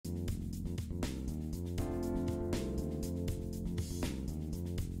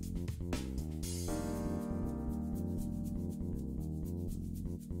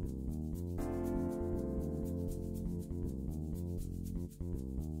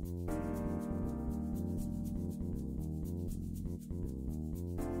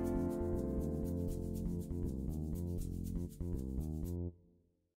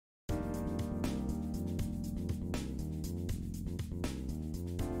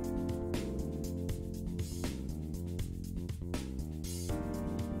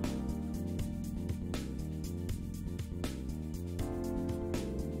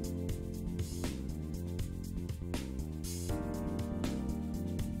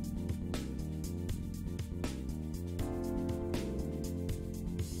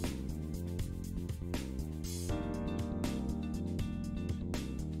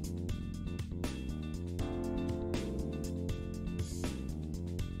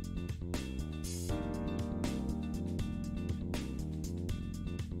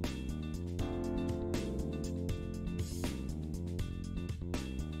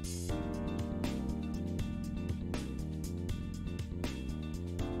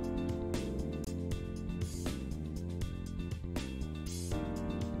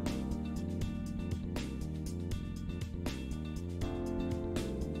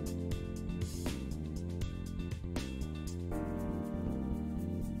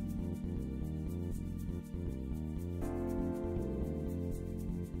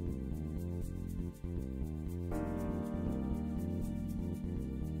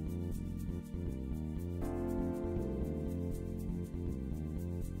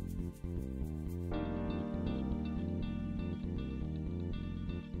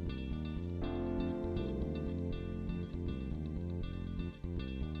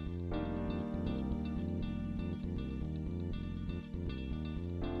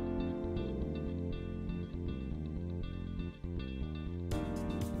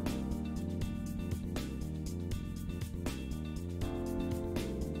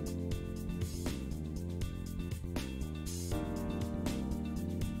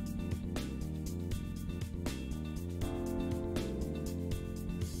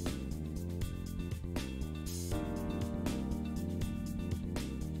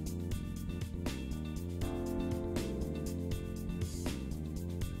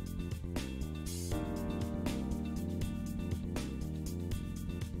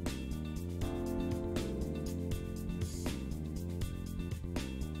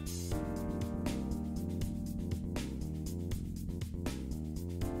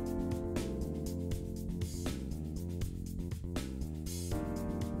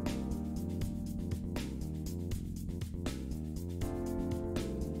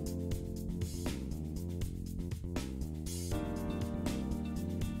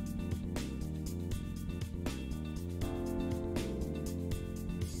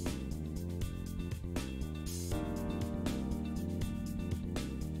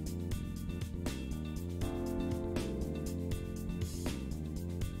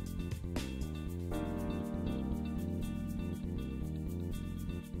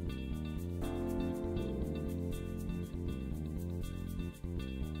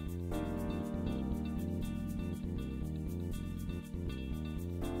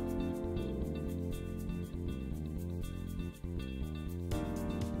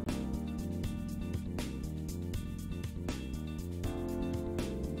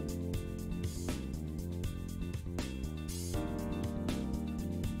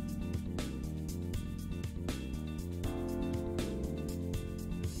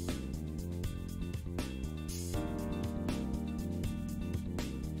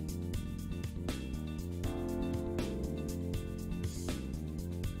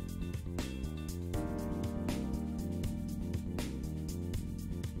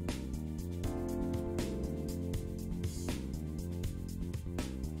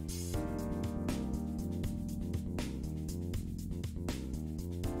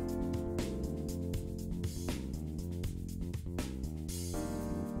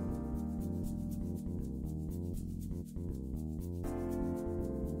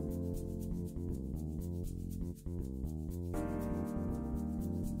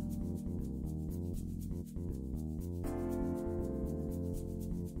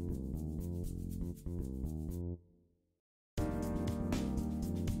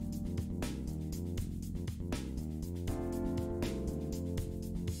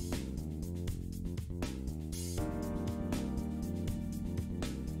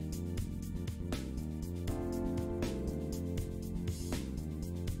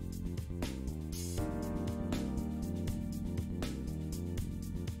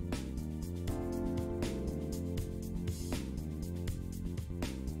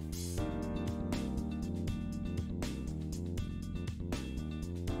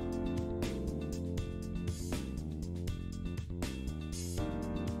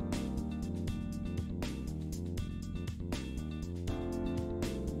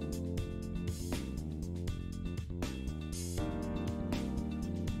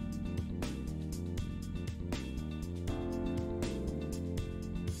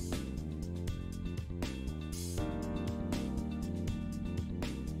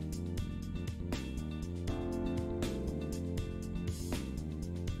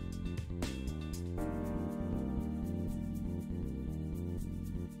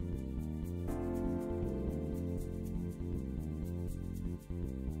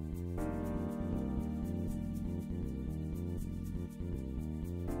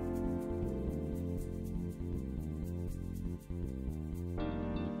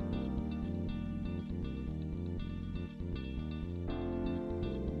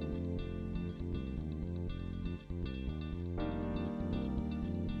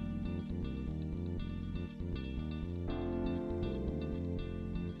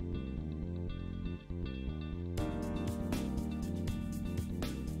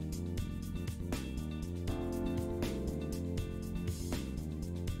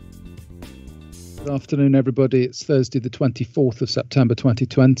Good afternoon, everybody. It's Thursday, the 24th of September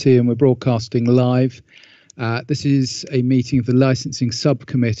 2020, and we're broadcasting live. This is a meeting of the Licensing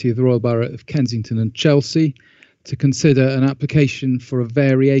Subcommittee of the Royal Borough of Kensington and Chelsea to consider an application for a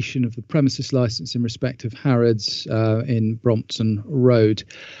variation of the premises licence in respect of Harrods in Brompton Road.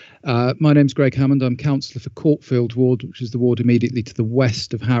 My name's Greg Hammond. I'm councillor for Courtfield Ward, which is the ward immediately to the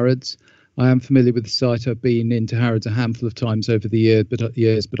west of Harrods. I am familiar with the site. I've been into Harrods a handful of times over the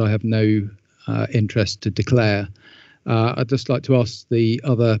years, but I have no interest to declare. I'd just like to ask the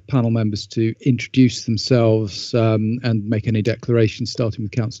other panel members to introduce themselves and make any declarations, starting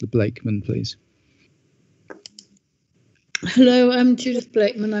with Councillor Blakeman, please. Hello, I'm Judith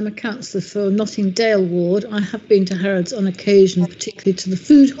Blakeman. I'm a councillor for Nottingdale Ward. I have been to Harrods on occasion, particularly to the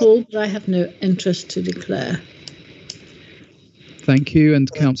food hall, but I have no interest to declare. Thank you.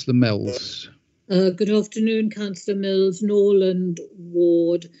 And Councillor Mills. Good afternoon, Councillor Mills, Norland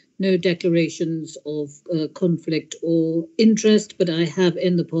Ward. No declarations of conflict or interest, but I have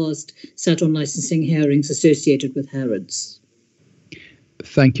in the past sat on licensing hearings associated with Harrods.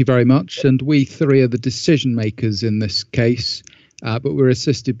 Thank you very much. And we three are the decision makers in this case, but we're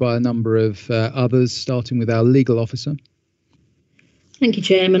assisted by a number of others, starting with our legal officer. Thank you,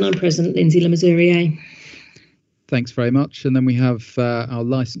 Chairman. I'm present, Lindsay Lemazurier. Thanks very much. And then we have our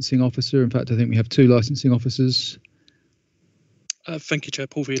licensing officer. In fact, I think we have two licensing officers. Thank you, Chair.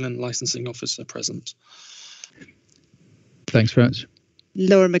 Paul Veland, licensing officer, present. Thanks very much.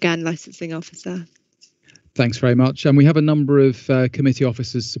 Laura McGann, licensing officer. Thanks very much. And we have a number of committee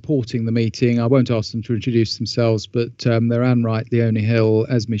officers supporting the meeting. I won't ask them to introduce themselves, but they're Anne Wright, Leonie Hill,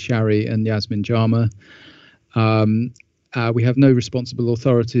 Esme Shari and Yasmin Jama. We have no responsible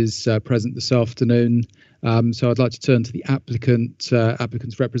authorities present this afternoon. So I'd like to turn to the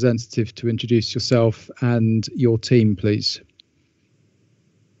applicant's representative to introduce yourself and your team, please.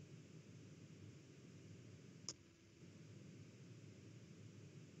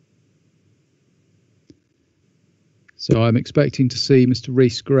 So I'm expecting to see Mr.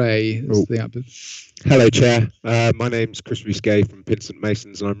 Rees-Gray as the applicant. Hello, Chair. My name's Chris Rees-Gray from Pinsent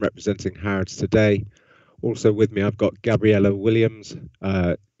Masons, and I'm representing Harrods today. Also with me, I've got Gabriella Williams,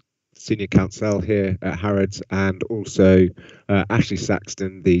 Senior Counsel here at Harrods, and also Ashley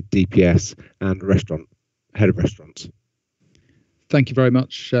Saxton, the DPS and head of restaurants. Thank you very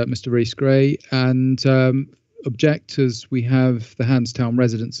much, Mr. Rees-Gray. And objectors, we have the Handstown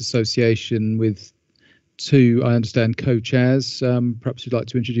Residents Association with two, I understand, co-chairs. Perhaps you'd like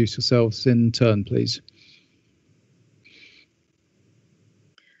to introduce yourselves in turn, please.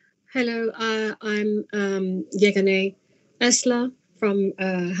 Hello, I'm Yegane Esler from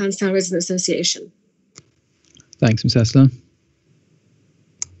Handstown Residents Association. Thanks, Ms. Esler.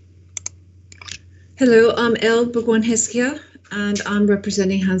 Hello, I'm El Bogwan-Heskia, and I'm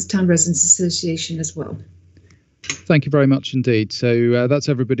representing Handstown Residents Association as well. Thank you very much indeed. So that's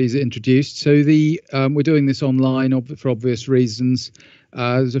everybody's introduced. So we're doing this online for obvious reasons.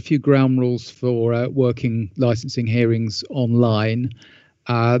 There's a few ground rules for working licensing hearings online.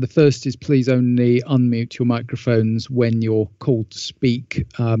 The first is please only unmute your microphones when you're called to speak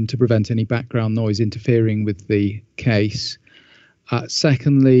to prevent any background noise interfering with the case.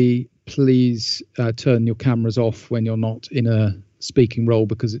 Secondly, please turn your cameras off when you're not in a speaking role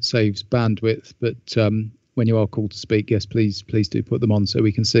because it saves bandwidth. But when you are called to speak, yes, please do put them on so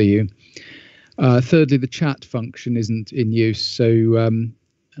we can see you. Thirdly, the chat function isn't in use, so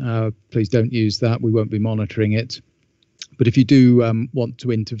please don't use that. We won't be monitoring it. But if you do want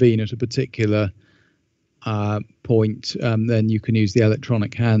to intervene at a particular point, then you can use the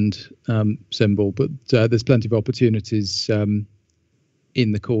electronic hand symbol. But there's plenty of opportunities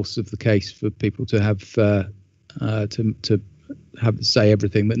in the course of the case for people to have say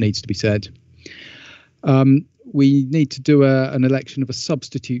everything that needs to be said. We need to do an election of a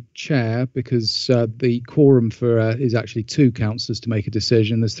substitute chair because the quorum for is actually two councillors to make a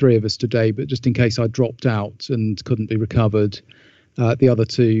decision. There's three of us today, but just in case I dropped out and couldn't be recovered, the other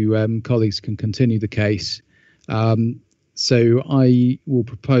two colleagues can continue the case. So I will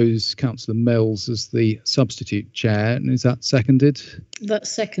propose Councillor Mills as the substitute chair. And is that seconded? That's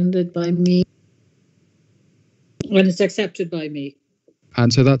seconded by me. And it's accepted by me.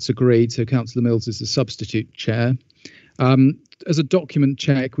 And so that's agreed. So Councillor Mills is the substitute chair. As a document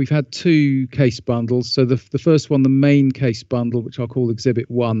check, we've had two case bundles. So the first one, the main case bundle, which I'll call Exhibit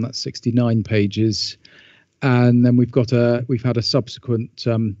 1, that's 69 pages. And then we've had a subsequent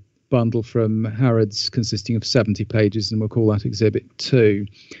bundle from Harrods consisting of 70 pages, and we'll call that Exhibit 2.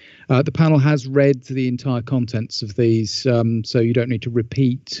 The panel has read the entire contents of these, so you don't need to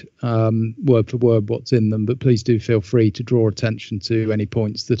repeat word for word what's in them, but please do feel free to draw attention to any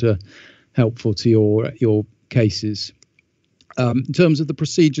points that are helpful to your cases. In terms of the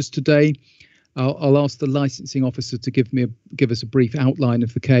procedures today, I'll ask the licensing officer to give us a brief outline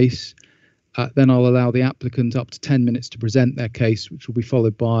of the case. Then I'll allow the applicant up to 10 minutes to present their case, which will be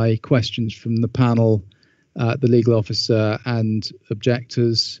followed by questions from the panel, the legal officer and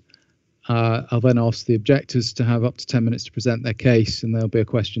objectors. I'll then ask the objectors to have up to 10 minutes to present their case, and there'll be a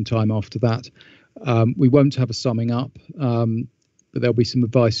question time after that. We won't have a summing up, but there'll be some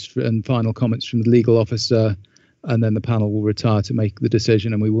advice and final comments from the legal officer, and then the panel will retire to make the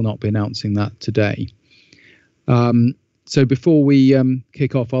decision, and we will not be announcing that today. So before we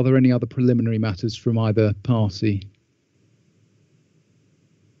kick off, are there any other preliminary matters from either party?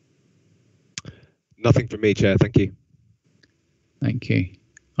 Nothing from me, Chair. Thank you. Thank you.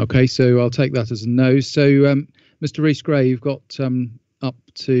 OK, so I'll take that as a no. So, Mr. Rees-Gray, you've got up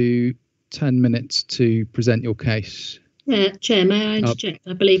to 10 minutes to present your case. Chair, may I interject?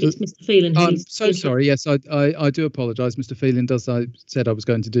 I believe it's Mr. Phelan. I'm so sorry. Yes, I do apologise. Mr. Phelan does. I said I was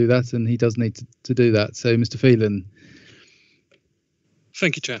going to do that, and he does need to do that. So, Mr. Phelan.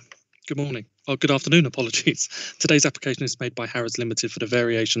 Thank you, Chair. Good morning. Oh, good afternoon, apologies. Today's application is made by Harrods Limited for the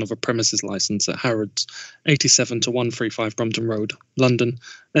variation of a premises licence at Harrods 87 to 135 Brompton Road, London,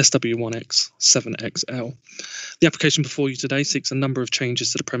 SW1X 7XL. The application before you today seeks a number of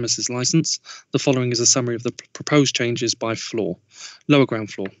changes to the premises licence. The following is a summary of the proposed changes by floor. Lower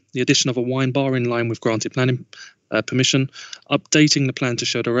ground floor, the addition of a wine bar in line with granted planning permission, updating the plan to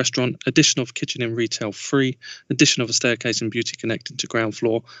show the restaurant, addition of kitchen in retail free, addition of a staircase and beauty connecting to ground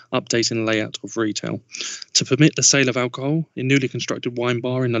floor, updating the layout of retail. To permit the sale of alcohol in newly constructed wine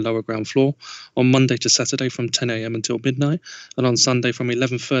bar in the lower ground floor on Monday to Saturday from 10 a.m. until midnight, and on Sunday from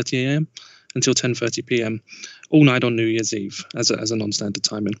 11:30 a.m. until 10:30 p.m. all night on New Year's Eve as a non-standard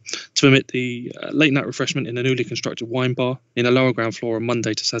timing. To permit the late night refreshment in a newly constructed wine bar in a lower ground floor on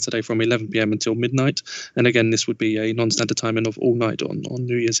Monday to Saturday from 11 p.m. until midnight. And again, this would be a non-standard timing of all night on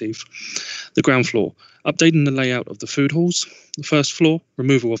New Year's Eve. The ground floor, updating the layout of the food halls. The first floor,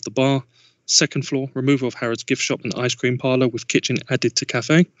 removal of the bar. Second floor, removal of Harrods gift shop and ice cream parlour with kitchen added to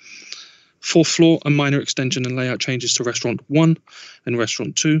cafe. Fourth floor, a minor extension and layout changes to restaurant 1 and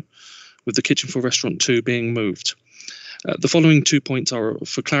restaurant 2. With the kitchen for restaurant 2 being moved. The following 2 points are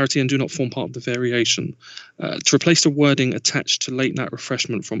for clarity and do not form part of the variation. To replace the wording attached to late night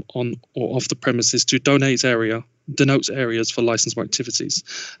refreshment from on or off the premises to denotes areas for licensable activities.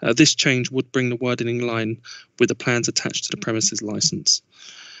 This change would bring the wording in line with the plans attached to the premises license.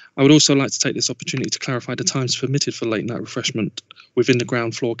 I would also like to take this opportunity to clarify the times permitted for late night refreshment within the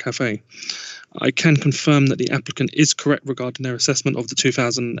ground floor cafe. I can confirm that the applicant is correct regarding their assessment of the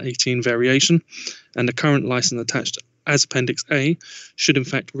 2018 variation, and the current licence attached as Appendix A should in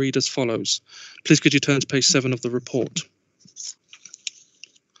fact read as follows. Please could you turn to page 7 of the report.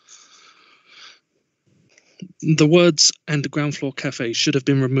 The words "and the ground floor cafe" should have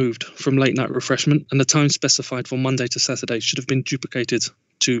been removed from late night refreshment, and the time specified for Monday to Saturday should have been duplicated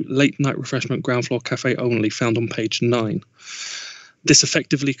to late night refreshment ground floor cafe only, found on page 9. This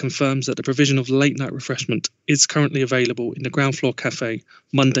effectively confirms that the provision of late night refreshment is currently available in the ground floor cafe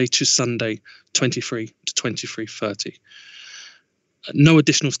Monday to Sunday 23 to 23:30. No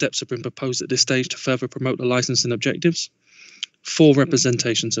additional steps have been proposed at this stage to further promote the licensing objectives. 4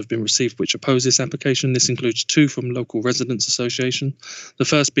 representations have been received which oppose this application. This includes 2 from Local Residents Association, the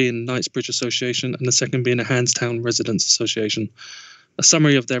first being Knightsbridge Association and the second being the Handstown Residents Association. A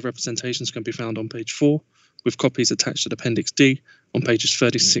summary of their representations can be found on page 4, with copies attached to Appendix D on pages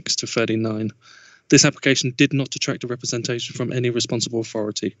 36 to 39. This application did not detract a representation from any responsible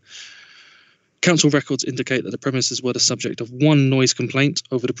authority. Council records indicate that the premises were the subject of 1 noise complaint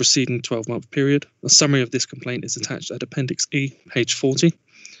over the preceding 12-month period. A summary of this complaint is attached at Appendix E, page 40.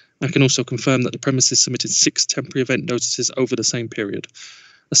 I can also confirm that the premises submitted 6 temporary event notices over the same period.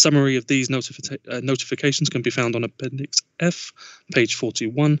 A summary of these notifications can be found on Appendix F, page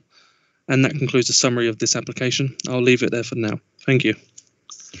 41, and that concludes the summary of this application. I'll leave it there for now. Thank you.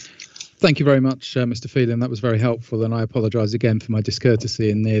 Thank you very much, Mr. Phelan. That was very helpful, and I apologise again for my discourtesy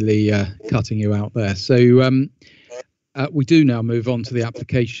in nearly cutting you out there. So we do now move on to the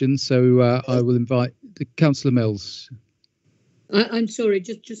application. So I will invite Councillor Mills. I'm sorry,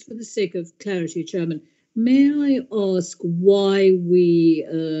 just for the sake of clarity, Chairman. May I ask why we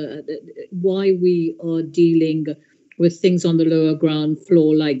are dealing with things on the lower ground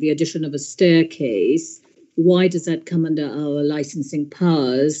floor, like the addition of a staircase? Why does that come under our licensing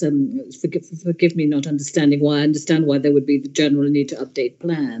powers? Forgive me not understanding why. I understand why there would be the general need to update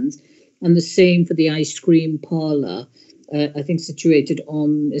plans. And the same for the ice cream parlour, I think situated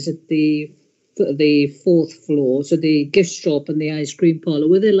on, is it the the fourth floor, so the gift shop and the ice cream parlour,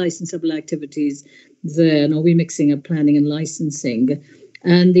 were there licensable activities there? And are we mixing up planning and licensing?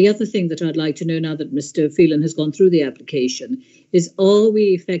 And the other thing that I'd like to know, now that Mr. Phelan has gone through the application, is are we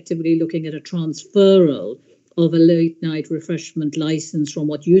effectively looking at a transferal of a late night refreshment license from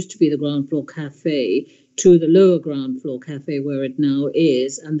what used to be the ground floor cafe to the lower ground floor cafe where it now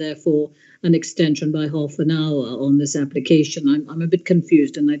is, and therefore an extension by half an hour on this application? I'm a bit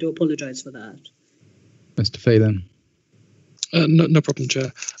confused, and I do apologise for that. Mr. Phelan. No problem,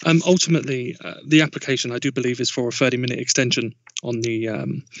 Chair. Ultimately, the application, I do believe, is for a 30-minute extension on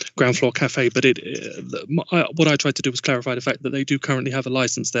the ground floor cafe. But what I tried to do was clarify the fact that they do currently have a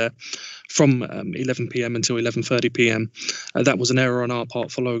license there from 11 p.m. until 11:30 p.m. That was an error on our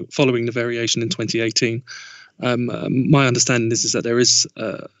part following the variation in 2018. My understanding is that there is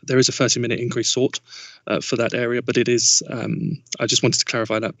a 30-minute increase sought for that area, but it is. I just wanted to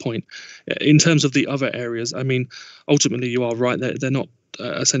clarify that point. In terms of the other areas, I mean, ultimately you are right. They're not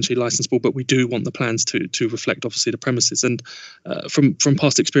essentially licensable, but we do want the plans to reflect obviously the premises. And from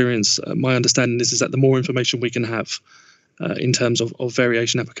past experience, my understanding is that the more information we can have in terms of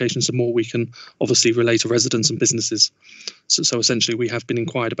variation applications, the more we can obviously relay to residents and businesses. So essentially, we have been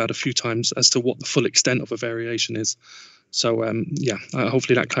inquired about a few times as to what the full extent of a variation is. So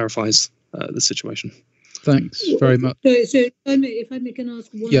hopefully that clarifies the situation. Thanks very much. So if I can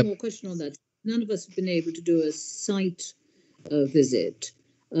ask one more question on that. None of us have been able to do a site visit.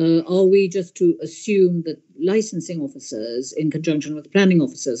 Are we just to assume that licensing officers in conjunction with planning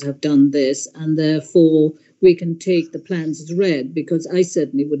officers have done this, and therefore we can take the plans as read? Because I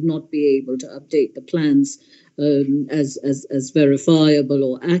certainly would not be able to update the plans as verifiable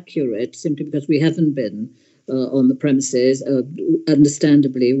or accurate, simply because we haven't been on the premises,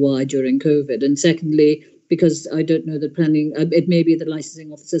 understandably why during COVID. And secondly, because I don't know that planning, it may be that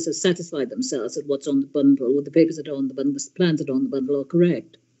licensing officers have satisfied themselves that what's on the bundle, or the papers that are on the bundle, the plans that are on the bundle are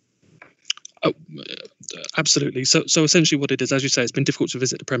correct. Oh, absolutely. So essentially what it is, as you say, it's been difficult to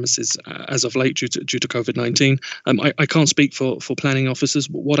visit the premises as of late due to COVID-19. I can't speak for planning officers,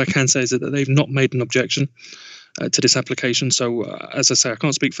 but what I can say is that they've not made an objection to this application. So as I say, I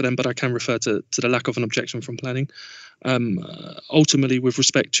can't speak for them, but I can refer to the lack of an objection from planning. Ultimately, with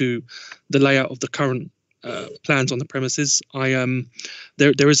respect to the layout of the current plans on the premises,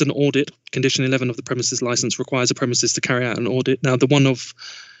 there is an audit. Condition 11 of the premises license requires a premises to carry out an audit. Now, the one of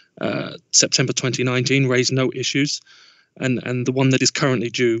September 2019 raised no issues, and the one that is currently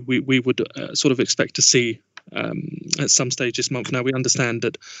due, we would sort of expect to see at some stage this month. Now, we understand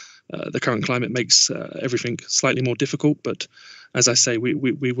that the current climate makes everything slightly more difficult, but as I say, we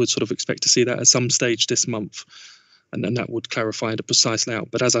would sort of expect to see that at some stage this month. And then that would clarify the precise layout.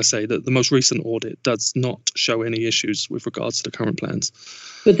 But as I say, the most recent audit does not show any issues with regards to the current plans.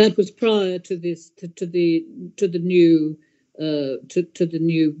 But that was prior to this, to the new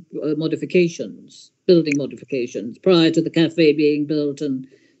modifications, building modifications, prior to the cafe being built and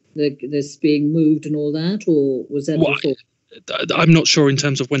this being moved and all that, or was that before? I'm not sure in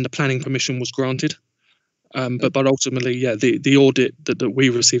terms of when the planning permission was granted. But ultimately, yeah, the audit that we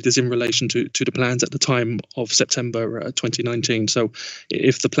received is in relation to the plans at the time of September 2019. So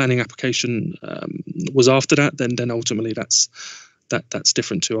if the planning application was after that, then ultimately that's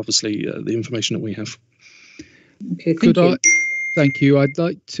different to obviously the information that we have. Okay, thank you. I'd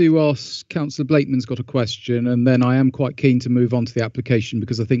like to ask Councillor Blakeman's got a question, and then I am quite keen to move on to the application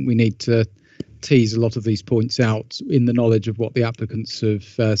because I think we need to tease a lot of these points out in the knowledge of what the applicants have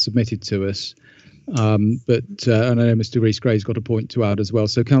submitted to us. But I know Mr. Rees-Gray's got a point to add as well.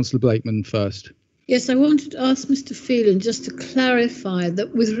 So Councillor Blakeman first. Yes, I wanted to ask Mr. Phelan just to clarify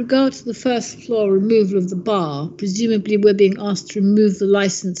that with regard to the first floor removal of the bar, presumably we're being asked to remove the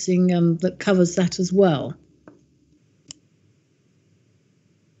licensing that covers that as well.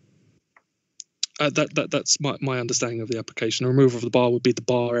 That's my understanding of the application. The removal of the bar would be the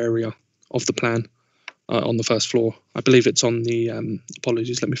bar area of the plan on the first floor. I believe it's on the,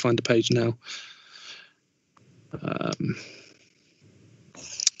 apologies, let me find the page now.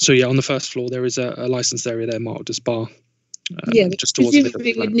 So yeah, on the first floor there is a licensed area there marked as bar. Just towards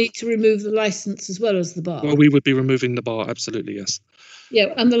presumably we'd need to remove the license as well as the bar. Well, we would be removing the bar, absolutely, yes.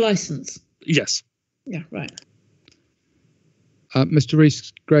 Yeah, and the license. Yes. Yeah, right. Mr.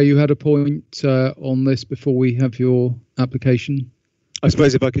 Rees-Gray, you had a point on this before we have your application. I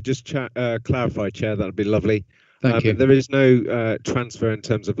suppose if I could just clarify, Chair, that would be lovely. Thank you. There is no transfer in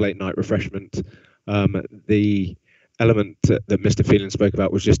terms of late night refreshment. The element that Mr. Phelan spoke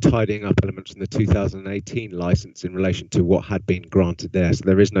about was just tidying up elements from the 2018 licence in relation to what had been granted there. So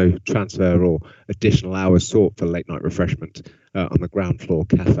there is no transfer or additional hours sought for late night refreshment on the ground floor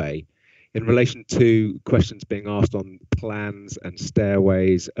cafe. In relation to questions being asked on plans and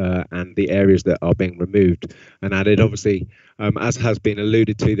stairways and the areas that are being removed and added, obviously, as has been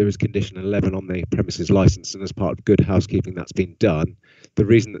alluded to, there is condition 11 on the premises licence, and as part of good housekeeping that's been done. The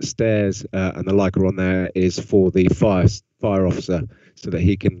reason that stairs and the like are on there is for the fire officer, so that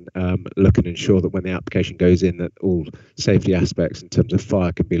he can look and ensure that when the application goes in, that all safety aspects in terms of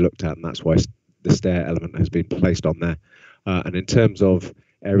fire can be looked at, and that's why the stair element has been placed on there. And in terms of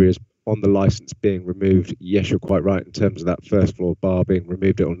areas on the licence being removed, yes, you're quite right. In terms of that first floor bar being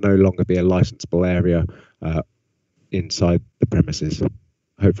removed, it will no longer be a licensable area inside the premises.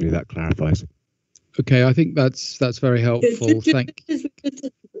 Hopefully that clarifies. Okay, I think that's very helpful. Thank you.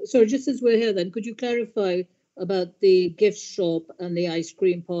 Sorry, just as we're here then, could you clarify about the gift shop and the ice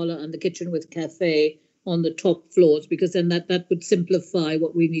cream parlour and the kitchen with cafe on the top floors? Because then that would simplify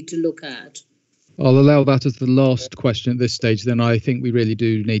what we need to look at. I'll allow that as the last question at this stage. Then I think we really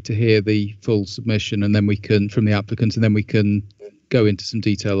do need to hear the full submission, and then we can, from the applicant, and then we can go into some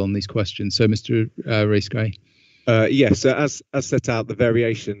detail on these questions. So, Mr. Rees-Gray. Yes, as set out, the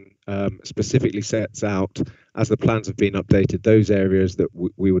variation specifically sets out, as the plans have been updated, those areas that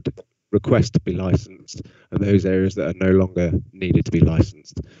we would request to be licensed and those areas that are no longer needed to be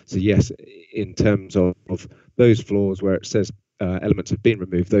licensed. So yes, in terms of those floors where it says elements have been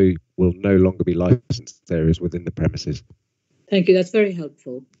removed, they will no longer be licensed areas within the premises. Thank you, that's very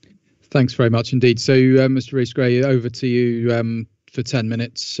helpful. Thanks very much indeed. So Mr. Rees-Gray, over to you for 10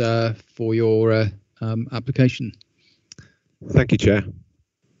 minutes for your application. Thank you, Chair.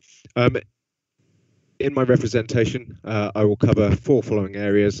 In my representation, I will cover 4 following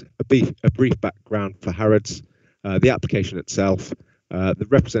areas: a brief background for Harrods, the application itself, the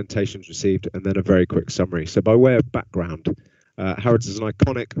representations received, and then a very quick summary. So by way of background, Harrods is an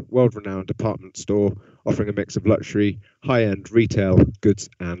iconic, world-renowned department store offering a mix of luxury, high-end retail goods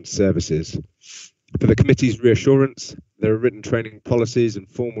and services. For the committee's reassurance, there are written training policies and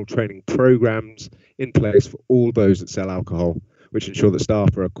formal training programs in place for all those that sell alcohol, which ensure that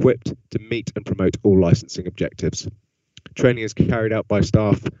staff are equipped to meet and promote all licensing objectives. Training is carried out by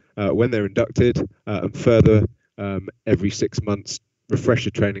staff when they're inducted, and further, every 6 months,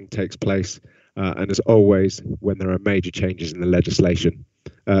 refresher training takes place, and as always, when there are major changes in the legislation.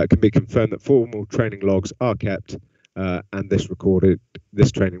 It can be confirmed that formal training logs are kept, and this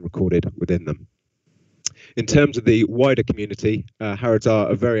training recorded within them. In terms of the wider community, Harrods are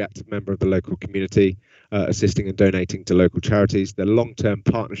a very active member of the local community, assisting and donating to local charities. Their long-term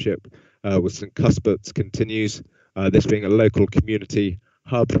partnership with St Cuthbert's continues, this being a local community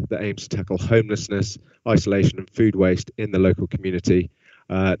hub that aims to tackle homelessness, isolation and food waste in the local community.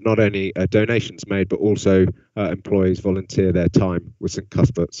 Not only are donations made, but also employees volunteer their time with St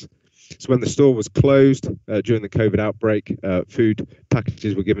Cuthbert's. So when the store was closed during the COVID outbreak, food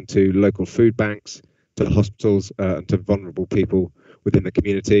packages were given to local food banks, to hospitals and to vulnerable people within the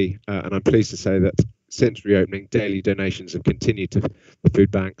community. And I'm pleased to say that since reopening, daily donations have continued to the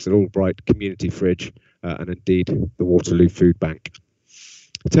food banks at Albright Community Fridge and indeed the Waterloo Food Bank.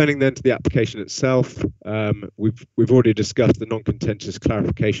 Turning then to the application itself, we've already discussed the non-contentious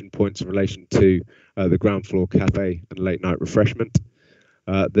clarification points in relation to the ground floor cafe and late night refreshment.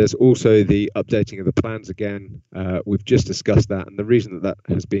 There's also the updating of the plans again. We've just discussed that, and the reason that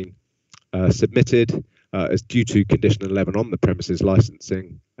has been submitted is due to condition 11 on the premises license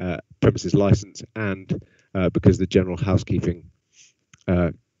and because the general housekeeping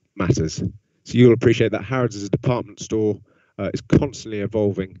matters. So you'll appreciate that Harrods as a department store is constantly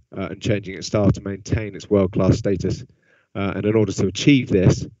evolving and changing its style to maintain its world-class status. And in order to achieve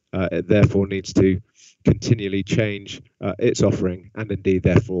this, it therefore needs to continually change its offering and indeed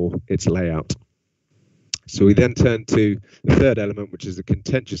therefore its layout. So we then turn to the third element, which is the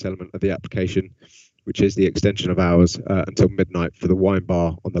contentious element of the application, which is the extension of hours until midnight for the wine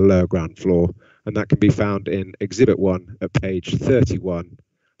bar on the lower ground floor. And that can be found in Exhibit 1 at page 31,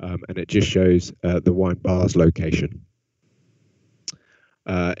 and it just shows the wine bar's location.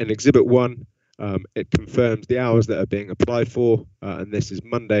 In Exhibit 1, it confirms the hours that are being applied for, and this is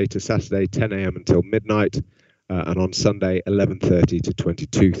Monday to Saturday, 10 a.m. until midnight, and on Sunday, 11:30 to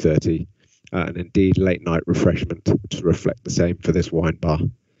 22:30. And indeed late night refreshment to reflect the same for this wine bar.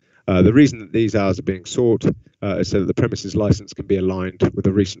 The reason that these hours are being sought is so that the premises license can be aligned with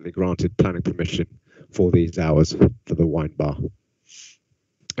the recently granted planning permission for these hours for the wine bar.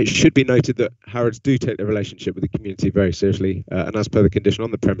 It should be noted that Harrods do take their relationship with the community very seriously, and as per the condition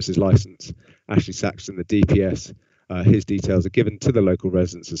on the premises license, Ashley Saxton, the DPS, his details are given to the local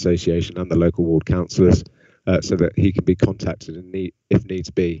residents association and the local ward councillors so that he can be contacted if needs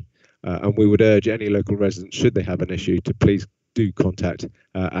be. And we would urge any local residents, should they have an issue, to please do contact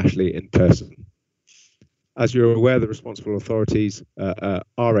Ashley in person. As you're aware, the responsible authorities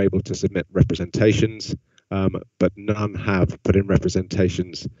are able to submit representations, but none have put in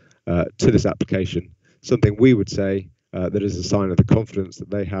representations to this application, something we would say that is a sign of the confidence that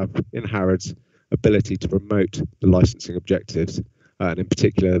they have in Harrods' ability to promote the licensing objectives, and in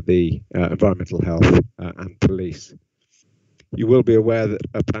particular the environmental health and police. You will be aware that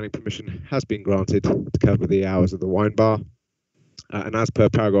a planning permission has been granted to cover the hours of the wine bar, and as per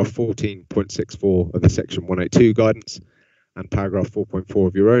paragraph 14.64 of the section 182 guidance and paragraph 4.4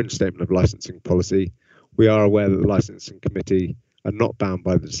 of your own statement of licensing policy, we are aware that the licensing committee are not bound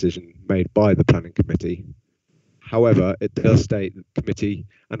by the decision made by the planning committee. However, it does state that the committee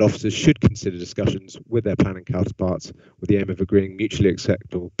and officers should consider discussions with their planning counterparts with the aim of agreeing mutually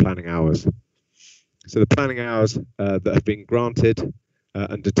acceptable planning hours. So the planning hours that have been granted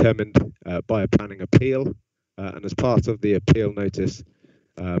and determined by a planning appeal, and as part of the appeal notice,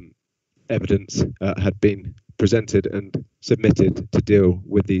 evidence had been presented and submitted to deal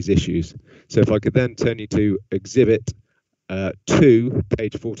with these issues. So if I could then turn you to Exhibit 2,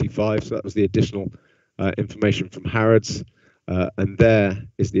 page 45, so that was the additional information from Harrods, and there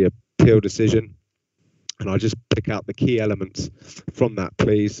is the appeal decision, and I'll just pick out the key elements from that,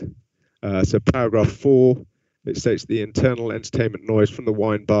 please. So paragraph 4, it states the internal entertainment noise from the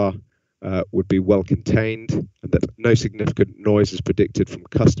wine bar would be well contained, and that no significant noise is predicted from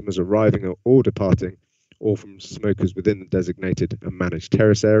customers arriving or departing, or from smokers within the designated and managed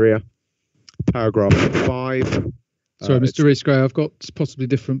terrace area. Paragraph 5. Sorry, Mr. Rees-Gray, I've got possibly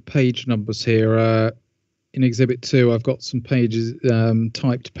different page numbers here. In Exhibit 2, I've got some pages,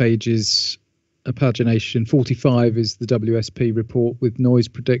 typed pages. Pagination 45 is the WSP report with noise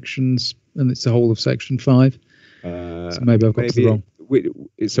predictions, and it's the whole of Section 5. So maybe I've got to the wrong.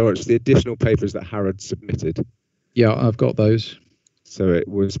 So it's the additional papers that Harrods submitted. Yeah, I've got those. So it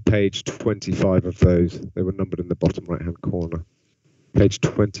was page 25 of those. They were numbered in the bottom right-hand corner. Page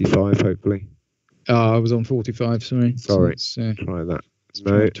 25, hopefully. I was on 45, sorry. Sorry, So try that.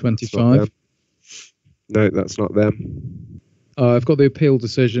 No, 25. No, that's not them. I've got the appeal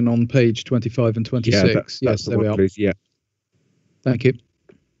decision on page 25 and 26. Yeah, yes, there we are. Please. Yeah. Thank you.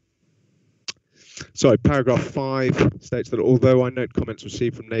 Sorry, paragraph 5 states that although I note comments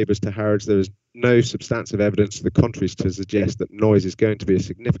received from neighbours to Harrods, there is no substantive evidence to the contrary to suggest that noise is going to be a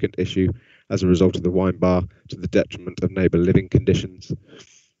significant issue as a result of the wine bar to the detriment of neighbour living conditions.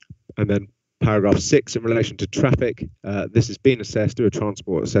 And then paragraph 6 in relation to traffic, this has been assessed through a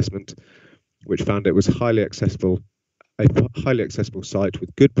transport assessment, which found it was a highly accessible site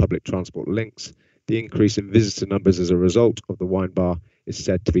with good public transport links. The increase in visitor numbers as a result of the wine bar is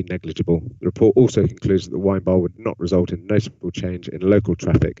said to be negligible. The report also concludes that the wine bar would not result in noticeable change in local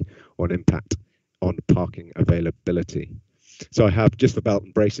traffic or an impact on parking availability. So I have, just for belt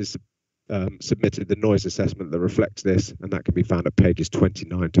and braces, submitted the noise assessment that reflects this, and that can be found at pages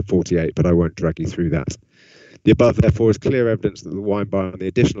 29 to 48, but I won't drag you through that. The above, therefore, is clear evidence that the wine bar and the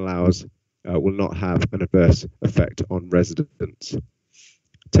additional hours will not have an adverse effect on residents.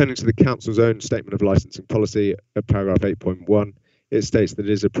 Turning to the Council's own statement of licensing policy at paragraph 8.1, it states that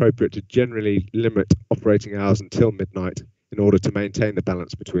it is appropriate to generally limit operating hours until midnight in order to maintain the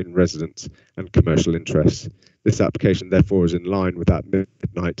balance between residents and commercial interests. This application, therefore, is in line with that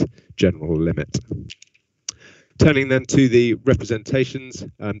midnight general limit. Turning then to the representations,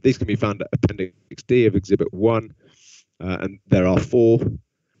 these can be found at Appendix D of Exhibit 1, and there are 4.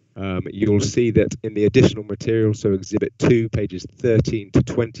 You'll see that in the additional material, so Exhibit 2, pages 13 to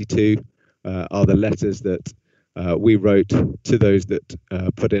 22, are the letters that we wrote to those that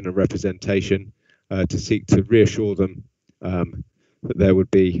put in a representation to seek to reassure them that there would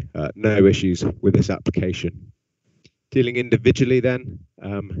be no issues with this application. Dealing individually then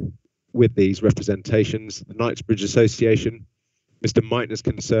with these representations, the Knightsbridge Association, Mr. Meitner's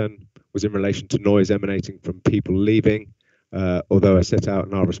concern was in relation to noise emanating from people leaving. Although I set out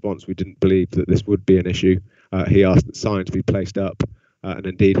in our response, we didn't believe that this would be an issue. He asked that signs be placed up, and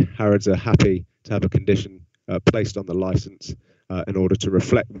indeed Harrods are happy to have a condition placed on the licence in order to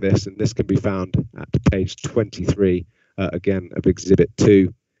reflect this, and this can be found at page 23 again of Exhibit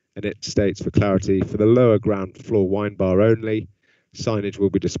 2, and it states for clarity, for the lower ground floor wine bar only, signage will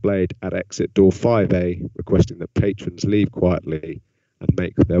be displayed at exit door 5A requesting that patrons leave quietly and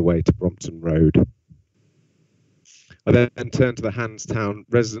make their way to Brompton Road. I then turn to the Handstown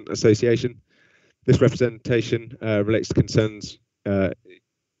Resident Association. This representation relates to concerns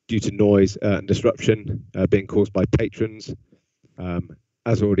due to noise and disruption being caused by patrons.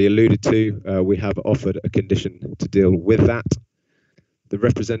 As already alluded to, we have offered a condition to deal with that. The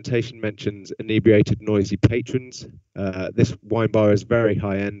representation mentions inebriated, noisy patrons. This wine bar is very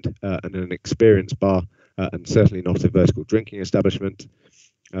high-end and an experienced bar, and certainly not a vertical drinking establishment.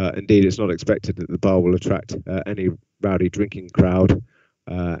 Indeed, it's not expected that the bar will attract any rowdy drinking crowd.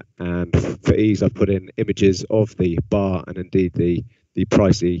 And for ease, I've put in images of the bar and indeed the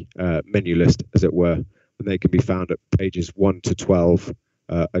pricey menu list, as it were, and they can be found at pages 1 to 12,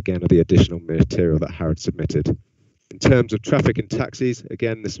 again, of the additional material that Harrods submitted. In terms of traffic and taxis,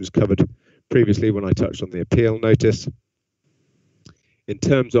 again, this was covered previously when I touched on the appeal notice. In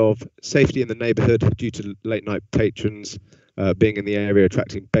terms of safety in the neighbourhood, due to late night patrons being in the area,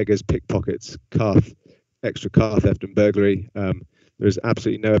 attracting beggars, pickpockets, extra car theft and burglary, there is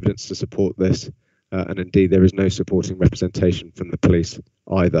absolutely no evidence to support this, and indeed there is no supporting representation from the police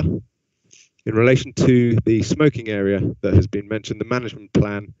either. In relation to the smoking area that has been mentioned, the management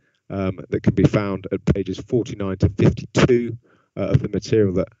plan that can be found at pages 49 to 52 of the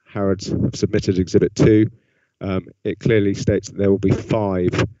material that Harrods have submitted, Exhibit 2, it clearly states that there will be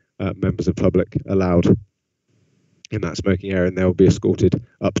 5 members of public allowed in that smoking area, and they will be escorted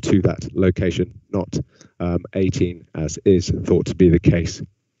up to that location, not 18 as is thought to be the case.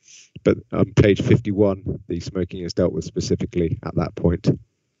 But on page 51, the smoking is dealt with specifically at that point.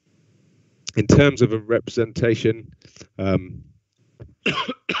 In terms of a representation,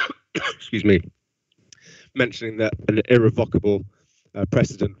 excuse me, mentioning that an irrevocable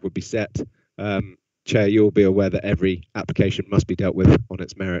precedent would be set, Chair, you'll be aware that every application must be dealt with on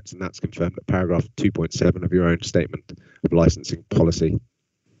its merits, and that's confirmed at paragraph 2.7 of your own statement of licensing policy.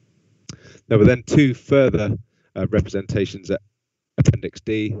 There were then 2 further representations at Appendix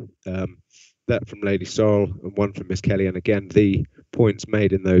D, that from Lady Sorrell and one from Miss Kelly, and again the points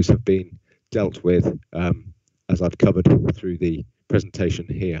made in those have been dealt with as I've covered through the presentation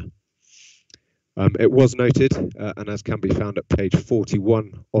here. It was noted, and as can be found at page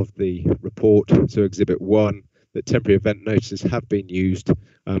 41 of the report, so Exhibit 1, that temporary event notices have been used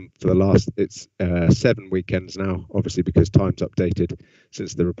for the last, 7 weekends now, obviously because time's updated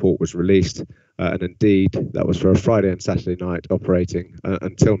since the report was released, and indeed that was for a Friday and Saturday night operating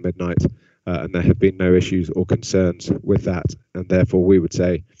until midnight, and there have been no issues or concerns with that, and therefore we would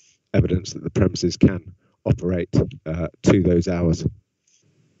say evidence that the premises can operate to those hours.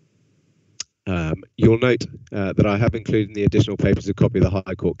 You'll note that I have included in the additional papers a copy of the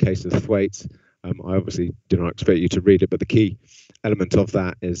High Court case of Thwaites. I obviously do not expect you to read it, but the key element of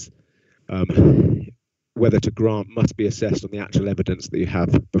that is whether to grant must be assessed on the actual evidence that you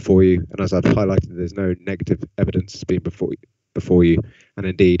have before you. And as I've highlighted, there's no negative evidence that's been before you, and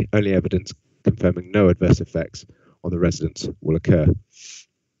indeed only evidence confirming no adverse effects on the residents will occur.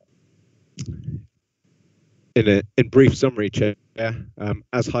 In brief summary, Chair,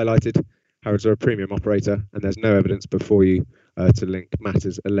 as highlighted, Harrods are a premium operator, and there's no evidence before you to link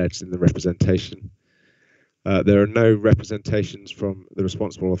matters alleged in the representation. There are no representations from the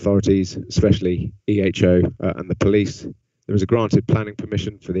responsible authorities, especially EHO and the police. There is a granted planning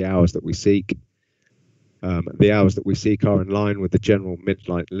permission for the hours that we seek. The hours that we seek are in line with the general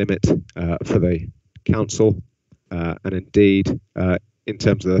midnight limit for the council, and indeed, in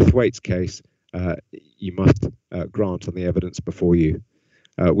terms of the Thwaites case, you must grant on the evidence before you.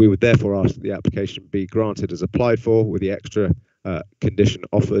 We would therefore ask that the application be granted as applied for, with the extra condition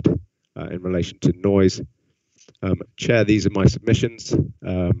offered in relation to noise. Chair, these are my submissions.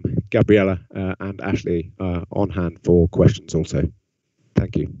 Gabriella and Ashley are on hand for questions also.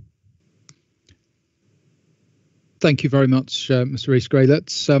 Thank you. Thank you very much, Mr. Rees-Gray.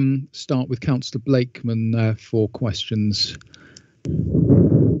 Let's start with Councillor Blakeman for questions.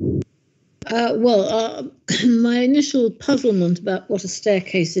 My initial puzzlement about what a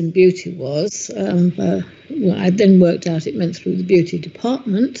staircase in beauty was, I then worked out it meant through the beauty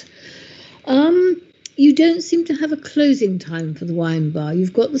department. You don't seem to have a closing time for the wine bar.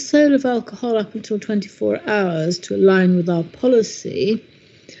 You've got the sale of alcohol up until 24 hours to align with our policy.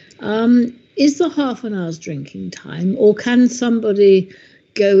 Is there half an hour's drinking time, or can somebody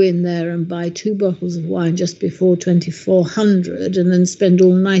go in there and buy 2 bottles of wine just before 2400 and then spend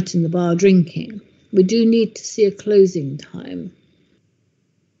all night in the bar drinking? We do need to see a closing time.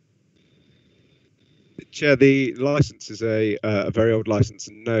 Chair, the licence is a very old licence,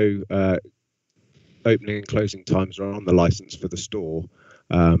 and no opening and closing times are on the licence for the store.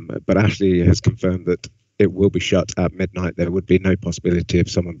 But Ashley has confirmed that it will be shut at midnight. There would be no possibility of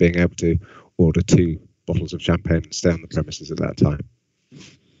someone being able to order 2 bottles of champagne and stay on the premises at that time.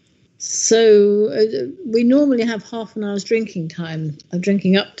 So we normally have half an hour's drinking time,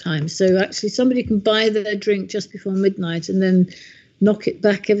 drinking up time. So actually somebody can buy their drink just before midnight and then knock it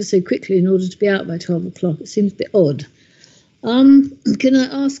back ever so quickly in order to be out by 12 o'clock. It seems a bit odd. Can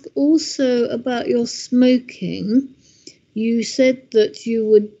I ask also about your smoking? You said that you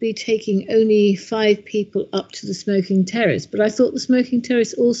would be taking only 5 people up to the smoking terrace, but I thought the smoking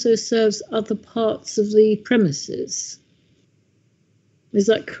terrace also serves other parts of the premises. Is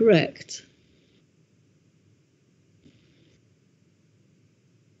that correct?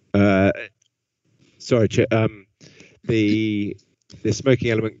 Sorry, Chair. The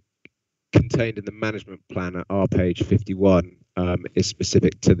smoking element contained in the management plan at our page 51 is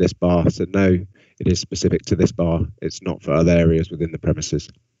specific to this bar. So no, it is specific to this bar. It's not for other areas within the premises.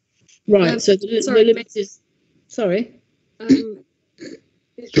 Right. So the limit is. Sorry. Sorry,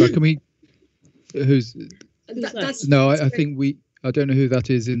 can we? Who's? That's No, I think we. I don't know who that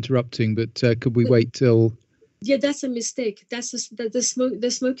is interrupting, but could we wait till? Yeah, that's a mistake.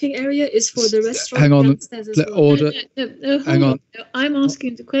 The smoking area is for the restaurant. Hang on. Downstairs as well. Order. No, Hang on. No, I'm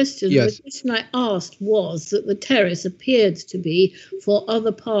asking the question. Yes. The question I asked was that the terrace appeared to be for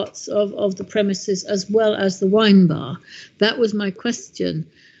other parts of the premises as well as the wine bar. That was my question.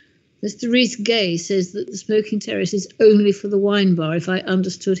 Mr. Rees-Gay says that the smoking terrace is only for the wine bar, if I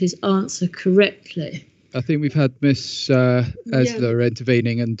understood his answer correctly. I think we've had Miss Esler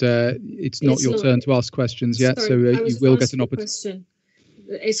intervening, and it's not your turn to ask questions yet, so you will get an opportunity.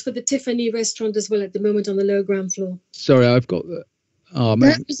 It's for the Tiffany restaurant as well at the moment on the lower ground floor. Sorry, I've got the.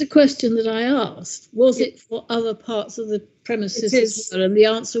 That was the question that I asked. Was it for other parts of the premises as well? And the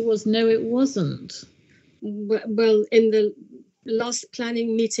answer was no, it wasn't. Well, in the last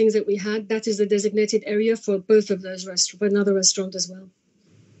planning meetings that we had, that is the designated area for both of those restaurants, for another restaurant as well.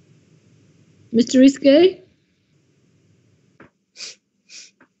 Mr. Rees-Gay?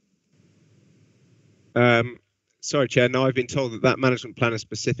 Sorry, Chair. No, I've been told that management plan is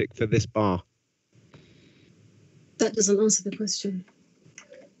specific for this bar. That doesn't answer the question.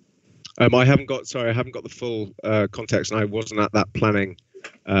 I haven't got the full context, and I wasn't at that planning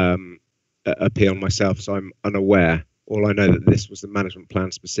appeal myself, so I'm unaware. All I know that this was the management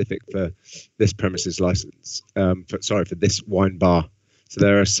plan specific for this premises license. For this wine bar. So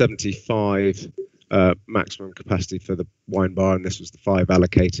there are 75 maximum capacity for the wine bar, and this was the 5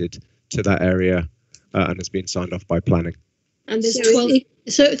 allocated to that area and has been signed off by planning. And there's 12.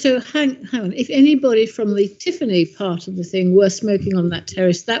 So hang on. If anybody from the Tiffany part of the thing were smoking on that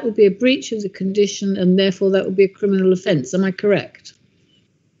terrace, that would be a breach of the condition, and therefore that would be a criminal offence. Am I correct?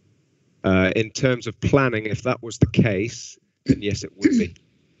 In terms of planning, if that was the case, then yes, it would be.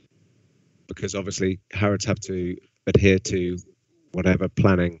 Because obviously Harrods have to adhere to whatever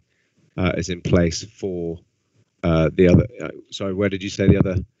planning is in place for the other. Sorry, where did you say the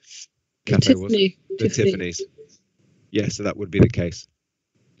other cafe was? The Tiffany's. Yes, so that would be the case.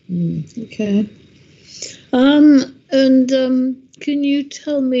 Okay. Can you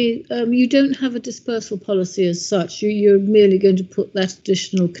tell me, you don't have a dispersal policy as such, you're merely going to put that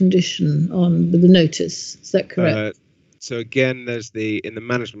additional condition on with the notice, is that correct? So again, there's in the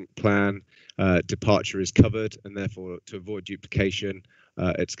management plan, departure is covered, and therefore to avoid duplication,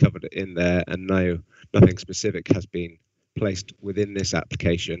 it's covered in there, and nothing specific has been placed within this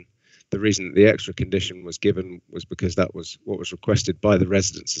application. The reason that the extra condition was given was because that was what was requested by the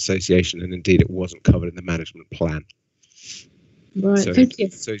Residents Association, and indeed it wasn't covered in the management plan. Right, so, thank you.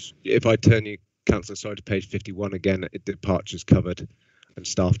 So if I turn you, Councillor, sorry, to page 51 again, departures covered and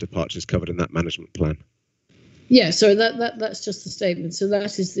staff departures covered in that management plan. Yeah, so that's just the statement. So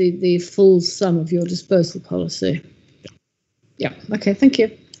that is the full sum of your dispersal policy. Yeah, okay, thank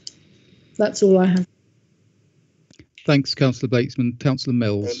you. That's all I have. Thanks, Councillor Blatesman. Councillor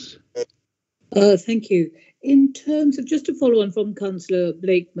Mills. Thank you. In terms of, just to follow on from Councillor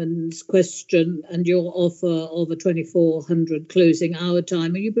Blakeman's question and your offer of a 2400 closing hour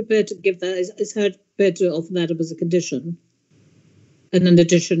time, are you prepared to give that, is Harrods prepared to offer that up as a condition? And in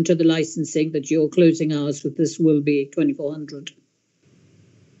addition to the licensing, that your closing hours for this will be 2400?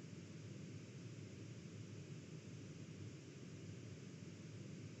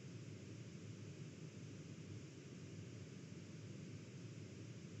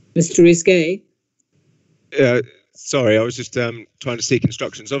 Mr. Rees-Gay? Sorry, I was just trying to seek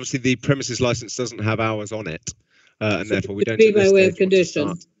instructions. Obviously, the premises license doesn't have hours on it, and so therefore we don't. Be by way of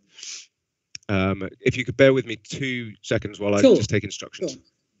condition. If you could bear with me 2 seconds while I just take instructions. Sure.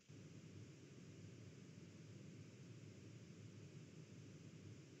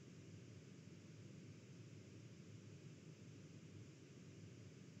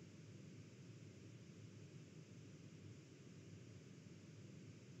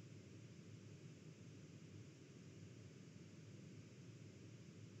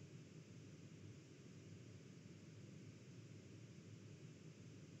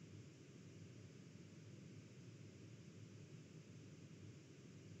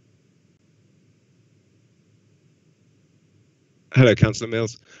 Hello, Councillor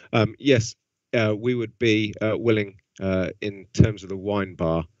Mills. Yes, we would be willing, in terms of the wine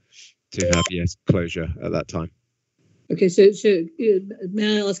bar, to have closure at that time. Okay, so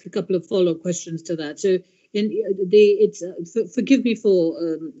may I ask a couple of follow-up questions to that? So, forgive me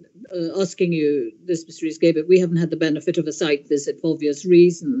for asking you this, Mr. Eastgate, but we haven't had the benefit of a site visit for obvious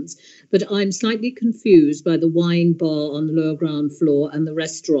reasons. But I'm slightly confused by the wine bar on the lower ground floor and the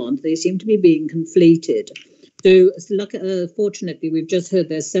restaurant. They seem to be being conflated. So, fortunately, we've just heard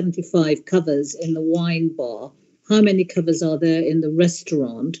there's 75 covers in the wine bar. How many covers are there in the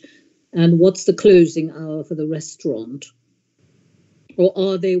restaurant? And what's the closing hour for the restaurant? Or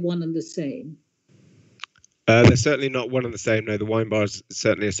are they one and the same? They're certainly not one and the same. No, the wine bar is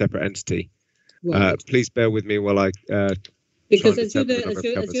certainly a separate entity. Right. Please bear with me while I... because as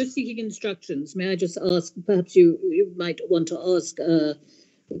you're seeking instructions, may I just ask, perhaps you might want to ask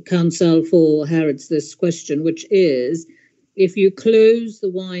Council for Harrods this question, which is, if you close the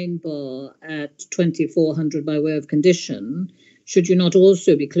wine bar at 2400 by way of condition, should you not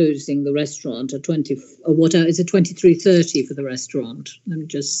also be closing the restaurant at 23:30 for the restaurant? Let me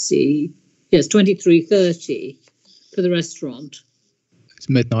just see. Yes, 23:30 for the restaurant. It's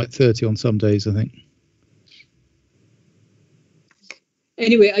midnight 30 on some days, I think.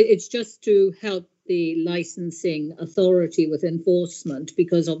 Anyway, it's just to help the licensing authority with enforcement,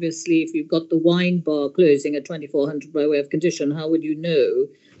 because obviously if you've got the wine bar closing at 2400 by way of condition, how would you know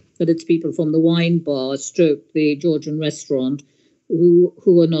that it's people from the wine bar stroke the Georgian restaurant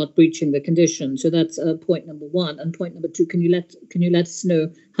who are not breaching the condition? So that's point number one. And point number two, can you let us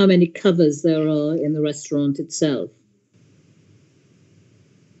know how many covers there are in the restaurant itself?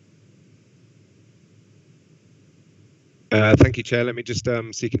 Thank you, Chair. Let me just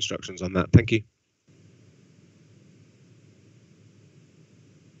seek instructions on that. Thank you.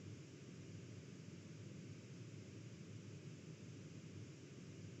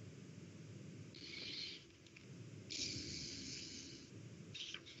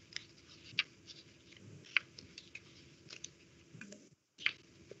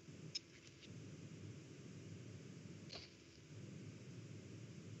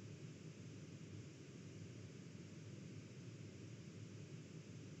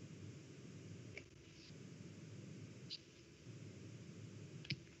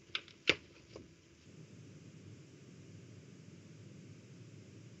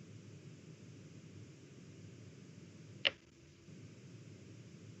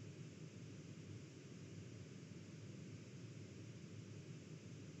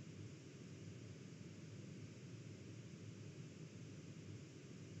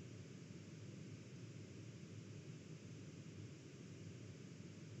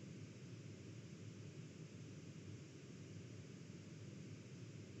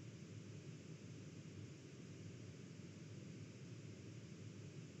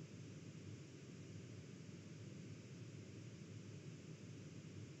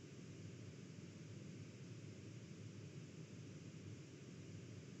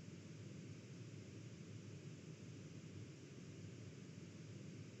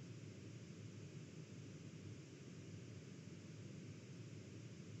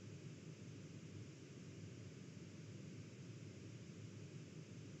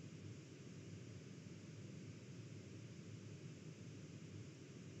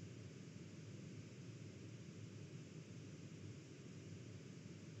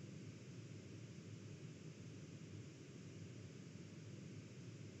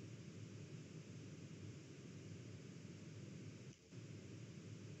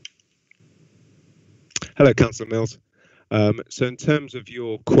 Hello, Councillor Mills. So in terms of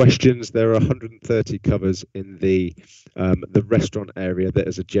your questions, there are 130 covers in the restaurant area that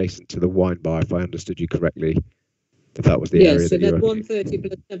is adjacent to the wine bar, if I understood you correctly. If that was the area. Yes, so that's 130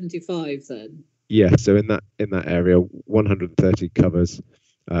 plus 75 then. Yeah, so in that area, 130 covers,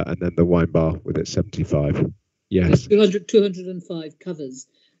 and then the wine bar with its 75. Yes. 205 covers.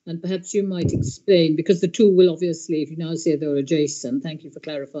 And perhaps you might explain, because the two will obviously, if you now say they're adjacent, thank you for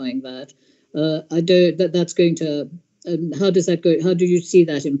clarifying that. That's going to, how does that go? How do you see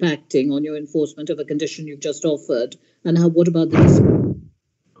that impacting on your enforcement of a condition you've just offered? And what about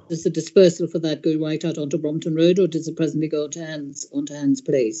does the dispersal for that go right out onto Brompton Road, or does it presently go onto Hans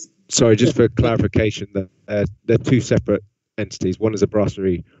Place? Sorry, just for clarification, they're two separate entities. One is a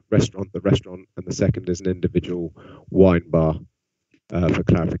brasserie restaurant, and the second is an individual wine bar, for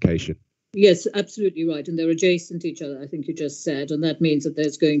clarification. Yes, absolutely right. And they're adjacent to each other, I think you just said. And that means that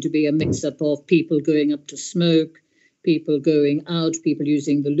there's going to be a mix-up of people going up to smoke, people going out, people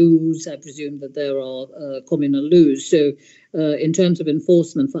using the loos. I presume that there are communal loos. So in terms of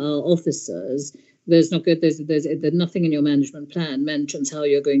enforcement for our officers, there's nothing in your management plan mentions how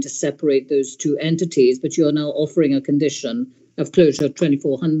you're going to separate those two entities, but you're now offering a condition of closure of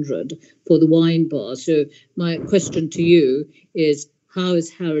 2400 for the wine bar. So my question to you is, how is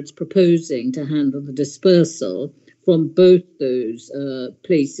Harrods proposing to handle the dispersal from both those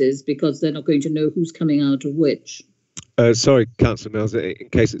places, because they're not going to know who's coming out of which? Sorry, Councillor Mills, in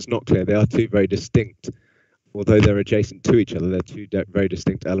case it's not clear, they are two very distinct, although they're adjacent to each other, they're two very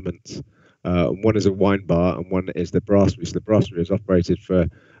distinct elements. One is a wine bar and one is the brasserie. So the brasserie has operated for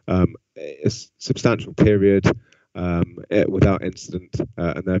a substantial period without incident,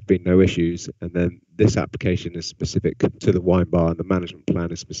 and there have been no issues. And then this application is specific to the wine bar, and the management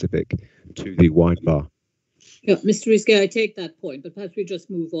plan is specific to the wine bar. Yeah, Mr. Risquet, I take that point, but perhaps we just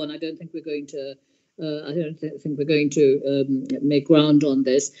move on. I don't think we're going to. Make ground on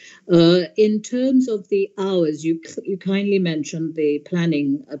this. In terms of the hours, you kindly mentioned the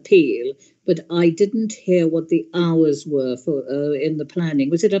planning appeal, but I didn't hear what the hours were for in the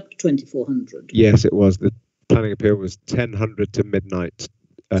planning. Was it up to 2400? Yes, it was. The planning appeal was 1000 to midnight,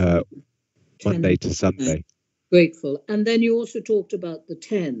 Monday to Sunday. Grateful. And then you also talked about the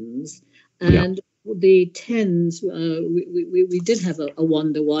 10s, and the 10s, we did have a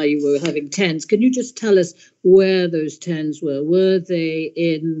wonder why you were having 10s. Can you just tell us where those 10s were? Were they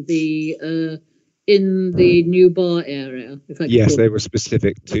in the new bar area? Yes, they were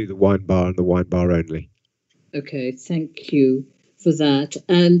specific to the wine bar and the wine bar only. Okay, thank you for that.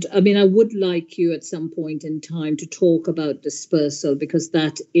 And I mean, I would like you at some point in time to talk about dispersal, because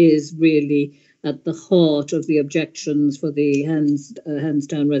that is really at the heart of the objections for the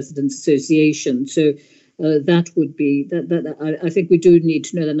Handstown Residents Association. So that would be that. I think we do need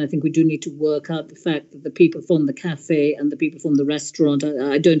to know that, and I think we do need to work out the fact that the people from the cafe and the people from the restaurant,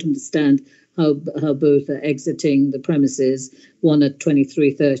 I don't understand how both are exiting the premises, one at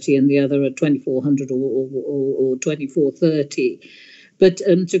 23:30 and the other at 2400 or 24:30. But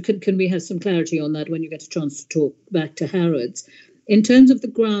so can we have some clarity on that when you get a chance to talk back to Harrods? In terms of the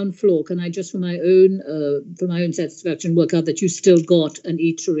ground floor, can I just, for my own satisfaction, work out that you still got an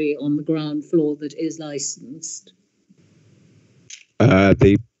eatery on the ground floor that is licensed?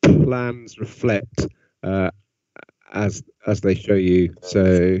 The plans reflect as they show you.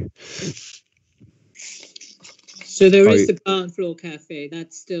 So there is the ground floor cafe.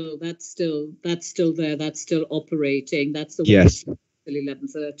 That's still there. That's still operating. That's the yes. One till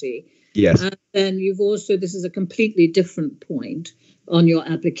 11:30. Yes. And then you've also, this is a completely different point on your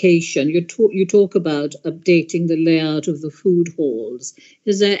application. You talk about updating the layout of the food halls.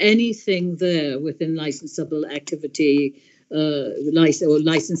 Is there anything there within licensable activity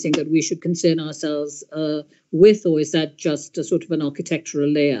licensing that we should concern ourselves with, or is that just a sort of an architectural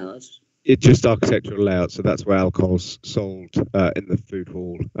layout? It's just architectural layout, so that's where alcohol's sold in the food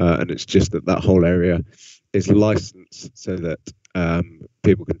hall, and it's just that whole area is licensed so that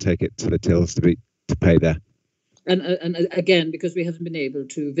people can take it to the tills to pay there. And again, because we haven't been able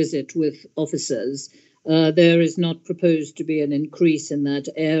to visit with officers, there is not proposed to be an increase in that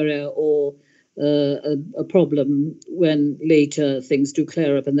area or a problem when later things do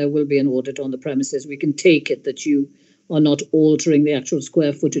clear up and there will be an audit on the premises. We can take it that you are not altering the actual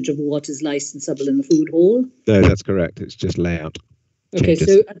square footage of what is licensable in the food hall? No, that's correct. It's just layout. Okay,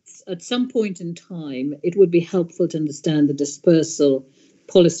 so at some point in time, it would be helpful to understand the dispersal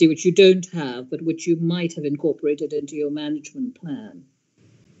policy, which you don't have, but which you might have incorporated into your management plan.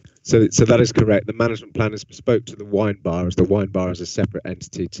 So that is correct. The management plan is bespoke to the wine bar, as the wine bar is a separate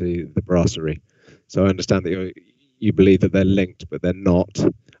entity to the brasserie. So I understand that you believe that they're linked, but they're not.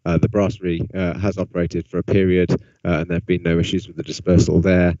 The brasserie has operated for a period, and there have been no issues with the dispersal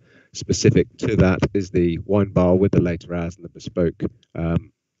there. Specific to that is the wine bar with the later hours and the bespoke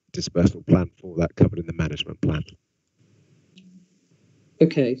dispersal plan for that covered in the management plan.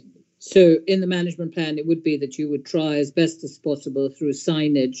 Okay, so in the management plan, it would be that you would try as best as possible through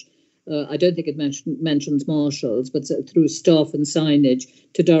signage. I don't think it mentions marshals, but through staff and signage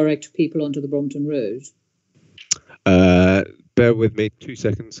to direct people onto the Brompton Road. Bear with me 2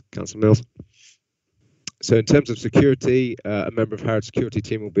 seconds, Councillor Mills. So in terms of security, a member of Harrods security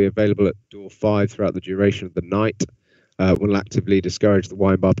team will be available at door 5 throughout the duration of the night. Will actively discourage the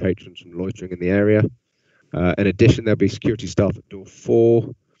wine bar patrons from loitering in the area. In addition, there'll be security staff at door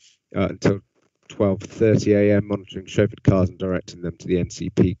 4 until 12:30 a.m. monitoring chauffeured cars and directing them to the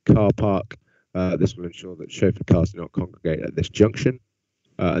NCP car park. This will ensure that chauffeured cars do not congregate at this junction.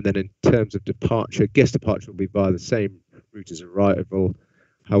 And then in terms of departure, guest departure will be via the same route as arrival.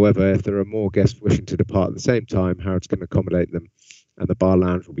 However, if there are more guests wishing to depart at the same time, Harrods can accommodate them, and the bar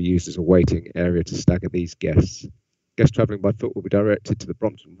lounge will be used as a waiting area to stagger these guests. Guests travelling by foot will be directed to the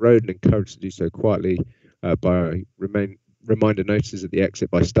Brompton Road and encouraged to do so quietly by reminder notices at the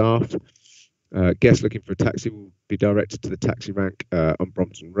exit by staff. Guests looking for a taxi will be directed to the taxi rank on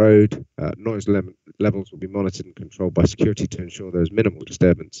Brompton Road. Noise levels will be monitored and controlled by security to ensure there is minimal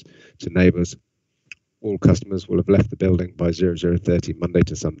disturbance to neighbours. All customers will have left the building by 00:30 Monday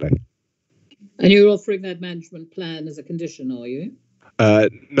to Sunday. And you're offering that management plan as a condition, are you?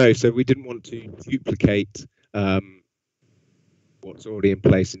 No, so we didn't want to duplicate what's already in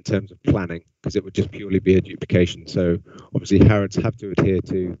place in terms of planning, because it would just purely be a duplication. So obviously Harrods have to adhere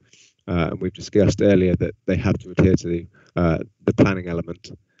to, and we've discussed earlier that they have to adhere to the planning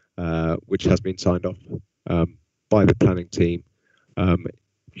element, which has been signed off by the planning team.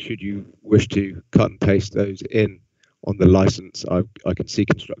 Should you wish to cut and paste those in on the license, I can see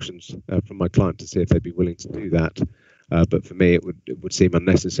constructions from my client to see if they'd be willing to do that. But for me, it would seem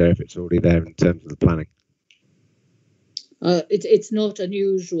unnecessary if it's already there in terms of the planning. It's not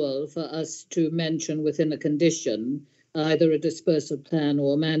unusual for us to mention within a condition either a dispersal plan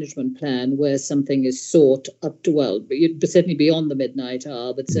or a management plan where something is sought up to, well, certainly beyond the midnight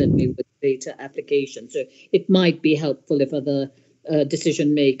hour, but certainly with data application. So it might be helpful if other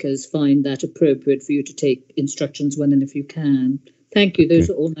decision makers find that appropriate for you to take instructions when and if you can. Thank you. Those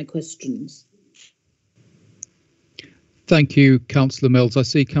are all my questions. Thank you, Councillor Mills. I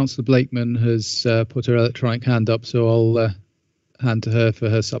see Councillor Blakeman has put her electronic hand up, so I'll hand to her for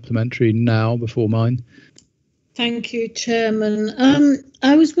her supplementary now before mine. Thank you, Chairman.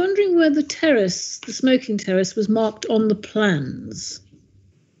 I was wondering where the terrace, the smoking terrace, was marked on the plans.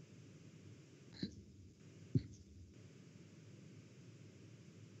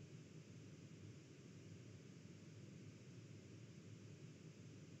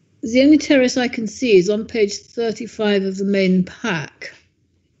 The only terrace I can see is on page 35 of the main pack,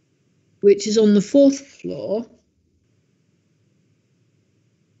 which is on the 4th floor.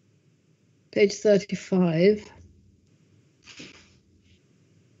 Page 35.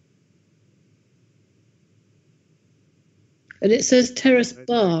 And it says terrace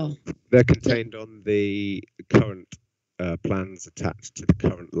bar. They're contained on the current plans attached to the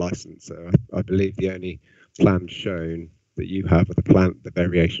current license. So I believe the only plans shown that you have are the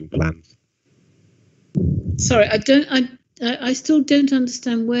variation plans. Sorry, I still don't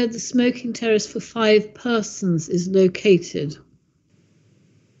understand where the smoking terrace for 5 persons is located.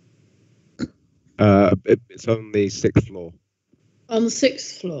 It's on the 6th floor. On the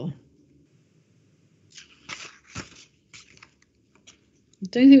 6th floor. I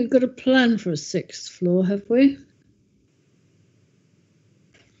don't think we've got a plan for a 6th floor, have we?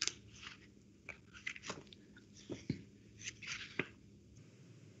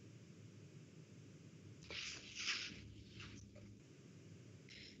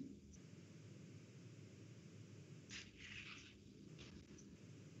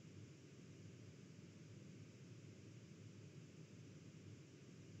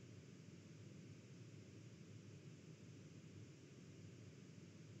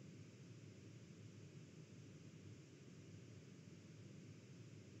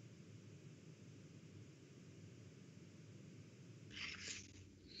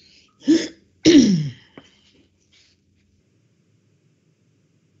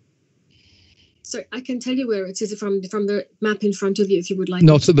 So I can tell you where it is from the map in front of you if you would like.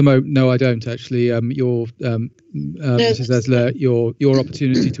 Not at the moment. No, I don't actually. Mrs. Esler, your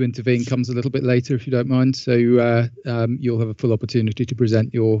opportunity to intervene comes a little bit later, if you don't mind. So you'll have a full opportunity to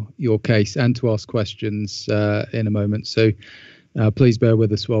present your case and to ask questions in a moment. So please bear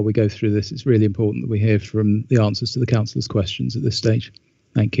with us while we go through this. It's really important that we hear from the answers to the councillors' questions at this stage.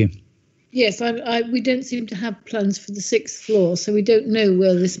 Thank you. Yes, we don't seem to have plans for the 6th floor, so we don't know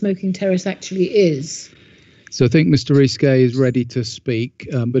where the smoking terrace actually is. So I think Mr. Risquet is ready to speak,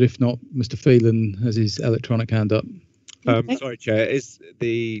 but if not, Mr. Phelan has his electronic hand up. Sorry, Chair.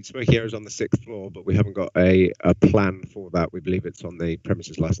 The smoking area is on the 6th floor, but we haven't got a plan for that. We believe it's on the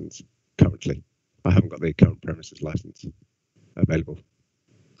premises licence currently. I haven't got the current premises licence available.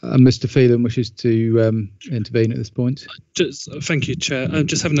 Mr. Phelan wishes to intervene at this point. Thank you, Chair. I'm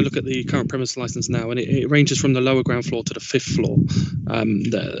just having a look at the current premise licence now, and it ranges from the lower ground floor to the 5th floor.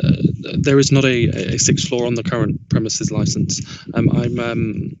 There is not a 6th floor on the current premises licence.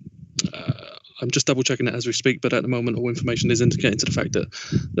 I'm just double checking it as we speak, but at the moment all information is indicating to the fact that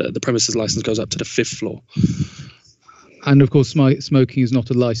the premises licence goes up to the 5th floor. And of course, smoking is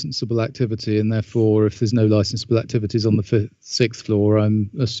not a licensable activity, and therefore, if there's no licensable activities on the 6th floor, I'm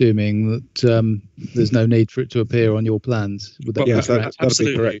assuming that there's no need for it to appear on your plans. Would that be correct? That'd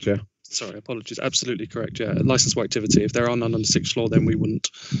be correct, yeah. Sorry, apologies. Absolutely correct, yeah. Licensable activity. If there are none on the 6th floor, then we wouldn't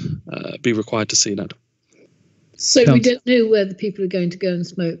be required to see that. So we don't know where the people are going to go and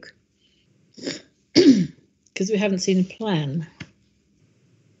smoke because we haven't seen a plan.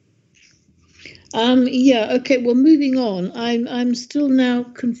 Yeah, okay, well, moving on. I'm still now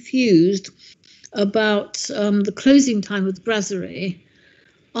confused about the closing time of the brasserie.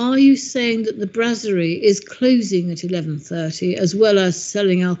 Are you saying that the brasserie is closing at 11:30 as well as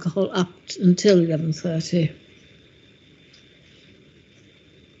selling alcohol up until 11:30?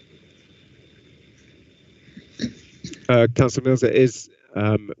 Councillor Mills, it is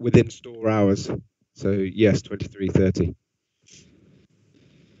within store hours. So yes, 23:30.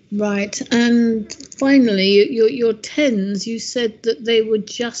 Right, and finally, your tens. You said that they were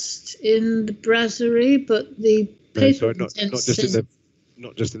just in the brasserie, but the paper. No, sorry,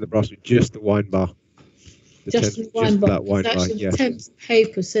 not just in the brasserie, just the wine bar. Just the wine bar. That wine bar. Actually, Yes. the Thames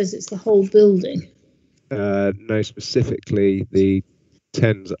paper says it's the whole building. No, specifically the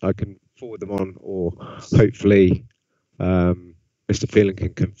tens. I can forward them on, or hopefully Mr. Phelan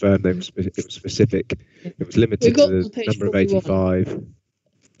can confirm it was specific. It was limited to the number of 85.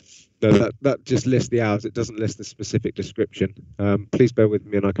 No, that just lists the hours. It doesn't list the specific description. Please bear with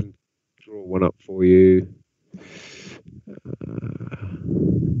me, and I can draw one up for you.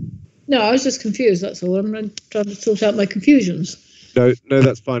 No, I was just confused. That's all. I'm trying to sort out my confusions. No,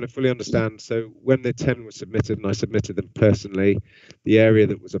 that's fine. I fully understand. So when the 10 was submitted, and I submitted them personally, the area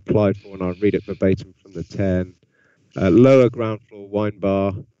that was applied for, and I'll read it verbatim from the 10. Lower ground floor wine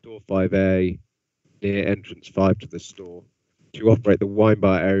bar, door 5A, near entrance 5 to the store, to operate the wine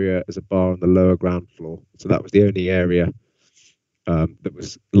bar area as a bar on the lower ground floor. So that was the only area that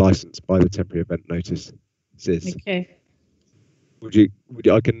was licensed by the temporary event notice. Okay. Would you?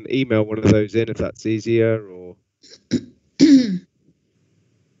 I can email one of those in if that's easier, or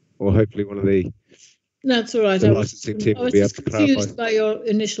or hopefully one of the. That's all right. The licensing team will be able to clarify. Confused by your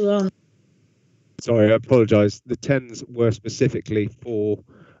initial answer. Sorry, I apologise. The 10s were specifically for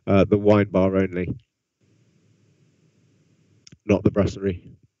the wine bar only, not the brasserie.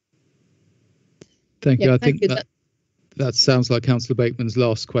 Thank you. I think that sounds like Councillor Bateman's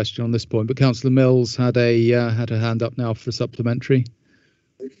last question on this point, but Councillor Mills had a hand up now for a supplementary.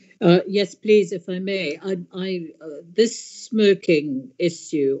 Yes, please, if I may. This smoking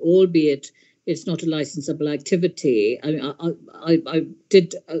issue, albeit it's not a licensable activity. I mean,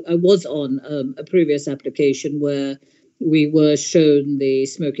 I was on a previous application where we were shown the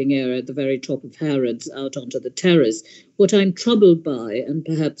smoking area at the very top of Harrods out onto the terrace. What I'm troubled by, and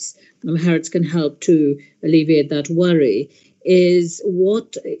perhaps Harrods can help to alleviate that worry, is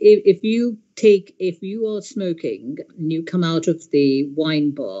what if you are smoking and you come out of the wine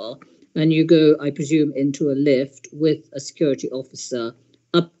bar and you go, I presume, into a lift with a security officer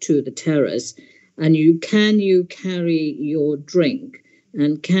up to the terrace, and you carry your drink,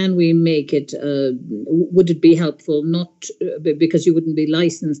 and can we make it, would it be helpful, not because you wouldn't be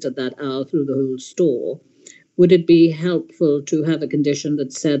licensed at that hour through the whole store, would it be helpful to have a condition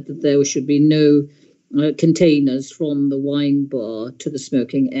that said that there should be no containers from the wine bar to the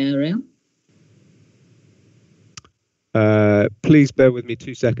smoking area? Please bear with me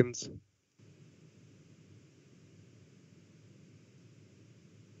 2 seconds.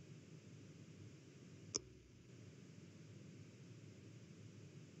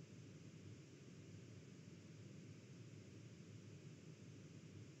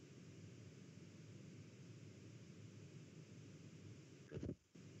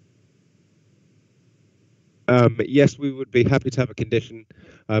 Yes, we would be happy to have a condition,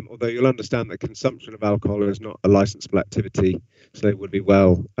 although you'll understand that consumption of alcohol is not a licensable activity, so they would be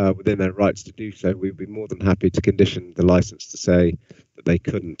well within their rights to do so. We'd be more than happy to condition the license to say that they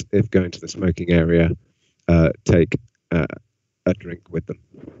couldn't, if going to the smoking area, take a drink with them.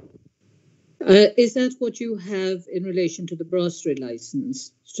 Is that what you have in relation to the brasserie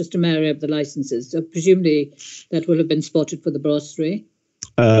license? It's just a matter of the licenses. So presumably that will have been spotted for the brasserie?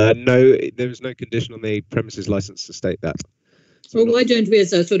 No, there is no condition on the premises license to state that. So well, why don't we,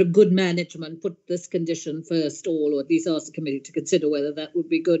 as a sort of good management, put this condition first, or at least ask the committee to consider whether that would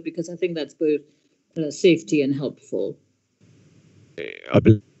be good, because I think that's both safety and helpful. I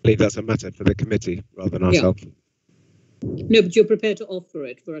believe that's a matter for the committee rather than ourselves. Yeah. No, but you're prepared to offer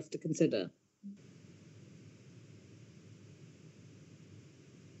it for us to consider.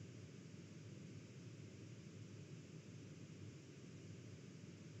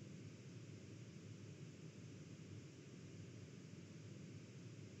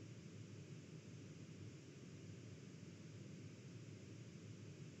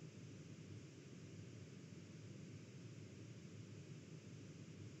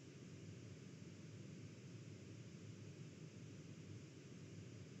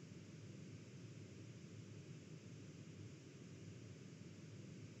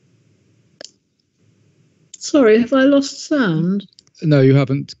 Sorry, have I lost sound? No, you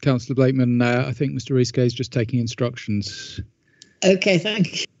haven't, Councillor Blakeman. I think Mr. Riesge is just taking instructions. Okay,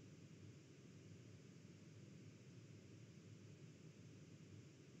 thank you.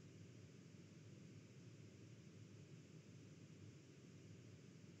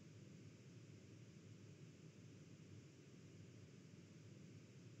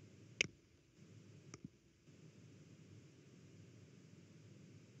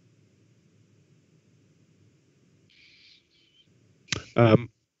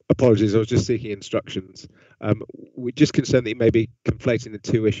 Apologies, I was just seeking instructions. We're just concerned that you may be conflating the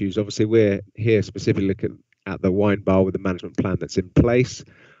two issues. Obviously, we're here specifically looking at the wine bar with the management plan that's in place.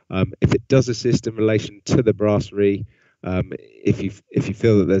 If it does assist in relation to the brasserie, if you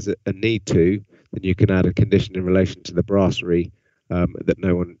feel that there's a need to, then you can add a condition in relation to the brasserie that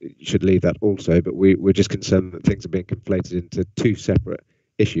no one should leave that also. But we're just concerned that things are being conflated into two separate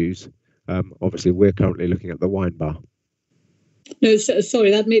issues. Obviously, we're currently looking at the wine bar. No,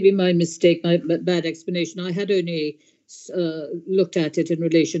 sorry, that may be my mistake, my bad explanation. I had only looked at it in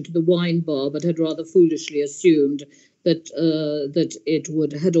relation to the wine bar, but had rather foolishly assumed that that it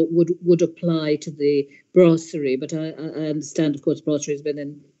would apply to the brasserie. But I understand, of course, brasserie has been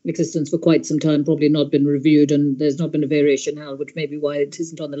in existence for quite some time, probably not been reviewed, and there's not been a variation now, which may be why it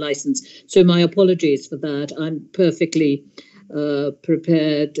isn't on the license. So my apologies for that. I'm perfectly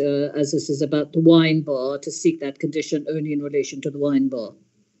prepared, as this is about the wine bar, to seek that condition only in relation to the wine bar.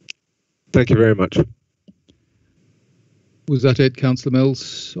 Thank you very much. Was that it, Councillor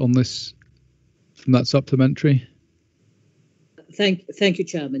Mills, on this from that supplementary? Thank you,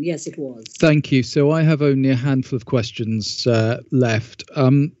 Chairman. Yes, it was. Thank you. So I have only a handful of questions left.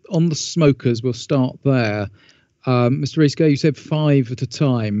 On the smokers, we'll start there. Mr. Riesge, you said 5 at a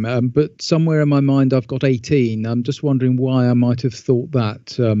time, but somewhere in my mind I've got 18. I'm just wondering why I might have thought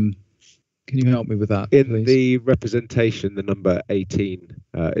that. Can you help me with that, In please? the representation, the number 18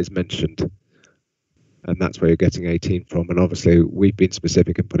 is mentioned, and that's where you're getting 18 from. And obviously, we've been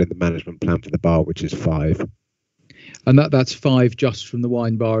specific and put in the management plan for the bar, which is 5. And that's 5 just from the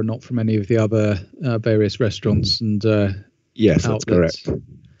wine bar, not from any of the other various restaurants and yes, outlets. That's correct.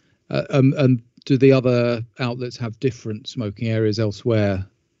 And do the other outlets have different smoking areas elsewhere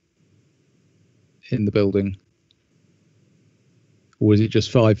in the building? Or is it just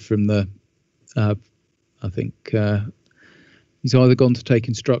 5 from the, I think he's either gone to take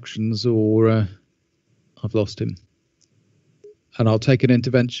instructions or I've lost him. And I'll take an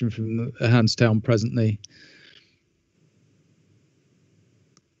intervention from Handstown presently.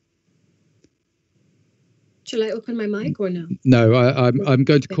 Shall I open my mic or no? No, I'm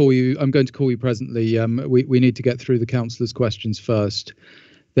going to call you. I'm going to call you presently. We need to get through the councillors' questions first.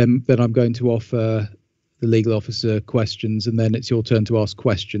 Then I'm going to offer the legal officer questions, and then it's your turn to ask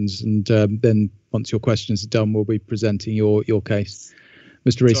questions. And then once your questions are done, we'll be presenting your case.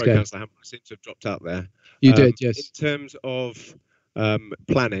 Mr. Riesge. Sorry, Councillor Hammond, I seem to have dropped out there. You did, yes. In terms of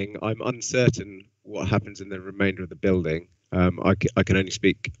planning, I'm uncertain what happens in the remainder of the building. I can only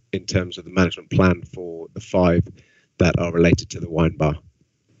speak in terms of the management plan for the 5 that are related to the wine bar.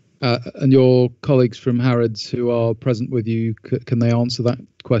 And your colleagues from Harrods who are present with you, can they answer that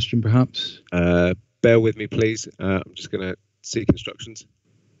question perhaps? Bear with me, please. I'm just going to seek instructions.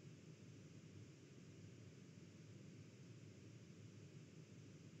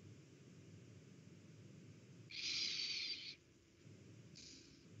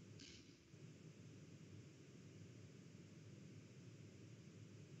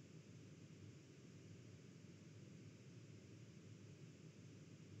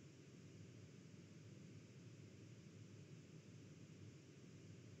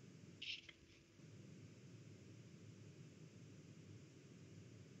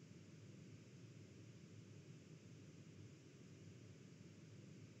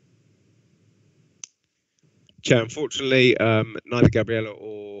 Chair, unfortunately, neither Gabriella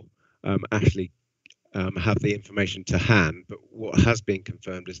or Ashley have the information to hand, but what has been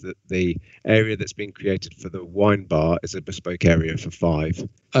confirmed is that the area that's been created for the wine bar is a bespoke area for 5.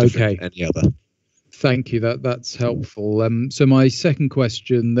 Okay. Any other? Thank you. That's helpful. So my second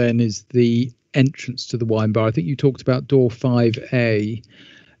question then is the entrance to the wine bar. I think you talked about door 5A.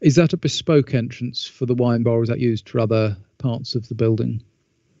 Is that a bespoke entrance for the wine bar, or is that used for other parts of the building?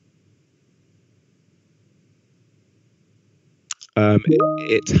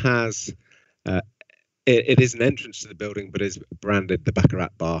 It has. It is an entrance to the building, but is branded the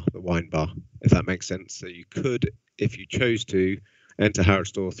Baccarat bar, the wine bar, if that makes sense. So you could, if you chose to, enter Harrods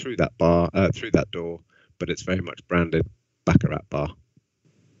store through that bar, through that door, but it's very much branded Baccarat bar.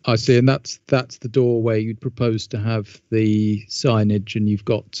 I see, and that's the door where you'd propose to have the signage, and you've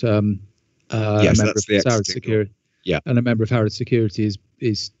got Yes, a member that's of the Harrods exiting door. Security. Yeah. And a member of Harrods Security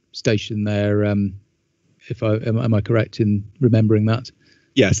is stationed there. If I am I correct in remembering that?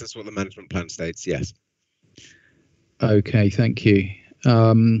 Yes, that's what the management plan states. Yes. Okay, thank you.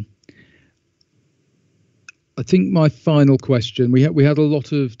 I think my final question, we had a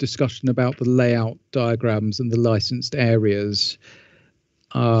lot of discussion about the layout diagrams and the licensed areas.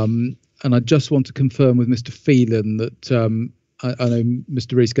 And I just want to confirm with Mr. Phelan that I know,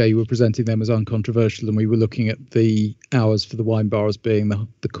 Mr. Riesge, you were presenting them as uncontroversial, and we were looking at the hours for the wine bar as being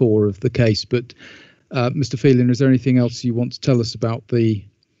the core of the case. But Mr. Phelan, is there anything else you want to tell us about the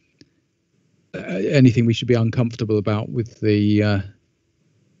anything we should be uncomfortable about with the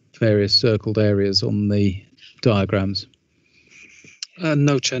various circled areas on the diagrams?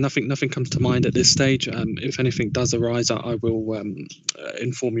 No, Chair, nothing comes to mind at this stage. If anything does arise, I will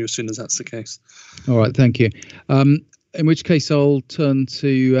inform you as soon as that's the case. All right, thank you. In which case, I'll turn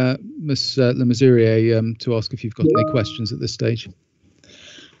to Ms. Le Mesurier to ask if you've got any questions at this stage.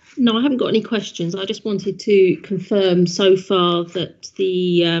 No, I haven't got any questions. I just wanted to confirm so far that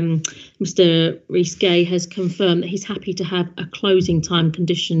the Mr. Riesge has confirmed that he's happy to have a closing time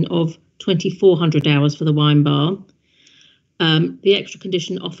condition of 2,400 hours for the wine bar, the extra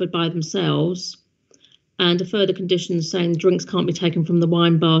condition offered by themselves, and a further condition saying drinks can't be taken from the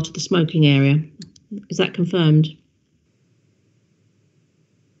wine bar to the smoking area. Is that confirmed?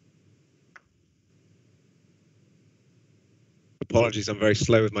 Apologies, I'm very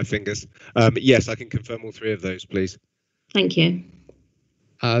slow with my fingers. Yes, I can confirm all three of those, please. Thank you.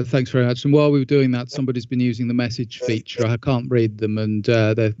 Thanks very much. And while we were doing that, somebody's been using the message feature. I can't read them, and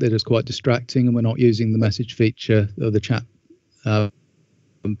they're just quite distracting, and we're not using the message feature or the chat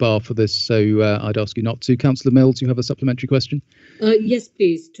bar for this, so I'd ask you not to. Councillor Mills, you have a supplementary question? Yes,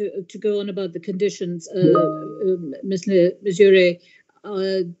 please, to go on about the conditions. Ms. Le Mesurier,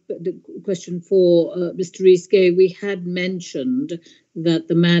 the question for Mr. Riesge, we had mentioned that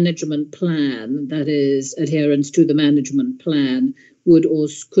the management plan, that is adherence to the management plan,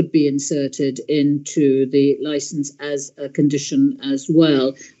 could be inserted into the license as a condition as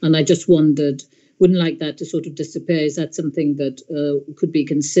well. And I just wondered, wouldn't like that to sort of disappear. Is that something that could be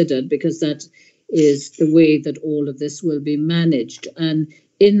considered, because that is the way that all of this will be managed? And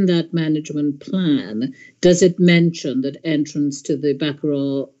in that management plan, does it mention that entrance to the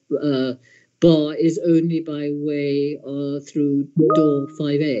Baccarat bar is only by way through door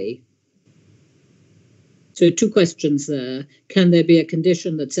 5A? So two questions there. Can there be a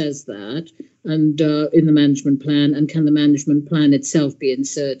condition that says that, and in the management plan, and can the management plan itself be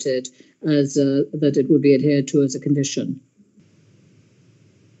inserted as that it would be adhered to as a condition?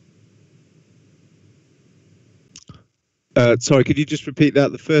 Sorry, could you just repeat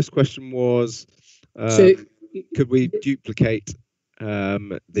that? The first question was, could we duplicate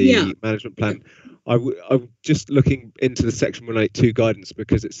the management plan? I'm just looking into the section 182 guidance,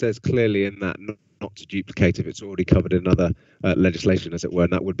 because it says clearly in that not to duplicate if it's already covered in other legislation, as it were,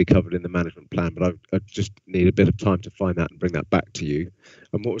 and that would be covered in the management plan. But I just need a bit of time to find that and bring that back to you.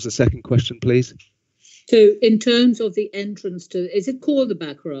 And what was the second question, please? So in terms of the entrance to, is it called the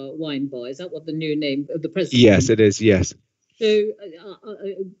Baccarat Wine Bar? Is that what the new name of the president? Yes, it is. Yes. So,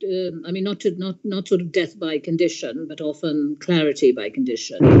 I mean, not sort of death by condition, but often clarity by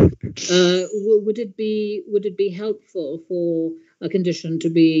condition. Would it be helpful for a condition to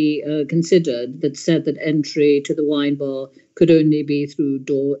be considered that said that entry to the wine bar could only be through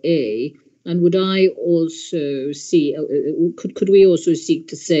door A? And would I also see, could we also seek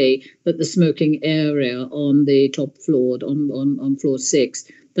to say that the smoking area on the top floor, on floor 6,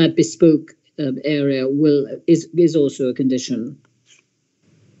 that bespoke area is also a condition?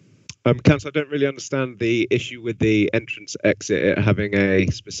 Councillor, I don't really understand the issue with the entrance exit having a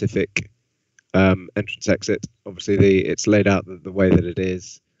specific entrance exit. Obviously, it's laid out the way that it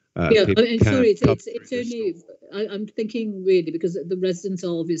is. Yeah, I mean, sorry, it's only, I'm thinking really because the residents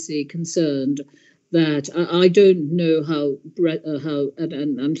are obviously concerned that I don't know how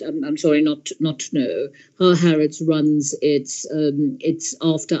and I'm sorry not to know how Harrods runs its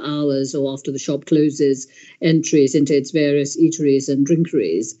after hours or after the shop closes entries into its various eateries and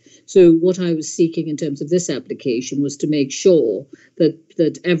drinkeries. So what I was seeking in terms of this application was to make sure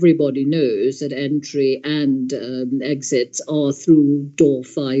that everybody knows that entry and exits are through door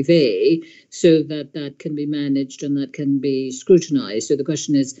 5A, so that can be managed and that can be scrutinised. So the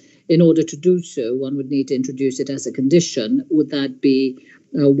question is, in order to do so, one would need to introduce it as a condition. Would that be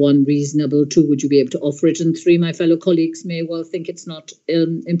one, reasonable? Two, would you be able to offer it? And three, my fellow colleagues may well think it's not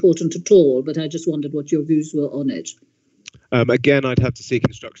important at all, but I just wondered what your views were on it. Again, I'd have to seek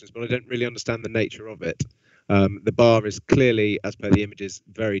instructions, but I don't really understand the nature of it. The bar is clearly, as per the images,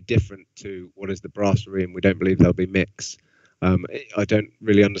 very different to what is the brasserie, and we don't believe there'll be mix. I don't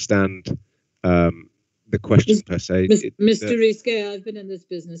really understand the question per se. Mr. Risque, I've been in this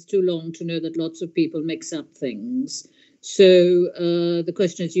business too long to know that lots of people mix up things. So the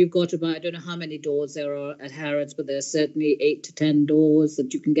question is, you've got about, I don't know how many doors there are at Harrods, but there's certainly 8 to 10 doors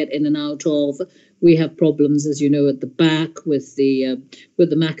that you can get in and out of. We have problems, as you know, at the back with the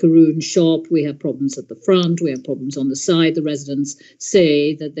macaroon shop. We have problems at the front. We have problems on the side. The residents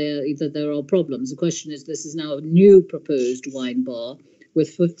say that there are problems. The question is, this is now a new proposed wine bar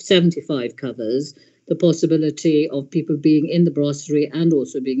with 75 covers, the possibility of people being in the brasserie and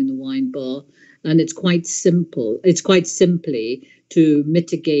also being in the wine bar. And it's quite simple. It's quite simply to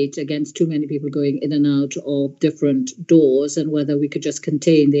mitigate against too many people going in and out of different doors, and whether we could just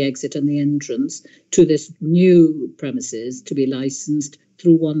contain the exit and the entrance to this new premises to be licensed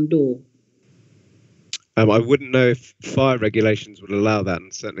through one door. I wouldn't know if fire regulations would allow that,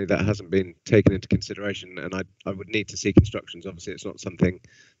 and certainly that hasn't been taken into consideration. And I would need to see constructions. Obviously, it's not something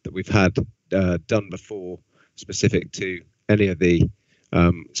that we've had done before, specific to any of the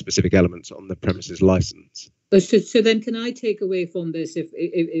specific elements on the premises license. So then, can I take away from this,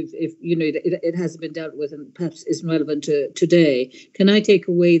 if you know it hasn't been dealt with and perhaps isn't relevant to today? Can I take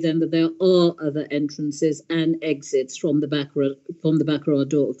away then that there are other entrances and exits from the Baccarat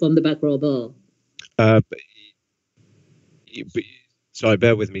bar? Sorry,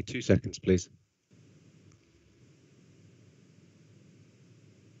 bear with me 2 seconds, please.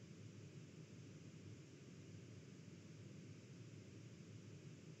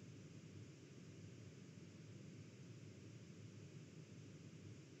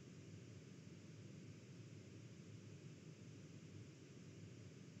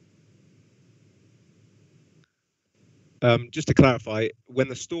 Just to clarify, when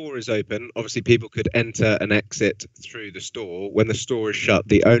the store is open, obviously people could enter and exit through the store. When the store is shut,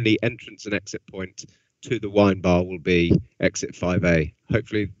 the only entrance and exit point to the wine bar will be exit 5A.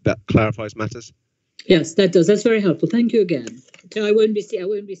 Hopefully that clarifies matters. Yes, that does. That's very helpful. Thank you again. So I won't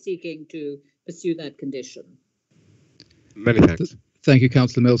be seeking to pursue that condition. Many thanks. Thank you,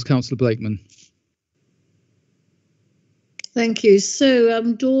 Councillor Mills. Councillor Blakeman. Thank you. So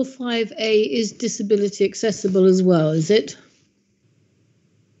door 5A is disability accessible as well, is it?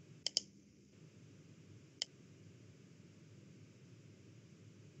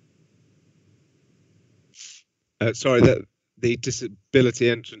 Sorry, that the disability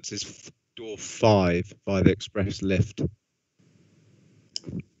entrance is door 5 by the express lift.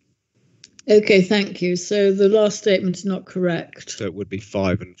 Okay, thank you. So the last statement is not correct. So it would be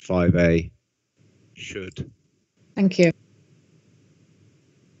 5 and 5A should. Thank you.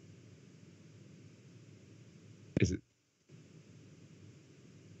 Is it?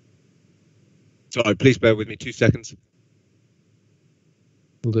 Sorry, please bear with me 2 seconds.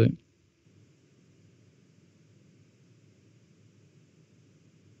 Will do.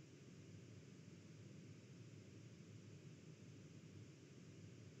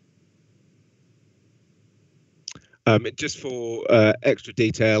 Just for extra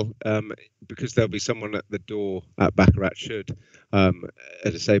detail, because there'll be someone at the door at Baccarat should a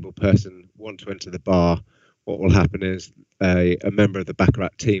disabled person want to enter the bar, what will happen is a member of the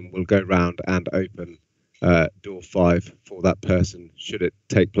Baccarat team will go round and open door 5 for that person, should it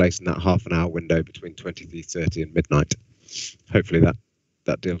take place in that half an hour window between 23:30 and midnight. Hopefully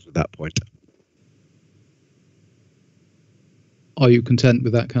that deals with that point. Are you content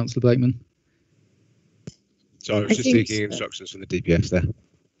with that, Councillor Blakeman? So I was just seeking instructions from the DPS there.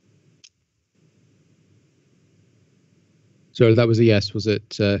 Sorry, that was a yes, was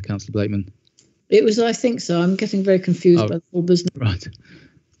it, Councillor Blakeman? It was, I think so. I'm getting very confused by the whole business. Right.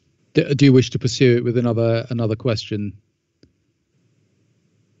 Do you wish to pursue it with another question?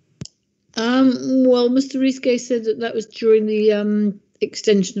 Well, Mr. Risque said that was during the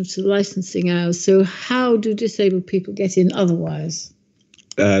extension of the licensing hours. So how do disabled people get in otherwise?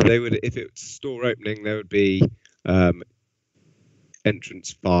 They would, if it's store opening, there would be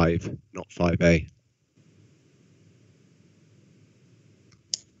entrance 5, not 5A.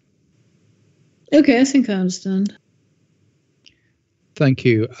 Okay, I think I understand. Thank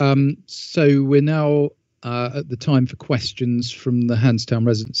you. So we're now at the time for questions from the Handstown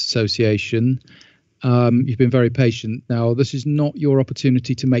Residents Association. You've been very patient. Now, this is not your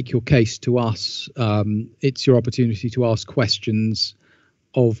opportunity to make your case to us. It's your opportunity to ask questions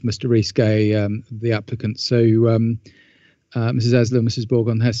of Mr. Risque, the applicant. So, Mrs. Esler, Mrs.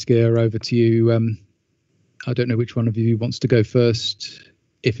 Borgon-Heskir, over to you. I don't know which one of you wants to go first,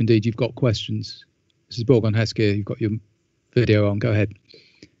 if indeed you've got questions. Mrs. Borgon-Heskir, you've got your video on. Go ahead,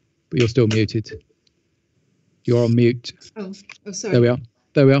 but you're still muted. You're on mute. Oh, sorry. There we are.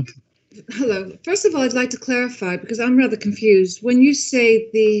 There we are. Hello. First of all, I'd like to clarify because I'm rather confused. When you say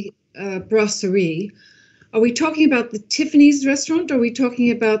the brasserie, are we talking about the Tiffany's restaurant or are we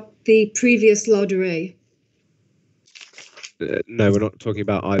talking about the previous La Durée? No, we're not talking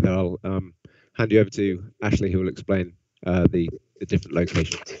about either. I'll hand you over to Ashley, who will explain the different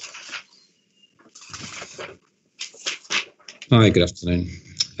locations. Hi, good afternoon.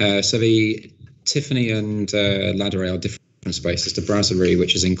 So the Tiffany and La Durée are different spaces. The brasserie,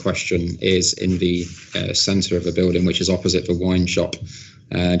 which is in question, is in the centre of the building, which is opposite the wine shop,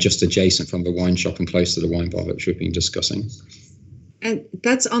 just adjacent from the wine shop and close to the wine bar, which we've been discussing. And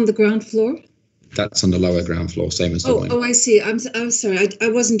that's on the ground floor? That's on the lower ground floor, same as the wine. Oh, I see. I'm sorry. I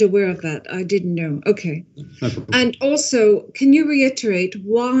wasn't aware of that. I didn't know. Okay. No problem. And also, can you reiterate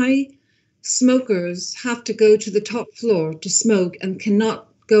why smokers have to go to the top floor to smoke and cannot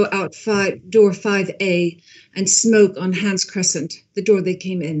go out door 5A and smoke on Hans Crescent, the door they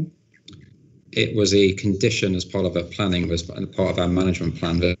came in? It was a condition as part of our planning, was part of our management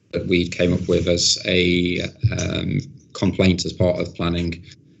plan that we came up with as a complaint as part of planning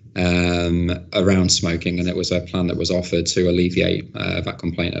around smoking, and it was a plan that was offered to alleviate that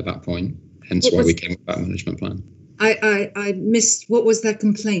complaint at that point, hence why we came up with that management plan. I missed, what was that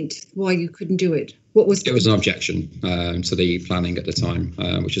complaint, why you couldn't do it? What was it? Was an objection to the planning at the time,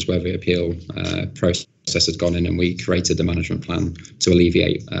 which is where the appeal process had gone in, and we created the management plan to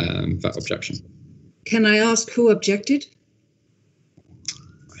alleviate that objection. Can I ask who objected?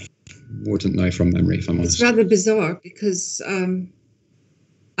 I wouldn't know from memory, if I'm honest. It's rather bizarre because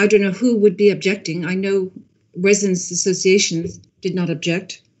I don't know who would be objecting. I know residents' associations did not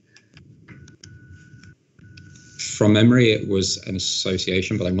object. From memory, it was an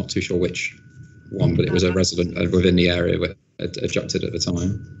association, but I'm not too sure which one, but it was a resident within the area that objected at the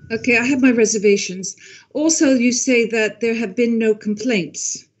time. Okay, I have my reservations. Also, you say that there have been no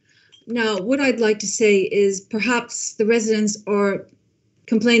complaints. Now, what I'd like to say is perhaps the residents are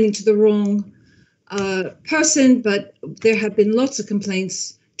complaining to the wrong person, but there have been lots of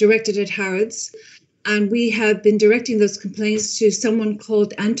complaints directed at Harrods, and we have been directing those complaints to someone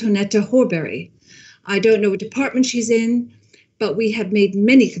called Antonetta Horbury. I don't know what department she's in, but we have made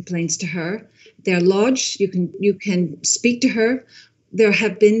many complaints to her. They're lodged. You can speak to her. There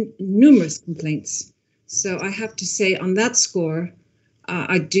have been numerous complaints. So I have to say on that score,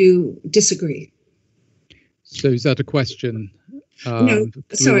 I do disagree. So is that a question? No,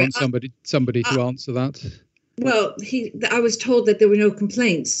 sorry. Do we want somebody to answer that? Well, I was told that there were no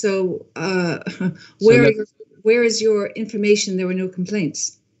complaints. So where is your information there were no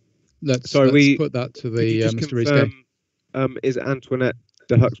complaints? Let's put that to the Mr. Rees-Gay. Is Antoinette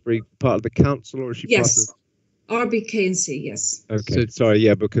de Huxbury part of the council, or is she part of RBKC? Yes. Okay. Sorry,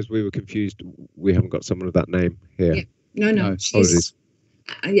 yeah, because we were confused. We haven't got someone of that name here. Yeah. No.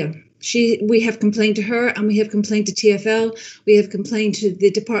 She's, we have complained to her, and we have complained to TfL. We have complained to the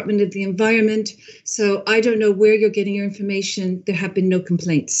Department of the Environment. So I don't know where you're getting your information. There have been no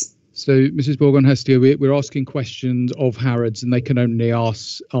complaints. So, Mrs. Borgon-Hestia, we're asking questions of Harrods, and they can only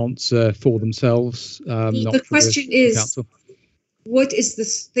answer for themselves. The question is, council. What is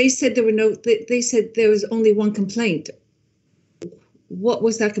this? They said there were no. They said there was only one complaint. What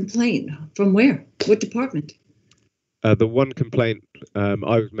was that complaint? From where? What department? The one complaint I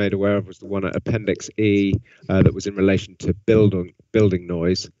was made aware of was the one at Appendix E that was in relation to building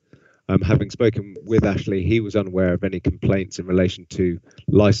noise. Having spoken with Ashley, he was unaware of any complaints in relation to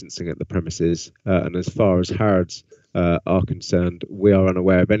licensing at the premises. And as far as Harrods are concerned, we are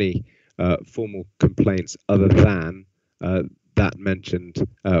unaware of any formal complaints other than that mentioned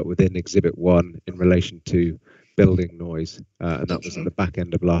within Exhibit 1 in relation to building noise. And that was at the back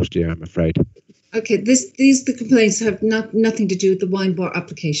end of last year, I'm afraid. Okay, the complaints have nothing to do with the wine bar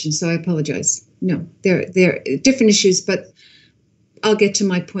application, so I apologize. No, they're different issues, but I'll get to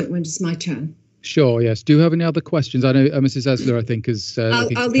my point when it's my turn. Sure, yes. Do you have any other questions? I know Mrs. Esler, I think, is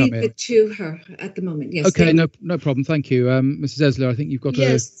I'll leave it to her at the moment. Yes. Okay, no problem. Thank you. Mrs. Esler, I think you've got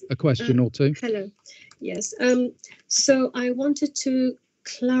a question or two. Hello. Yes. So I wanted to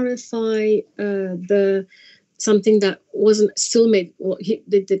clarify something that wasn't still made, or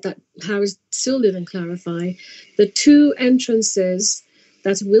that Harrods still didn't clarify. The two entrances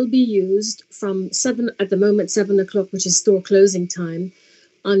that will be used from 7 o'clock, which is store closing time,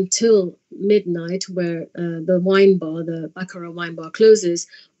 until midnight, where the wine bar, the Baccarat wine bar, closes,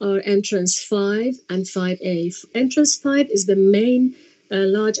 are entrance 5 and 5A. Entrance 5 is the main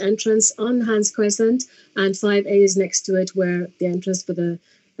large entrance on Hans Crescent, and 5A is next to it, where the entrance for the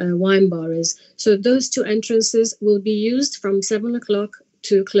wine bar is. So those two entrances will be used from 7 o'clock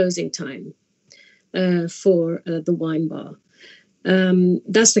to closing time. for the wine bar.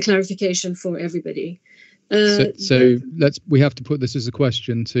 That's the clarification for everybody. We have to put this as a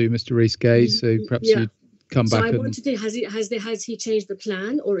question to Mr. Rees-Gay. So perhaps you'd come back. So I want to think: has he changed the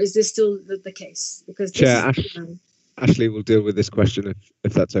plan, or is this still the case? Because Chair, Ashley will deal with this question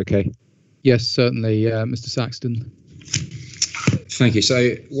if that's okay. Yes, certainly, Mr. Saxton. Thank you.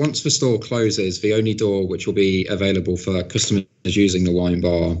 So once the store closes, the only door which will be available for customers using the wine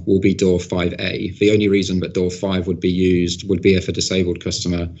bar will be door 5A. The only reason that door 5 would be used would be if a disabled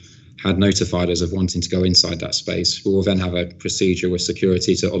customer had notified us of wanting to go inside that space. We will then have a procedure with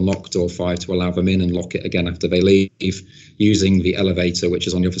security to unlock door 5 to allow them in and lock it again after they leave, using the elevator, which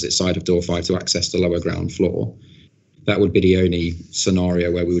is on the opposite side of door 5, to access the lower ground floor. That would be the only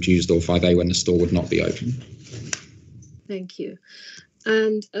scenario where we would use door 5A when the store would not be open. Thank you.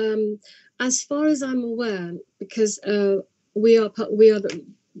 And as far as I'm aware, because we are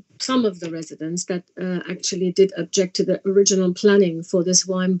some of the residents that actually did object to the original planning for this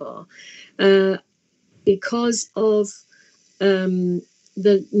wine bar, because of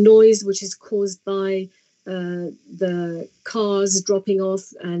the noise which is caused by the cars dropping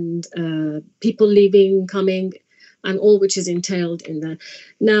off and people leaving, coming, and all which is entailed in that.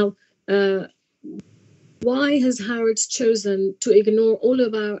 Now, why has Harrods chosen to ignore all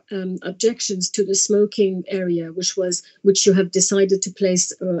of our objections to the smoking area, which you have decided to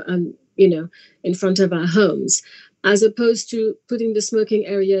place, in front of our homes, as opposed to putting the smoking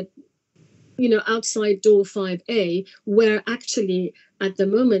area, outside door 5A, where actually at the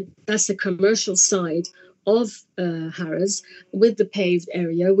moment that's the commercial side of Harrods with the paved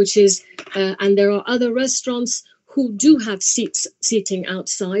area, which is, and there are other restaurants who do have seating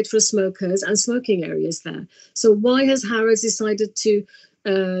outside for smokers and smoking areas there. So why has Harrods decided to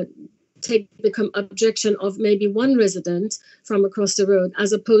take the objection of maybe one resident from across the road,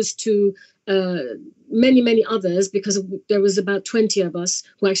 as opposed to many, many others, because there was about 20 of us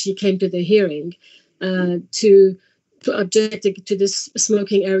who actually came to the hearing to object to this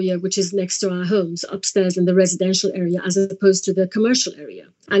smoking area, which is next to our homes upstairs in the residential area, as opposed to the commercial area.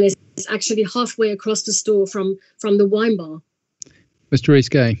 And it's actually halfway across the store from the wine bar. Mr.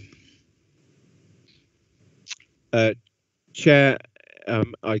 Rees-Gay. Chair,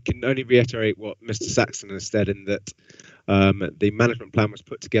 I can only reiterate what Mr. Saxton has said, in that the management plan was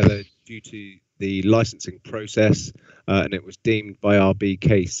put together due to the licensing process, and it was deemed by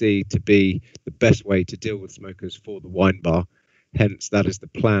RBKC to be the best way to deal with smokers for the wine bar. Hence, that is the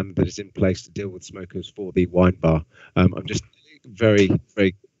plan that is in place to deal with smokers for the wine bar. I'm just very,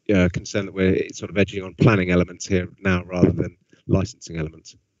 very concerned that we're sort of edging on planning elements here now rather than licensing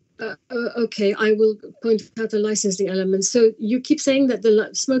elements. Okay, I will point out the licensing elements. So you keep saying that the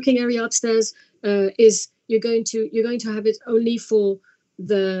smoking area upstairs is you're going to have it only for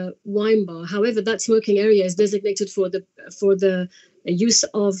the wine bar. However, that smoking area is designated for the use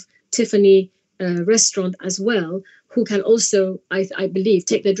of Tiffany restaurant as well, who can also, I believe,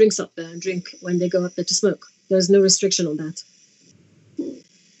 take their drinks up there and drink when they go up there to smoke. There's no restriction on that.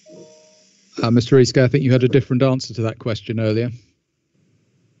 Mr. Rees-Gay, I think you had a different answer to that question earlier.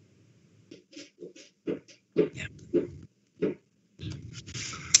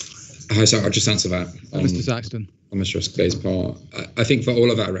 Hi, so I'll just answer that. Mr. Saxton. On Mr. Rees-Gay's part, I think for all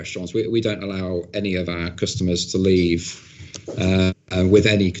of our restaurants, we don't allow any of our customers to leave with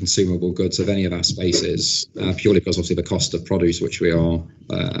any consumable goods of any of our spaces, purely because obviously the cost of produce which we are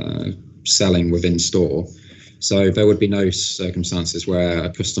selling within store. So there would be no circumstances where a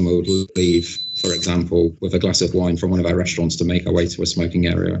customer would leave, for example, with a glass of wine from one of our restaurants to make our way to a smoking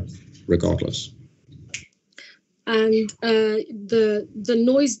area, regardless. And the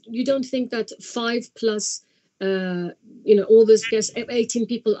noise, you don't think that 5 plus, all those guests, 18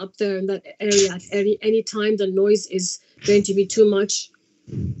 people up there in that area at any time, the noise is going to be too much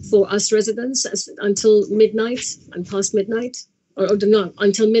for us residents until midnight and past midnight, or no,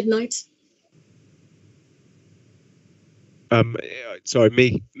 until midnight? Sorry,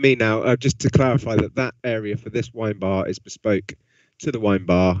 me now. Just to clarify that area for this wine bar is bespoke to the wine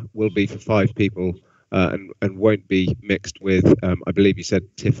bar, will be for 5 people, and won't be mixed with, I believe you said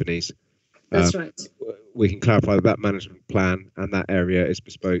Tiffany's. That's right. We can clarify that management plan and that area is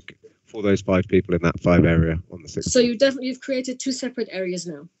bespoke for those 5 people in that 5 area on the 6th. So you've created 2 separate areas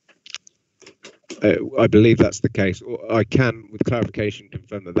now. I believe that's the case. I can, with clarification,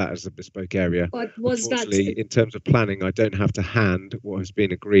 confirm that is a bespoke area. But was that, in terms of planning, I don't have to hand what has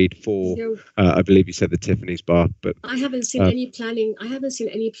been agreed for. I believe you said the Tiffany's bar, but I haven't seen any planning. I haven't seen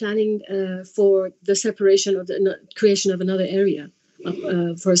any planning for the separation of the creation of another area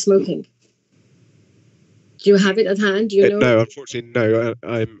for smoking. Do you have it at hand? Do you know? No, unfortunately, no.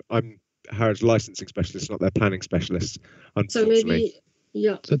 I'm Harrods licensing specialists, not their planning specialists, So unfortunately. maybe,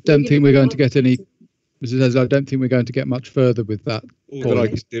 yeah. So I don't think we're going to get any, Mrs. Esler, I don't think we're going to get much further with that. All that I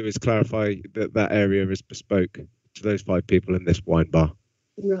can do is clarify that that area is bespoke to those 5 people in this wine bar.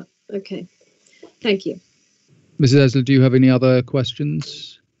 Right. Okay. Thank you. Mrs. Esler, do you have any other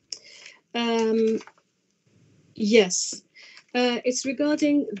questions? Yes. It's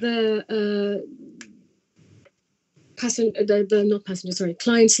regarding the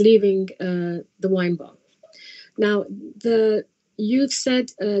clients leaving the wine bar. Now, you've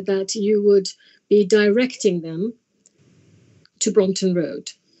said that you would be directing them to Brompton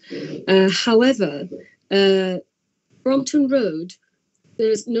Road. However, Brompton Road,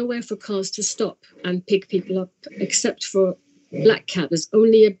 there's nowhere for cars to stop and pick people up except for black cab. There's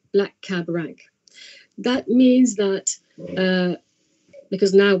only a black cab rank. That means that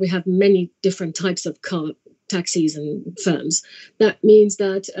because now we have many different types of car taxis and firms, that means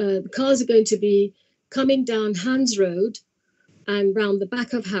that cars are going to be coming down Hands Road and round the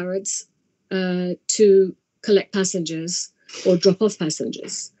back of Harrods to collect passengers or drop off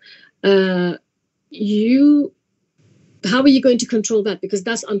passengers. How are you going to control that? Because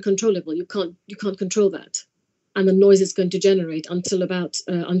that's uncontrollable. You can't control that, and the noise it's going to generate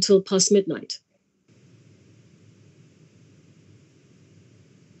until past midnight.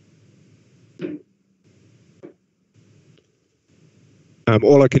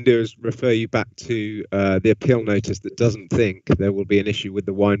 All I can do is refer you back to the appeal notice that doesn't think there will be an issue with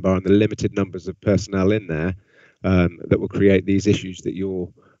the wine bar and the limited numbers of personnel in there that will create these issues that you're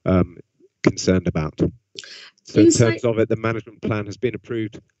concerned about. So in terms of it, the management plan has been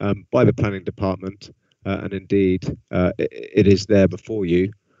approved by the planning department, and indeed it is there before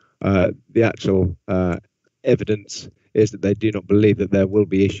you. The actual evidence is that they do not believe that there will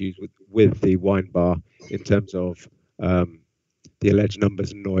be issues with the wine bar in terms of the alleged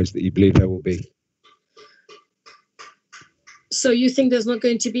numbers and noise that you believe there will be. So you think there's not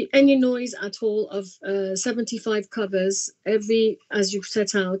going to be any noise at all of 75 covers as you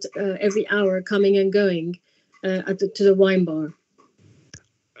set out, every hour coming and going to the wine bar?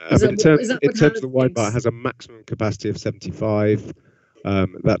 In terms of the wine bar, it has a maximum capacity of 75.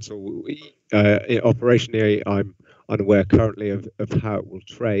 That's all. Operationally, I'm unaware currently of how it will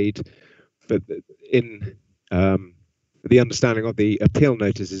trade, but in the understanding of the appeal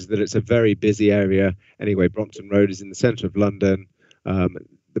notice is that it's a very busy area. Anyway, Brompton Road is in the centre of London.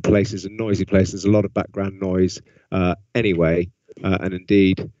 The place is a noisy place. There's a lot of background noise anyway. And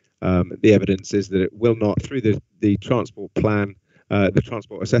indeed, the evidence is that it will not, through the transport plan, the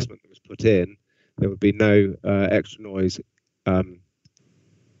transport assessment that was put in, there would be no extra noise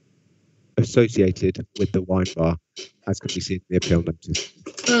associated with the wine bar, as can be seen in the appeal notice.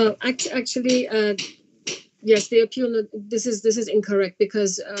 Actually, yes, the appeal. This is incorrect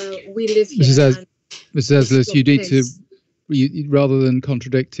because we live here. Mrs. Esler, you need to, rather than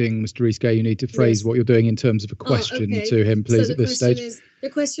contradicting Mr. Rees-Gay, you need to phrase what you're doing in terms of a question to him, please, so at this stage. The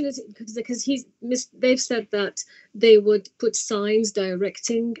question is because they've said that they would put signs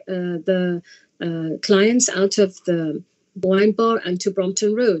directing the clients out of the wine bar and to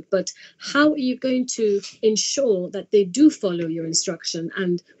Brompton Road, but how are you going to ensure that they do follow your instruction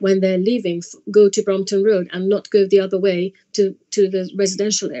and when they're leaving go to Brompton Road and not go the other way to the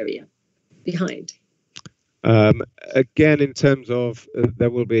residential area behind? Again, in terms of there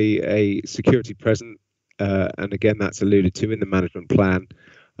will be a security present, and again that's alluded to in the management plan,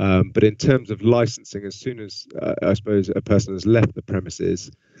 but in terms of licensing, as soon as I suppose a person has left the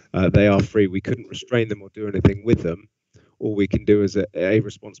premises, they are free. We couldn't restrain them or do anything with them. All we can do as a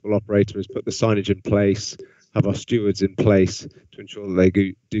responsible operator is put the signage in place, have our stewards in place to ensure that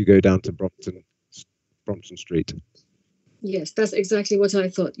they do go down to Brompton Street. Yes, that's exactly what I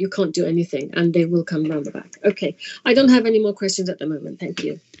thought. You can't do anything and they will come round the back. Okay, I don't have any more questions at the moment. Thank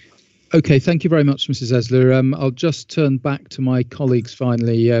you. Okay, thank you very much, Mrs. Esler. I'll just turn back to my colleagues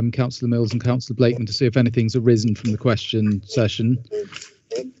finally, Councillor Mills and Councillor Blakeman, to see if anything's arisen from the question session.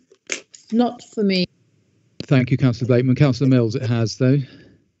 Not for me. Thank you, Councillor Blakeman. Councillor Mills, it has, though.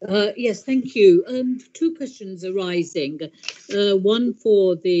 Yes, thank you. 2 questions arising. One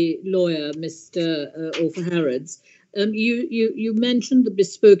for the lawyer, or for Harrods. You mentioned the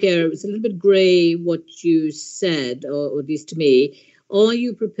bespoke area. It was a little bit grey what you said, or at least to me. Are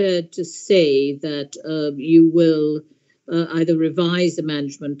you prepared to say that you will either revise the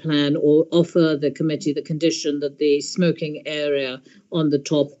management plan or offer the committee the condition that the smoking area on the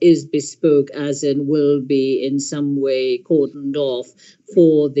top is bespoke, as in will be in some way cordoned off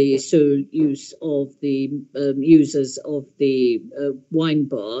for the sole use of the users of the wine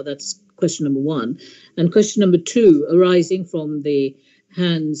bar? That's question number 1. And question number 2, arising from the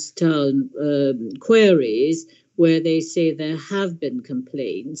Handstown queries where they say there have been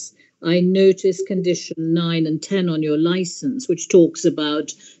complaints. I noticed condition 9 and 10 on your license, which talks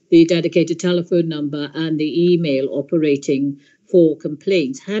about the dedicated telephone number and the email operating for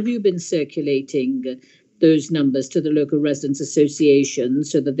complaints. Have you been circulating those numbers to the local residents association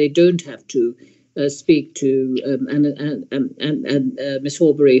so that they don't have to speak to Ms.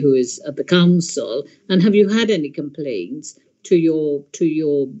 Horbury, who is at the council? And have you had any complaints to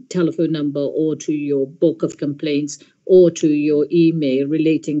your telephone number or to your book of complaints or to your email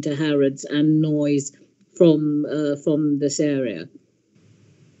relating to Harrods and noise from this area?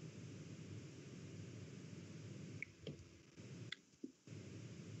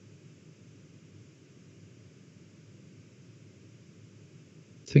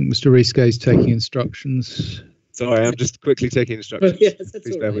 I think Mr. Riske is taking instructions. Sorry, I'm just quickly taking instructions. Yes, that's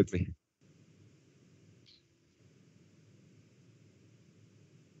Please all bear right. with me.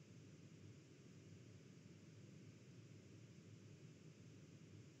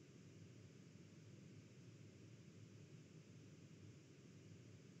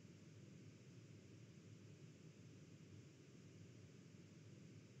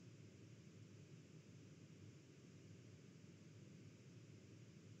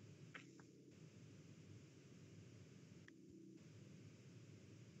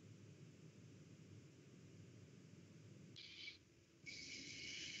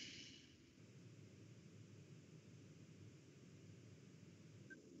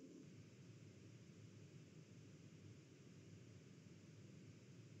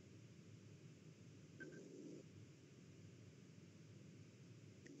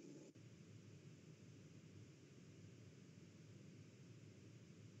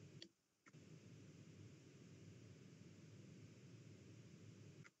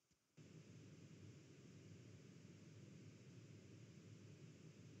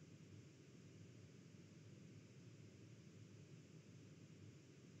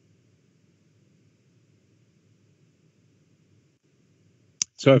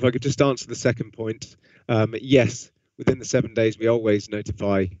 So if I could just answer the second point, yes, within the 7 days, we always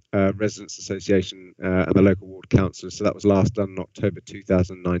notify Residents Association and the local ward councillors. So that was last done in October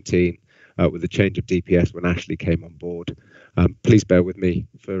 2019 with the change of DPS when Ashley came on board. Please bear with me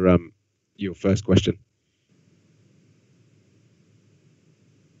for your first question.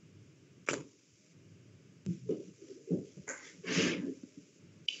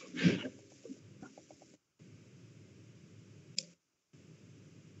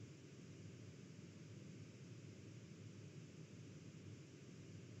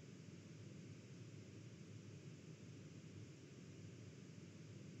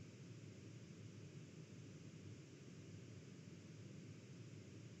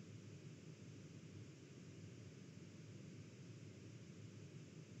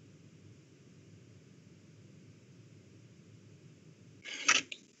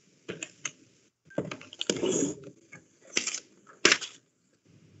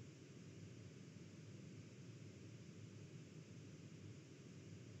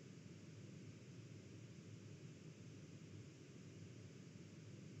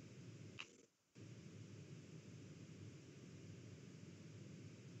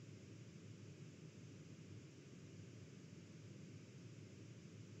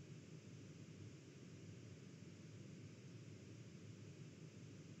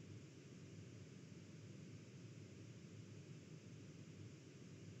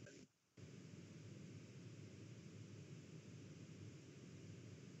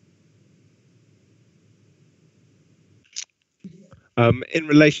 In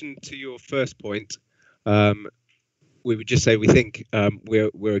relation to your first point, we would just say we think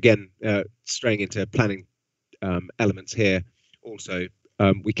we're again straying into planning elements here. Also,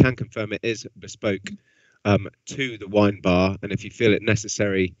 we can confirm it is bespoke to the wine bar, and if you feel it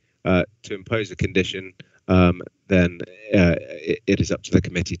necessary to impose a condition, then it is up to the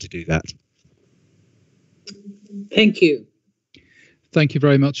committee to do that. Thank you. Thank you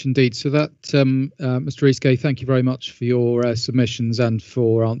very much indeed. So that, Mr. Riske, thank you very much for your submissions and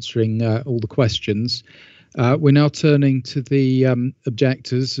for answering all the questions. We're now turning to the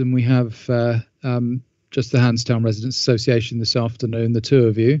objectors, and we have just the Handstown Residents Association this afternoon, the two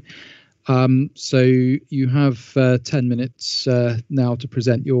of you. So you have 10 minutes now to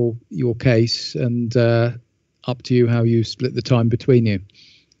present your case, and up to you how you split the time between you.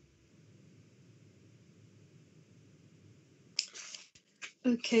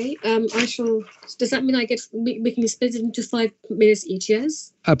 Okay, I shall. Does that mean we can split it into 5 minutes each?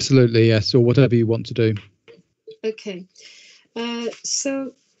 Yes. Absolutely, yes, or whatever you want to do. Okay,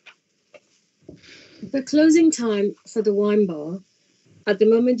 so the closing time for the wine bar At the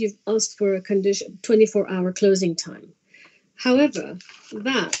moment, you've asked for a condition 24-hour closing time. However,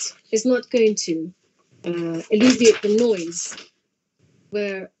 that is not going to alleviate the noise,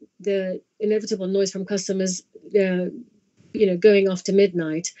 where the inevitable noise from customers, going after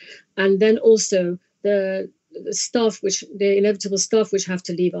midnight, and then also the inevitable staff which have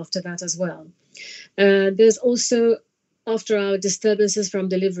to leave after that as well. There's also after-hour disturbances from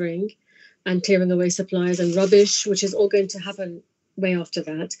delivering and clearing away supplies and rubbish, which is all going to happen way after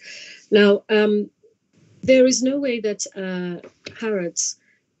that. Now, there is no way that Harrods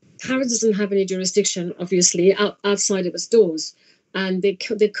doesn't have any jurisdiction, obviously, outside of its doors, and they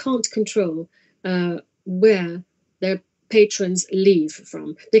can't control where their patrons leave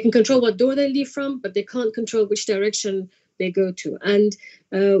from. They can control what door they leave from, but they can't control which direction they go to. And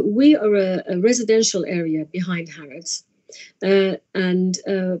we are a residential area behind Harrods, and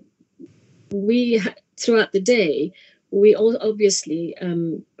we throughout the day, we all obviously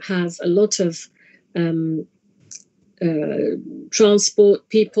have a lot of transport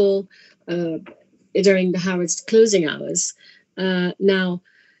people during the Harrods closing hours. Now,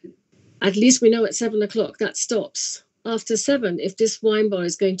 at least we know at 7 o'clock that stops. After 7, if this wine bar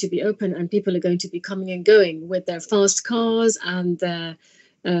is going to be open and people are going to be coming and going with their fast cars and their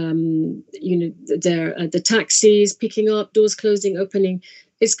the taxis picking up, doors closing, opening,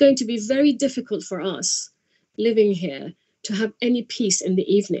 it's going to be very difficult for us living here to have any peace in the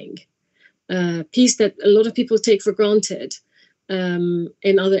evening. Peace that a lot of people take for granted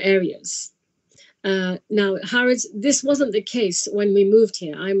in other areas. Now, Harrods, this wasn't the case when we moved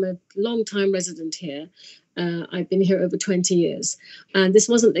here. I'm a long-time resident here. I've been here over 20 years, and this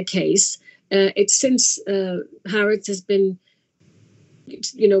wasn't the case. It's since Harrods has been,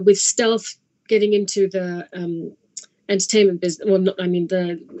 with stealth getting into the entertainment business,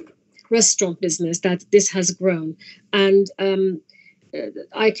 the restaurant business, that this has grown. And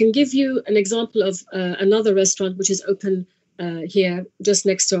I can give you an example of another restaurant which is open here just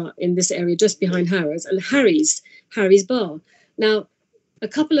next to in this area, just behind Harrods, and Harry's Bar. Now, a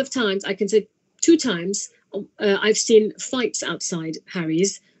couple of times, I can say 2 times, I've seen fights outside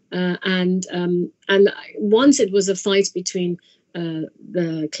Harry's, and once it was a fight between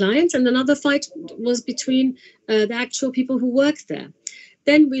the clients, and another fight was between the actual people who work there.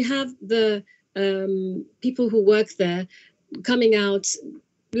 Then we have the people who work there coming out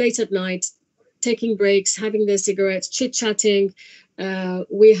late at night, taking breaks, having their cigarettes, chit-chatting.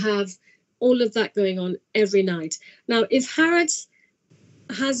 We have all of that going on every night. Now, if Harrods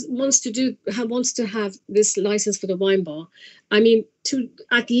wants to have this license for the wine bar,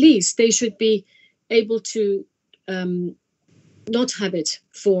 at least they should be able to not have it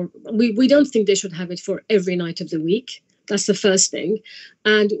for. We don't think they should have it for every night of the week. That's the first thing,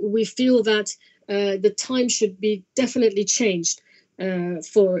 and we feel that the time should be definitely changed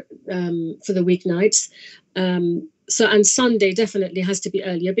for the weeknights. So, and Sunday definitely has to be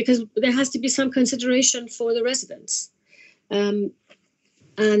earlier, because there has to be some consideration for the residents. And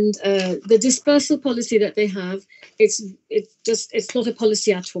the dispersal policy that they have, it's not a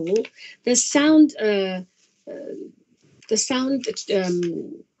policy at all. The sound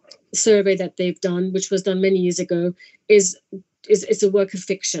survey that they've done, which was done many years ago, is a work of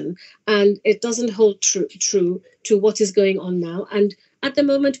fiction, and it doesn't hold true to what is going on now. And at the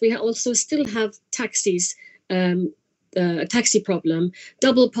moment, we also still have taxis, a taxi problem,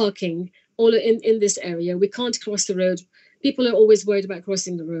 double parking all in this area. We can't cross the road. People are always worried about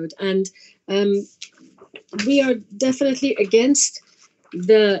crossing the road, and we are definitely against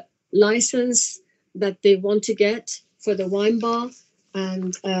the license that they want to get for the wine bar,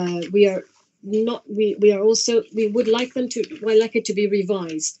 and we would like it to be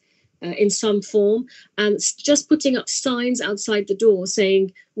revised in some form, and just putting up signs outside the door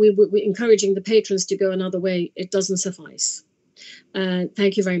saying we're encouraging the patrons to go another way, it doesn't suffice.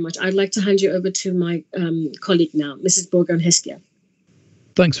 Thank you very much. I'd like to hand you over to my colleague now, Mrs. Borgon-Hestia.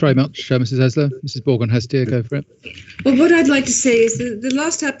 Thanks very much, Mrs. Esler. Mrs. Borgon-Hestia, go for it. Well, what I'd like to say is the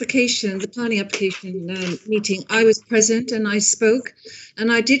last application, the planning application meeting, I was present and I spoke,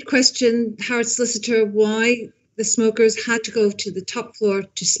 and I did question Harrods solicitor why the smokers had to go to the top floor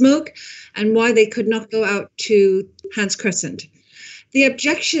to smoke and why they could not go out to Hans Crescent. The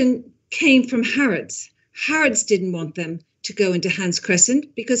objection came from Harrods. Harrods didn't want them to go into Hans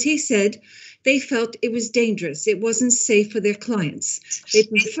Crescent because he said they felt it was dangerous. It wasn't safe for their clients. They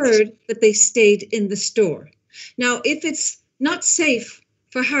preferred that they stayed in the store. Now, if it's not safe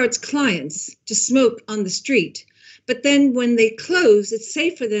for Harrods clients to smoke on the street, but then when they close, it's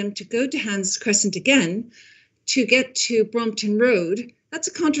safe for them to go to Hans Crescent again to get to Brompton Road, that's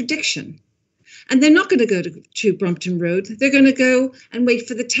a contradiction. And they're not going to go to Brompton Road. They're going to go and wait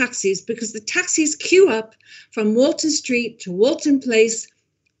for the taxis, because the taxis queue up from Walton Street to Walton Place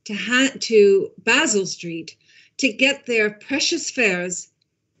to Basil Street to get their precious fares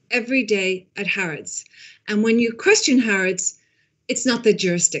every day at Harrods. And when you question Harrods, it's not their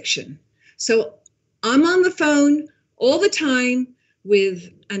jurisdiction. So I'm on the phone all the time with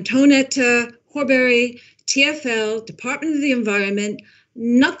Antonetta, Horbury, TfL, Department of the Environment.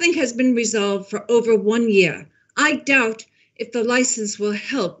 Nothing has been resolved for over 1 year. I doubt if the license will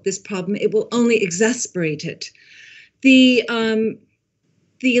help this problem. It will only exacerbate it. The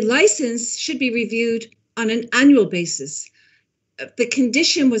license should be reviewed on an annual basis. The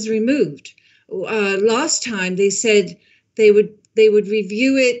condition was removed. Last time they said they would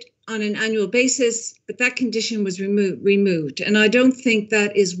review it on an annual basis, but that condition was removed. And I don't think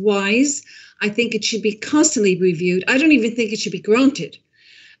that is wise. I think it should be constantly reviewed. I don't even think it should be granted.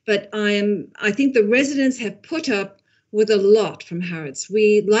 But I think the residents have put up with a lot from Harrods.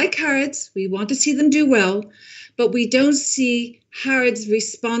 We like Harrods. We want to see them do well, but we don't see Harrods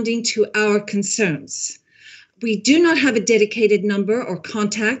responding to our concerns. We do not have a dedicated number or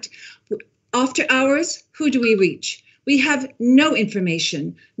contact. After hours, who do we reach? We have no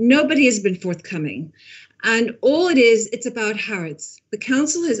information. Nobody has been forthcoming. And all it is, it's about Harrods. The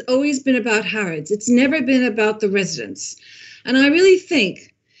council has always been about Harrods. It's never been about the residents. And I really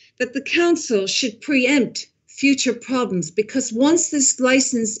think that the council should preempt future problems, because once this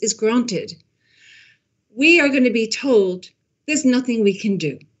license is granted, we are going to be told there's nothing we can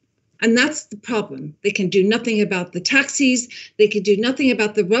do. And that's the problem. They can do nothing about the taxis. They can do nothing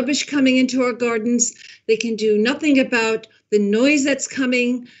about the rubbish coming into our gardens. They can do nothing about the noise that's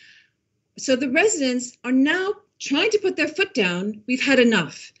coming. So the residents are now trying to put their foot down. We've had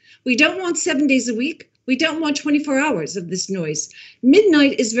enough. We don't want 7 days a week. We don't want 24 hours of this noise.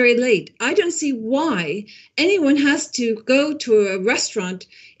 Midnight is very late. I don't see why anyone has to go to a restaurant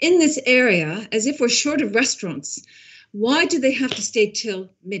in this area as if we're short of restaurants. Why do they have to stay till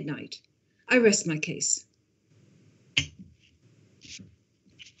midnight? I rest my case.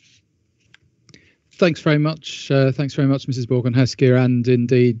 Thanks very much. Thanks very much, Mrs. Borgen-Heskey, and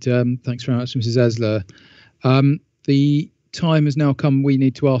indeed, thanks very much, Mrs. Esler. The time has now come. We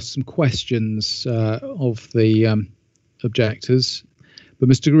need to ask some questions of the objectors, but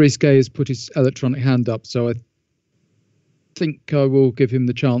Mr. Risquet has put his electronic hand up, so I think I will give him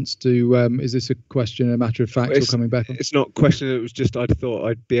the chance to. Is this a question, a matter of fact, or coming back on? It's not a question. It was just I thought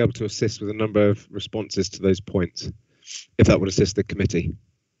I'd be able to assist with a number of responses to those points, if that would assist the committee.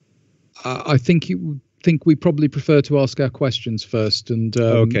 I think we probably prefer to ask our questions first, and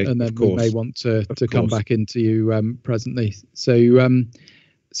and then we may want to come back into you presently. So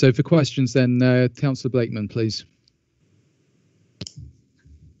so for questions then, Councillor Blakeman, please.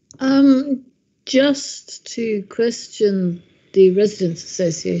 Just to question the residents'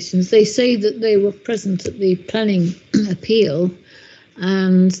 associations, they say that they were present at the planning appeal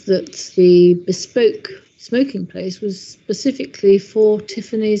and that the bespoke smoking place was specifically for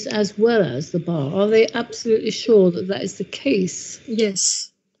Tiffany's as well as the bar. Are they absolutely sure that that is the case?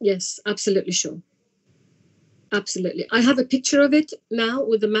 Yes, absolutely sure. Absolutely. I have a picture of it now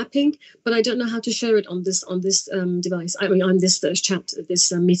with the mapping, but I don't know how to share it on this device. I mean, on this chat,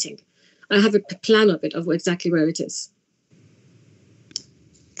 this meeting. I have a plan of it, of exactly where it is.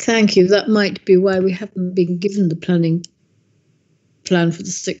 Thank you. That might be why we haven't been given the planning plan for the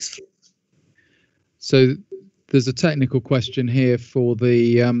 6th. So there's a technical question here for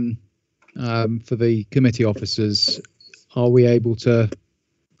the committee officers. Are we able to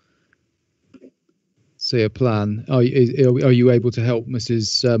see a plan? Are you able to help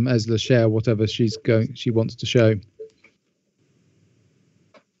Mrs. Esler share whatever she wants to show?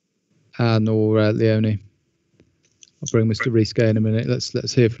 Anne or Leonie? I'll bring Mr. Risquet in a minute.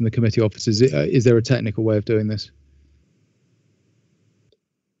 Let's hear from the committee officers. Is there a technical way of doing this?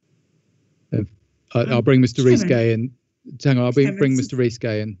 I'll bring Mr. Risquet in. Hang on, I'll bring Mr.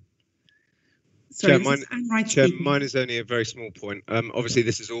 Risquet in. Sorry, Chair, mine is only a very small point. Obviously,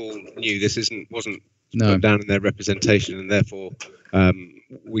 this is all new. This wasn't put down in their representation, and therefore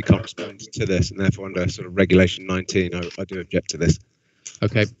we can't respond to this. And therefore, under sort of Regulation 19, I do object to this.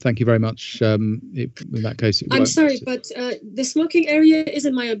 Okay, thank you very much. In that case, I'm sorry, but the smoking area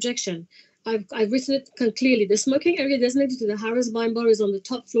isn't my objection. I've written it clearly. The smoking area designated to the Harrods Wine Bar is on the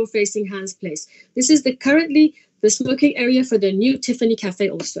top floor facing Hans Place. This is currently the smoking area for the new Tiffany Cafe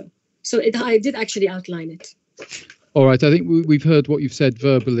also. So I did actually outline it. All right, I think we've heard what you've said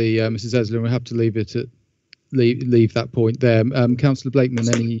verbally, Mrs. Esler, and we'll have to leave it at leave that point there. Councillor Blakeman,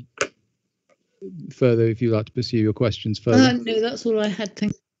 any further, if you'd like to pursue your questions further? No, that's all I had.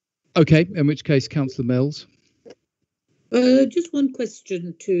 Thank you. Okay, in which case, Councillor Mills. Just one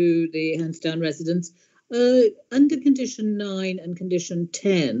question to the Hansdown residents. Under condition 9 and condition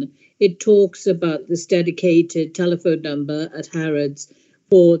 10, it talks about this dedicated telephone number at Harrods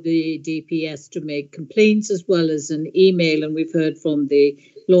for the DPS to make complaints, as well as an email. And we've heard from the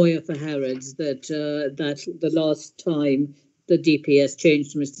lawyer for Harrods that that the last time the DPS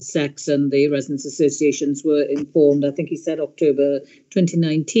changed to Mr. Saxon, the residents' associations were informed. I think he said October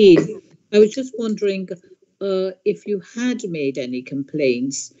 2019. I was just wondering if you had made any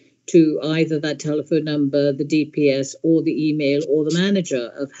complaints to either that telephone number, the DPS, or the email, or the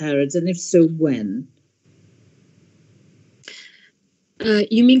manager of Harrods, and if so, when?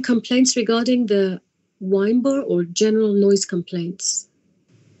 You mean complaints regarding the wine bar or general noise complaints?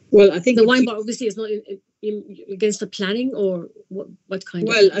 Well, I think the wine bar obviously is not against the planning, or what kind of?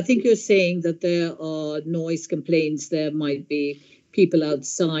 Well, I think you're saying that there are noise complaints. There might be people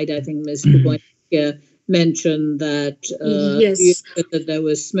outside. I think Mr. Boyne mentioned that yes, that there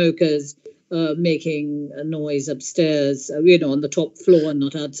were smokers making a noise upstairs, on the top floor and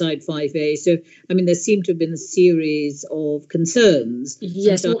not outside 5A. So, I mean, there seemed to have been a series of concerns.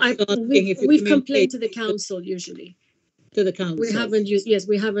 Yes, well, we've complained to the council usually. To the council. We haven't used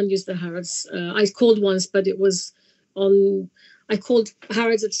the Harrods. I called once, but it was on. I called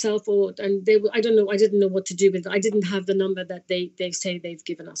Harrods itself, and they. I don't know. I didn't know what to do with it. I didn't have the number that they say they've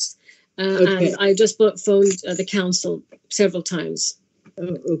given us, okay. And I just phoned the council several times.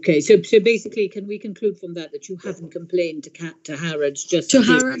 Oh, okay, so basically, can we conclude from that you haven't complained to Harrods, just to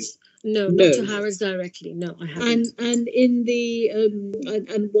Harrods? No, not to Harrods directly. No, I haven't. And in the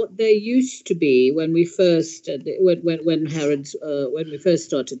and what there used to be when we first when Harrods when we first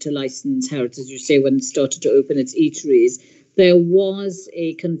started to license Harrods, as you say, when it started to open its eateries, there was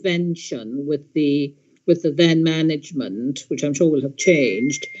a convention with the then management, which I'm sure will have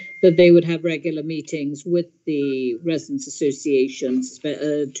changed, that they would have regular meetings with the residents' associations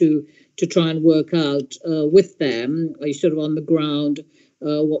to try and work out with them, sort of on the ground,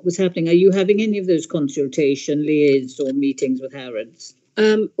 what was happening. Are you having any of those consultation, liaise, or meetings with Harrods?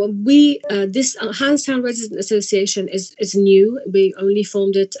 This Hansdown Resident Association is new. We only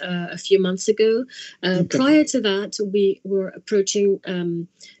formed it a few months ago. Okay. Prior to that, we were approaching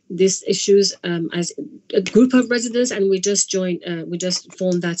these issues as a group of residents, and we just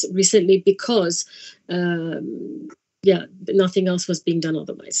formed that recently because, nothing else was being done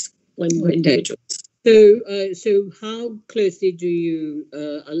otherwise when we were individuals. So how closely do you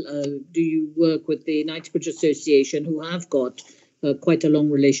work with the Knightsbridge Association, who have got quite a long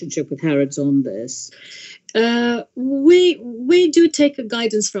relationship with Harrods on this? We do take a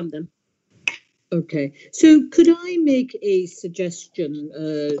guidance from them. Okay, so could I make a suggestion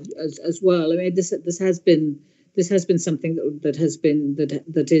as well? I mean, this has been something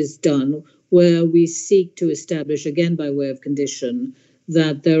that is done, where we seek to establish, again by way of condition,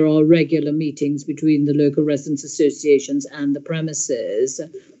 that there are regular meetings between the local residents' associations and the premises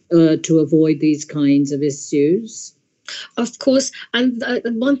to avoid these kinds of issues. Of course, and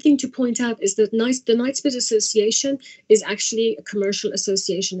one thing to point out is that the Knightsbridge Association is actually a commercial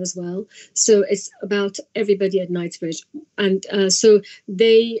association as well. So it's about everybody at Knightsbridge, and so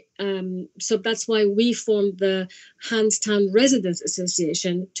that's why we formed the Hansdown Residents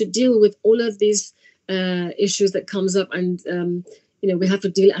Association to deal with all of these issues that comes up, and we have to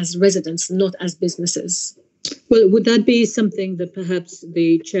deal as residents, not as businesses. Well, would that be something that perhaps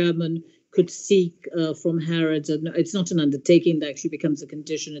the chairman could seek from Harrods? And it's not an undertaking that actually becomes a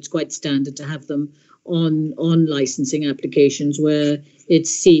condition. It's quite standard to have them on licensing applications, where it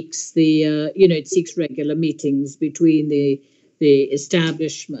seeks it seeks regular meetings between the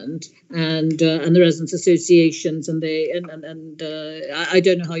establishment and the residents' associations, and I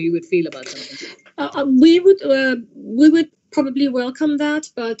don't know how you would feel about that. We would probably welcome that,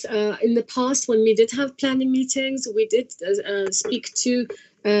 but in the past, when we did have planning meetings, we did speak to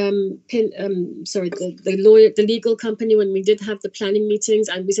the legal company when we did have the planning meetings,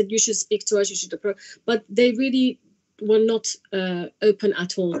 and we said you should speak to us, you should approach, but they really were not open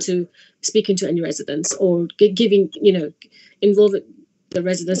at all to speaking to any residents or involving the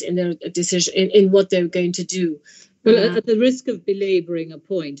residents in their decision in what they're going to do. Well, at the risk of belabouring a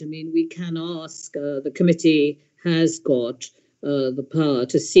point, I mean, we can ask, the committee has got the power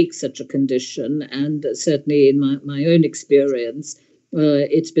to seek such a condition, and certainly in my own experience,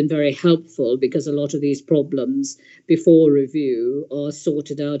 it's been very helpful, because a lot of these problems before review are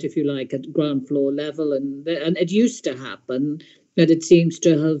sorted out, if you like, at ground floor level, and it used to happen, but it seems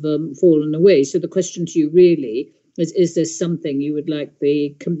to have fallen away. So the question to you really is there something you would like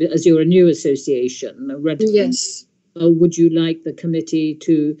as you're a new association? Yes. would you like the committee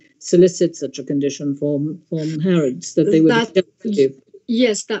to solicit such a condition from Harrods that they would accept you?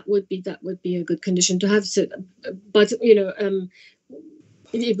 Yes, that would be a good condition to have. So, but you know,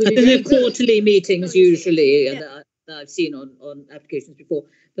 it would I be think very they're quarterly meetings usually, Yeah. and I've seen on applications before.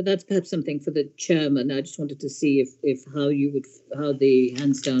 But that's perhaps something for the chairman. I just wanted to see if how the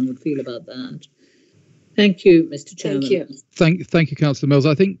Handstown would feel about that. Thank you, Mr. Chairman. Thank you. Thank you, Councillor Mills.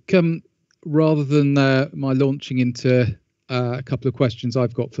 I think rather than my launching into a couple of questions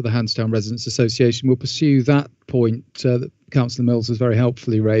I've got for the Handstown Residents Association, we'll pursue that point that Councillor Mills has very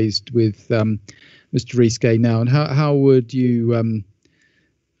helpfully raised with Mr. Rhys-Gay now. And how would you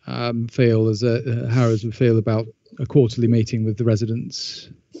feel, as Harrods would feel, about a quarterly meeting with the residents?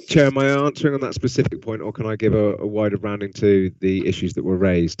 Chair, am I answering on that specific point, or can I give a wider rounding to the issues that were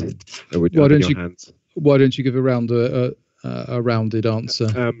raised? Why don't you give a rounded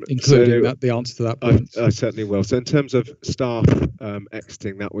answer, including the answer to that point? I certainly will. So in terms of staff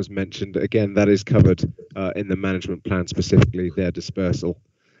exiting, that was mentioned. Again, that is covered in the management plan, specifically their dispersal.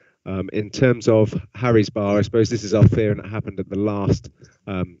 In terms of Harry's Bar, I suppose this is our fear, and it happened at the last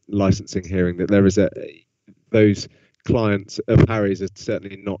licensing hearing, that there is those clients of Harry's are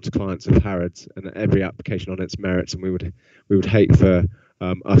certainly not clients of Harrods, and every application on its merits, and we would hate for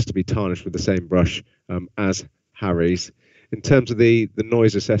us to be tarnished with the same brush as Harry's. In terms of the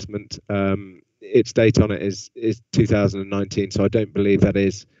noise assessment, its date on it is 2019, so I don't believe that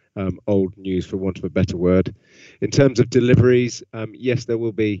is old news, for want of a better word. In terms of deliveries, yes, there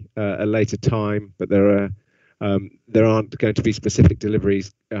will be a later time, but there aren't going to be specific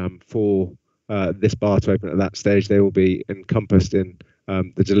deliveries for this bar to open at that stage. They will be encompassed in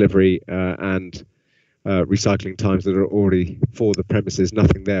the delivery and recycling times that are already for the premises.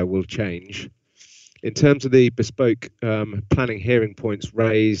 Nothing there will change. In terms of the bespoke planning hearing points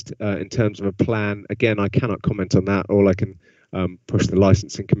raised in terms of a plan, again, I cannot comment on that. All I can push the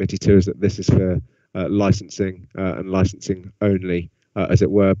licensing committee to is that this is for licensing and licensing only, as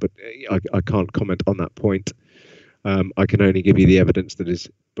it were, but I can't comment on that point. I can only give you the evidence that is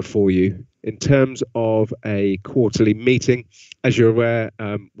before you. In terms of a quarterly meeting, as you're aware,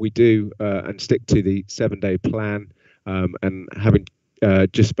 we do and stick to the 7-day plan, and having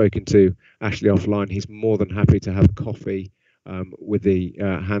just spoken to Ashley offline, he's more than happy to have coffee with the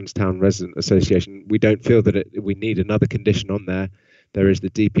Handstown Resident Association. We don't feel that we need another condition on there. There is the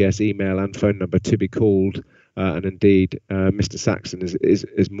DPS email and phone number to be called, and indeed Mr. Saxon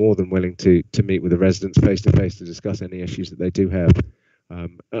is more than willing to meet with the residents face to face to discuss any issues that they do have.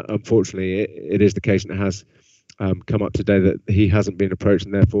 Unfortunately, it is the case, and it has come up today that he hasn't been approached,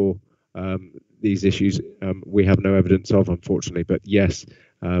 and therefore these issues we have no evidence of, unfortunately. But yes,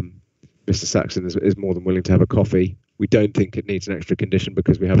 Mr. Saxon is more than willing to have a coffee. We don't think it needs an extra condition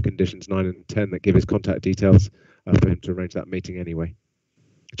because we have conditions 9 and 10 that give his contact details for him to arrange that meeting anyway.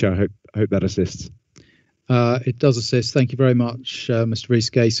 Chair, I hope that assists. It does assist. Thank you very much, Mr.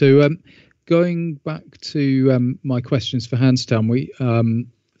 Rhys-Gay. So going back to my questions for Handstown,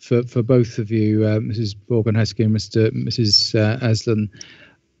 for both of you, Mrs. Borgen-Heskey and Mrs. Aslan,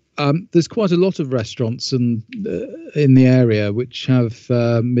 there's quite a lot of restaurants in the area which have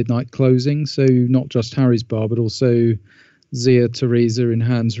midnight closing. So not just Harry's Bar, but also Zia Teresa in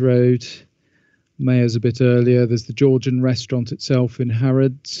Hands Road. Mayor's a bit earlier. There's the Georgian restaurant itself in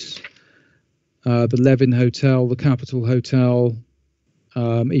Harrods, the Levin Hotel, the Capitol Hotel,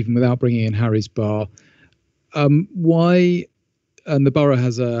 even without bringing in Harry's Bar. Why? And the borough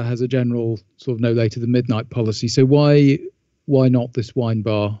has a general sort of no later than midnight policy. So why not this wine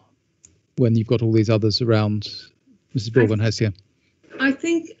bar when you've got all these others around, Mrs. Borgen-Heskey? I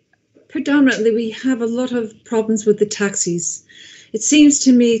think predominantly we have a lot of problems with the taxis. It seems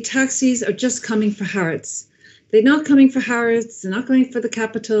to me taxis are just coming for Harrods. They're not coming for Harrods, they're not coming for the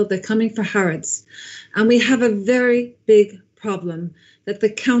Capitol, they're coming for Harrods. And we have a very big problem that the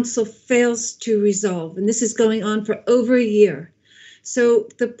council fails to resolve. And this is going on for over a year. So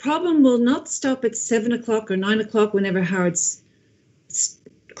the problem will not stop at 7 o'clock or 9 o'clock whenever Harrods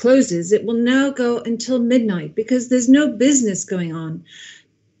closes. It will now go until midnight because there's no business going on.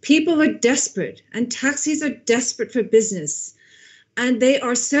 People are desperate and taxis are desperate for business. And they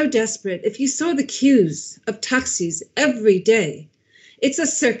are so desperate. If you saw the queues of taxis every day, it's a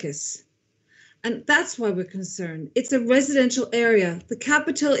circus. And that's why we're concerned. It's a residential area. The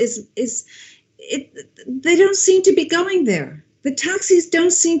Capitol they don't seem to be going there. The taxis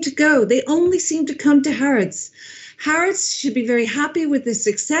don't seem to go. They only seem to come to Harrods. Harrods should be very happy with the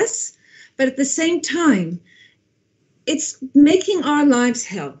success, but at the same time, it's making our lives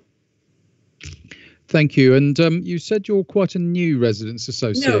hell. Thank you. And you said you're quite a new residents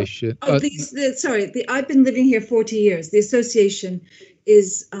association. No. I've been living here 40 years. The association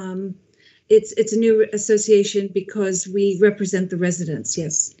is it's a new association because we represent the residents.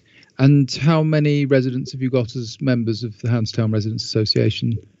 Yes. And how many residents have you got as members of the Houndstown Residents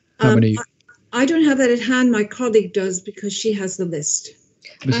Association? How many? I don't have that at hand. My colleague does because she has the list.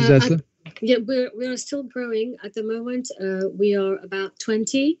 Mrs. Esler? Yeah, we are still growing at the moment. We are about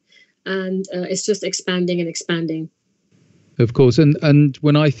 20, and it's just expanding and expanding. Of course, and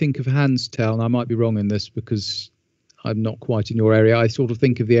when I think of Houndstown, I might be wrong in this because I'm not quite in your area. I sort of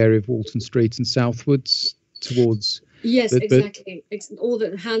think of the area of Walton Street and southwards towards. Yes, exactly. All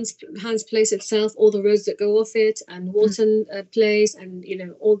the Hans Place itself, all the roads that go off it, and Walton Place, and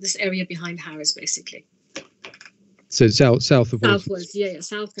all this area behind Harrods, basically. So south of southwards,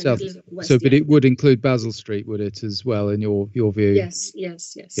 south and west. So, but it would include Basil Street, would it, as well, in your view? Yes.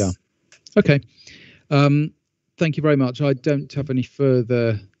 Yeah. Okay. Thank you very much. I don't have any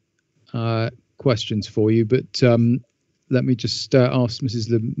further questions for you, but let me just ask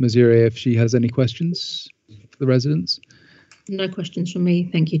Mrs. Mazire if she has any questions for the residents. No questions from me.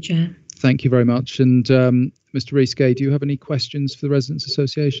 Thank you, Chair. Thank you very much. And Mr. Rees-Gay, do you have any questions for the residents'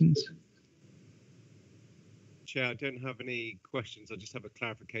 associations? Chair, I don't have any questions. I just have a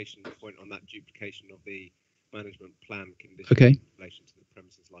clarification point on that duplication of the management plan condition in relation to the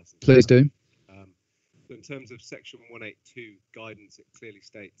premises license. Please do. So in terms of section 182 guidance, it clearly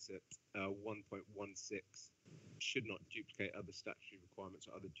states that 1.16 should not duplicate other statutory requirements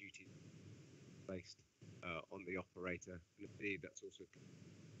or other duties based on the operator. And indeed, that's also.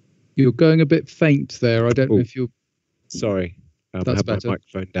 You're going a bit faint there. I don't know if you're. Sorry. I That's have better. my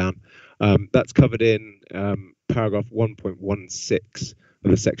microphone down. That's covered in paragraph 1.16 of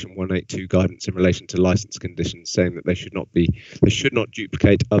the section 182 guidance in relation to license conditions, saying that they should not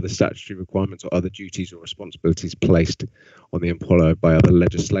duplicate other statutory requirements or other duties or responsibilities placed on the employer by other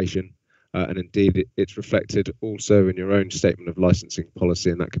legislation. And indeed, it's reflected also in your own statement of licensing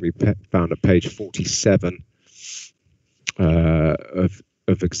policy, and that can be found at page 47 of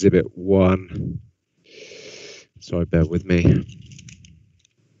Exhibit 1. Sorry, bear with me.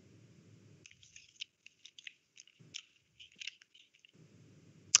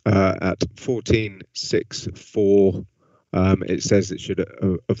 At 14.6.4, it says it should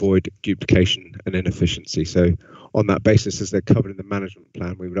avoid duplication and inefficiency. So on that basis, as they're covered in the management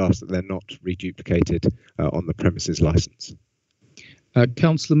plan, we would ask that they're not reduplicated on the premises license.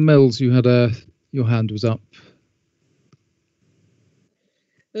 Councillor Mills, you had your hand was up.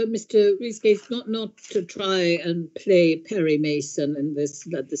 Mr. Rees-Gay, not to try and play Perry Mason in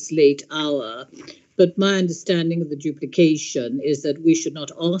at this late hour, but my understanding of the duplication is that we should not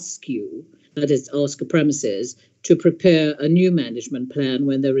ask you, that is, ask a premises, to prepare a new management plan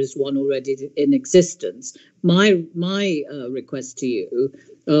when there is one already in existence. My request to you,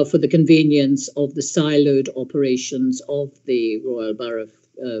 for the convenience of the siloed operations of the Royal Borough of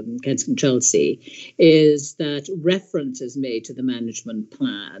Kensington Chelsea, is that reference is made to the management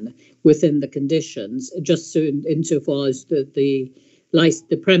plan within the conditions, just so insofar as the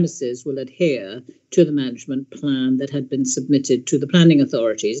premises will adhere to the management plan that had been submitted to the planning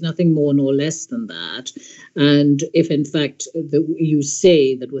authorities, nothing more nor less than that. And if in fact you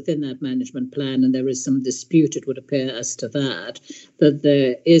say that within that management plan, and there is some dispute, it would appear as to that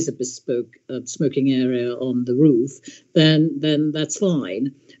there is a bespoke smoking area on the roof, then that's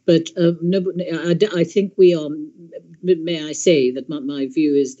fine. But no, I think we are, may I say that my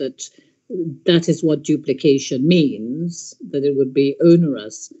view is that that is what duplication means, that it would be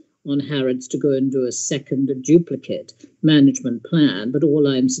onerous on Harrods to go and do a second duplicate management plan. But all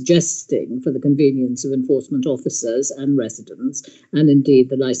I'm suggesting for the convenience of enforcement officers and residents, and indeed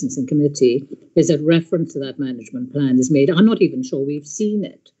the licensing committee, is that reference to that management plan is made. I'm not even sure we've seen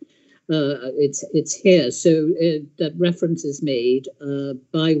it. It's here. So that reference is made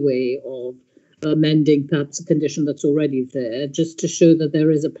by way of amending perhaps a condition that's already there, just to show that there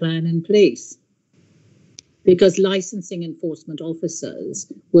is a plan in place. Because licensing enforcement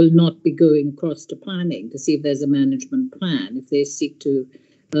officers will not be going across to planning to see if there's a management plan if they seek to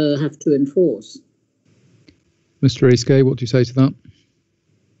have to enforce. Mr. Rees-Gay, what do you say to that?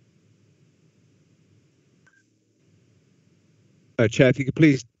 Chair, if you could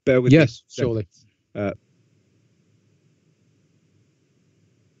please bear with me. Yes, surely.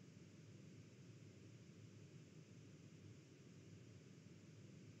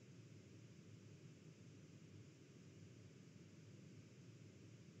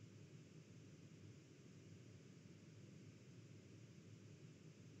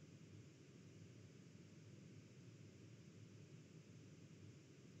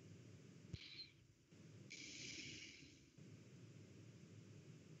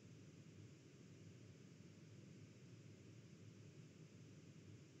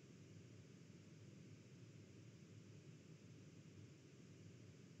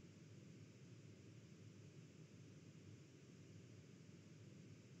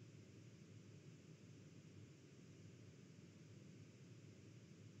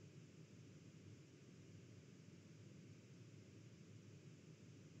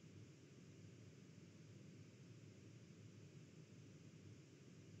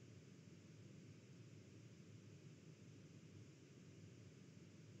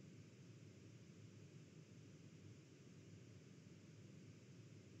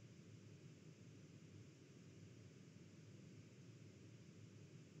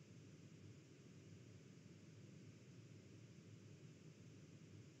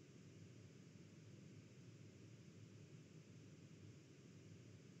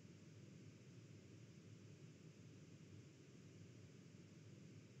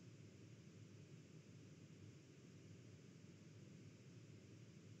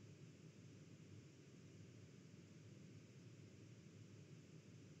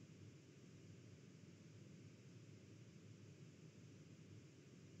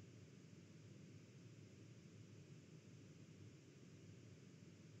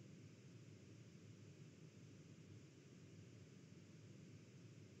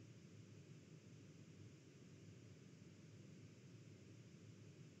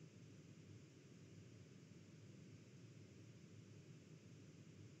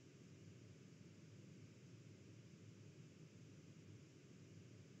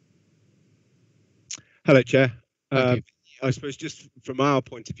 Hello, Chair. Thank you. I suppose just from our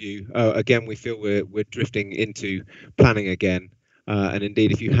point of view, again, we feel we're drifting into planning again. And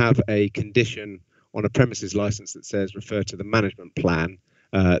indeed, if you have a condition on a premises license that says refer to the management plan,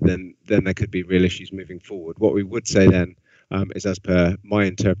 then there could be real issues moving forward. What we would say then is, as per my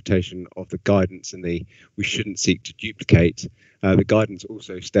interpretation of the guidance and we shouldn't seek to duplicate, the guidance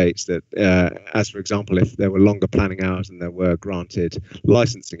also states that, as for example, if there were longer planning hours and there were granted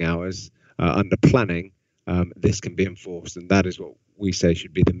licensing hours under planning, this can be enforced, and that is what we say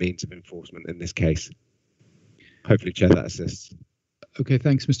should be the means of enforcement in this case. Hopefully, Chair, that assists. Okay,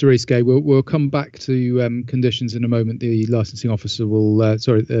 thanks, Mr. Rees-Gay. We'll come back to conditions in a moment. The licensing officer will,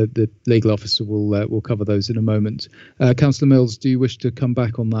 the legal officer will cover those in a moment. Councillor Mills, do you wish to come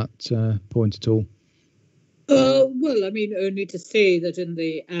back on that point at all? Well, I mean, only to say that in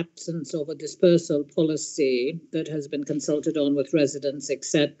the absence of a dispersal policy that has been consulted on with residents,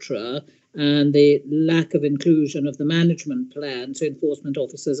 etc., and the lack of inclusion of the management plan, so enforcement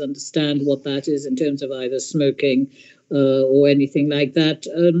officers understand what that is in terms of either smoking or anything like that,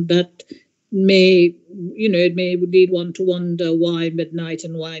 that may, it may lead one to wonder why midnight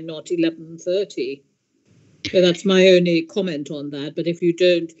and why not 11:30. So that's my only comment on that. But if you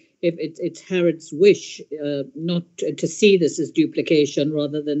don't, if it's Harrods' wish not to see this as duplication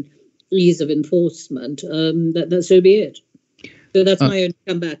rather than ease of enforcement, that so be it. So that's my own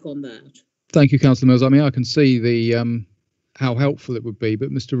comeback on that. Thank you, Councillor Mills. I mean, I can see the how helpful it would be, but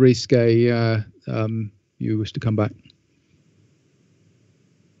Mr. Rees-Gay, you wish to come back?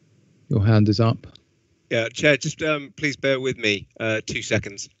 Your hand is up. Yeah, Chair, just please bear with me 2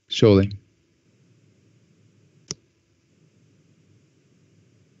 seconds. Surely.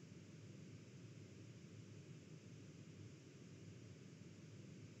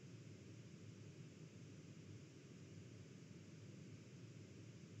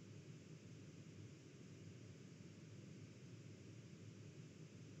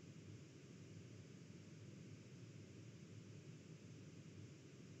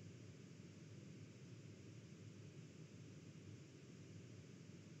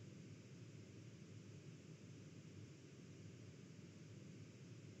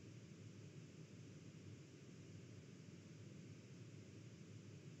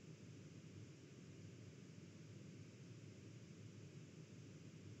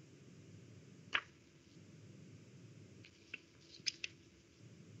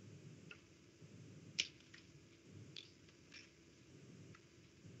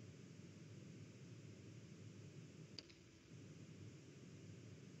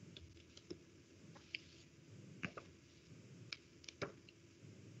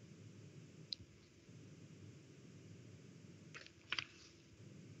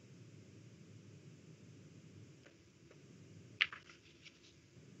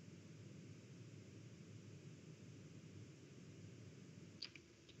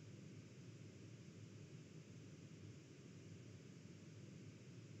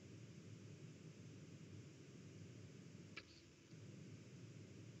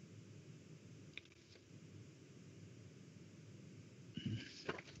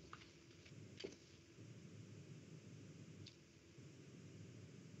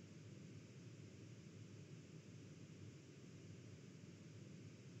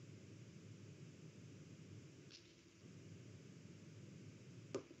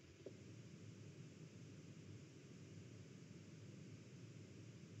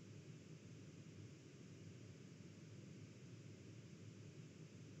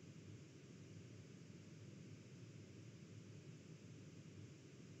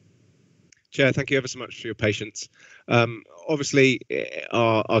 Chair, thank you ever so much for your patience. Obviously,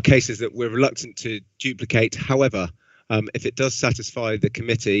 our case is that we're reluctant to duplicate. However, if it does satisfy the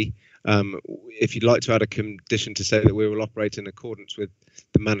committee, if you'd like to add a condition to say that we will operate in accordance with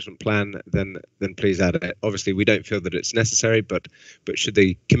the management plan, then please add it. Obviously, we don't feel that it's necessary, but should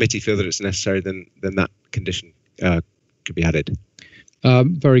the committee feel that it's necessary, then that condition could be added.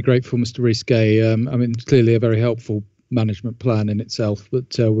 Very grateful, Mr. Rees-Gay. I mean, clearly a very helpful management plan in itself,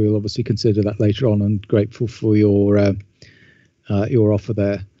 but we'll obviously consider that later on, and grateful for your offer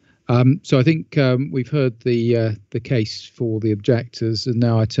there. So I think we've heard the case for the objectors, and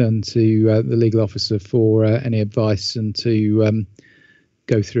now I turn to the legal officer for any advice and to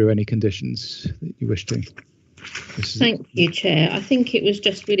go through any conditions that you wish to. Thank you, Chair. I think it was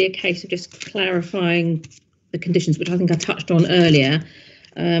just really a case of just clarifying the conditions, which I think I touched on earlier.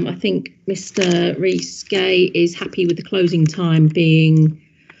 I think Mr. Rees-Gay is happy with the closing time being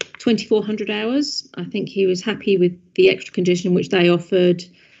 2,400 hours. I think he was happy with the extra condition which they offered.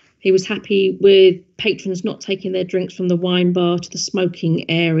 He was happy with patrons not taking their drinks from the wine bar to the smoking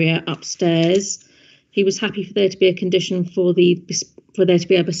area upstairs. He was happy for there to be a condition for there to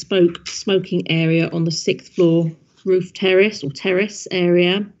be a bespoke smoking area on the 6th floor roof terrace or terrace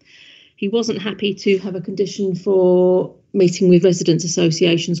area. He wasn't happy to have a condition for meeting with residents'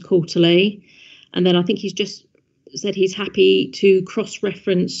 associations quarterly. And then I think he's just said he's happy to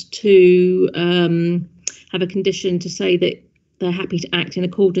cross-reference to have a condition to say that they're happy to act in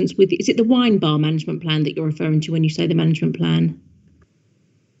accordance with, is it the wine bar management plan that you're referring to when you say the management plan?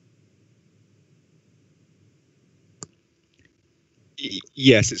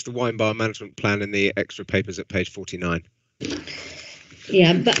 Yes, it's the wine bar management plan in the extra papers at page 49.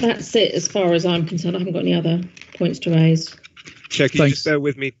 Yeah, that's it as far as I'm concerned. I haven't got any other points to raise. Chair, can you just bear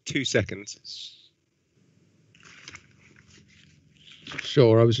with me 2 seconds?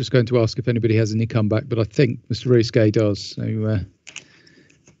 Sure, I was just going to ask if anybody has any comeback, but I think Mr. Rees-Gay does. So,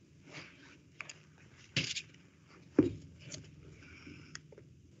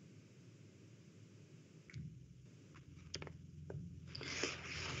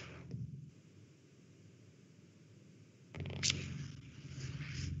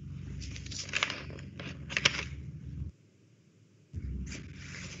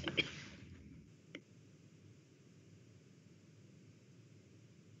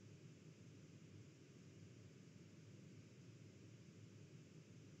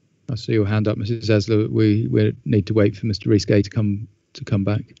 I see your hand up, Mrs. Esler. We need to wait for Mr. Rees-Gay to come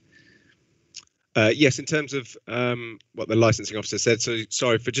back. Yes, in terms of what the licensing officer said. So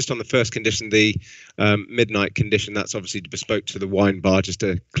sorry for just on the first condition, the midnight condition. That's obviously bespoke to the wine bar. Just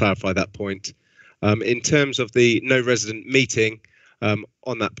to clarify that point. In terms of the no resident meeting,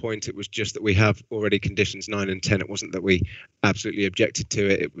 on that point, it was just that we have already conditions 9 and 10. It wasn't that we absolutely objected to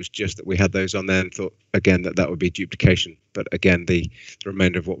it. It was just that we had those on there and thought, again, that would be duplication. But again, the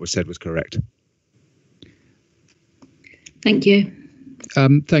remainder of what was said was correct. Thank you.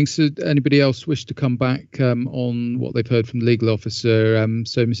 Thanks. Anybody else wish to come back on what they've heard from the legal officer?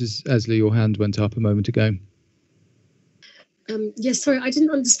 So, Mrs. Esler, your hand went up a moment ago. Yes, sorry, I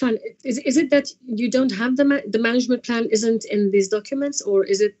didn't understand. Is it that you don't have the management plan isn't in these documents, or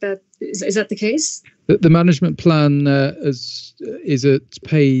is it that is that the case? The management plan is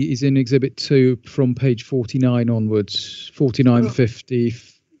in Exhibit 2 from page 49 onwards, 49, 50,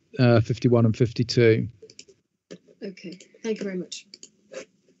 51 and 52. Okay, thank you very much.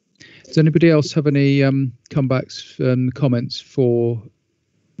 Does anybody else have any comebacks and comments for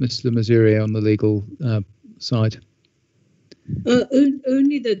Mr. Mazurier on the legal side?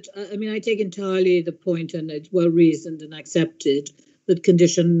 Only that, I mean, I take entirely the point, and it's well reasoned and accepted, that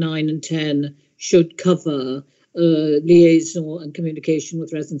condition 9 and 10 should cover liaison and communication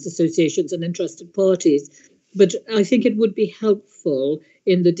with residents' associations and interested parties. But I think it would be helpful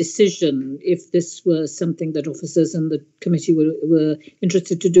in the decision, if this were something that officers and the committee were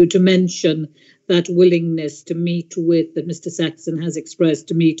interested to do, to mention that willingness to meet with, that Mr. Saxon has expressed,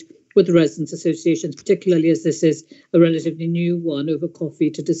 to meet with the residents' associations, particularly as this is a relatively new one, over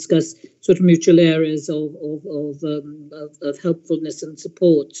coffee, to discuss sort of mutual areas of helpfulness and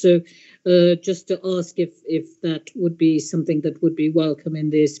support. So just to ask if that would be something that would be welcome in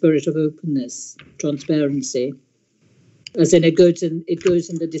the spirit of openness, transparency, as in it goes in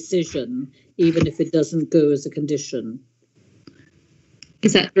the decision, even if it doesn't go as a condition.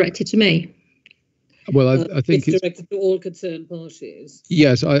 Is that directed to me? Well, I think it's directed to all concerned parties.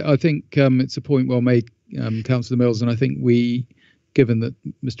 Yes, I think it's a point well made, Councillor Mills, and I think given that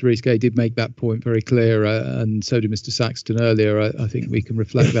Mr. Rees-Gay did make that point very clear, and so did Mr. Saxton earlier, I think we can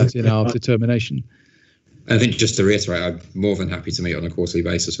reflect that in our determination. I think just to reiterate, I'm more than happy to meet on a quarterly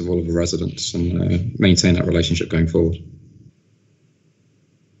basis with all of the residents and maintain that relationship going forward.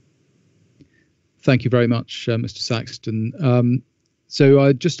 Thank you very much, Mr. Saxton. So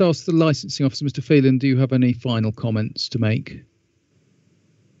I just asked the licensing officer, Mr. Phelan, do you have any final comments to make?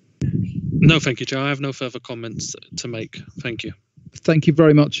 No, thank you, Chair. I have no further comments to make. Thank you. Thank you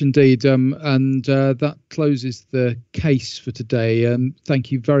very much indeed. And that closes the case for today. Thank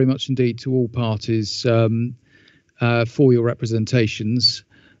you very much indeed to all parties for your representations.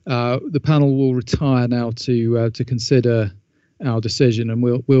 The panel will retire now to consider our decision, and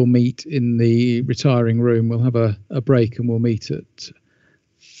we'll meet in the retiring room. We'll have a break and we'll meet at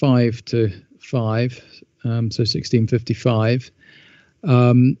 5 to 5, so 16:55.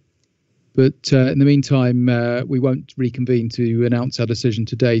 But in the meantime, we won't reconvene to announce our decision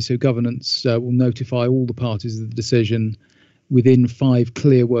today. So governance will notify all the parties of the decision within 5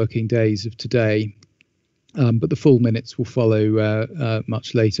 clear working days of today. But the full minutes will follow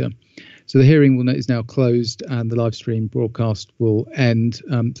much later. So the hearing is now closed and the live stream broadcast will end.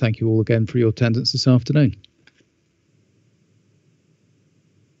 Thank you all again for your attendance this afternoon.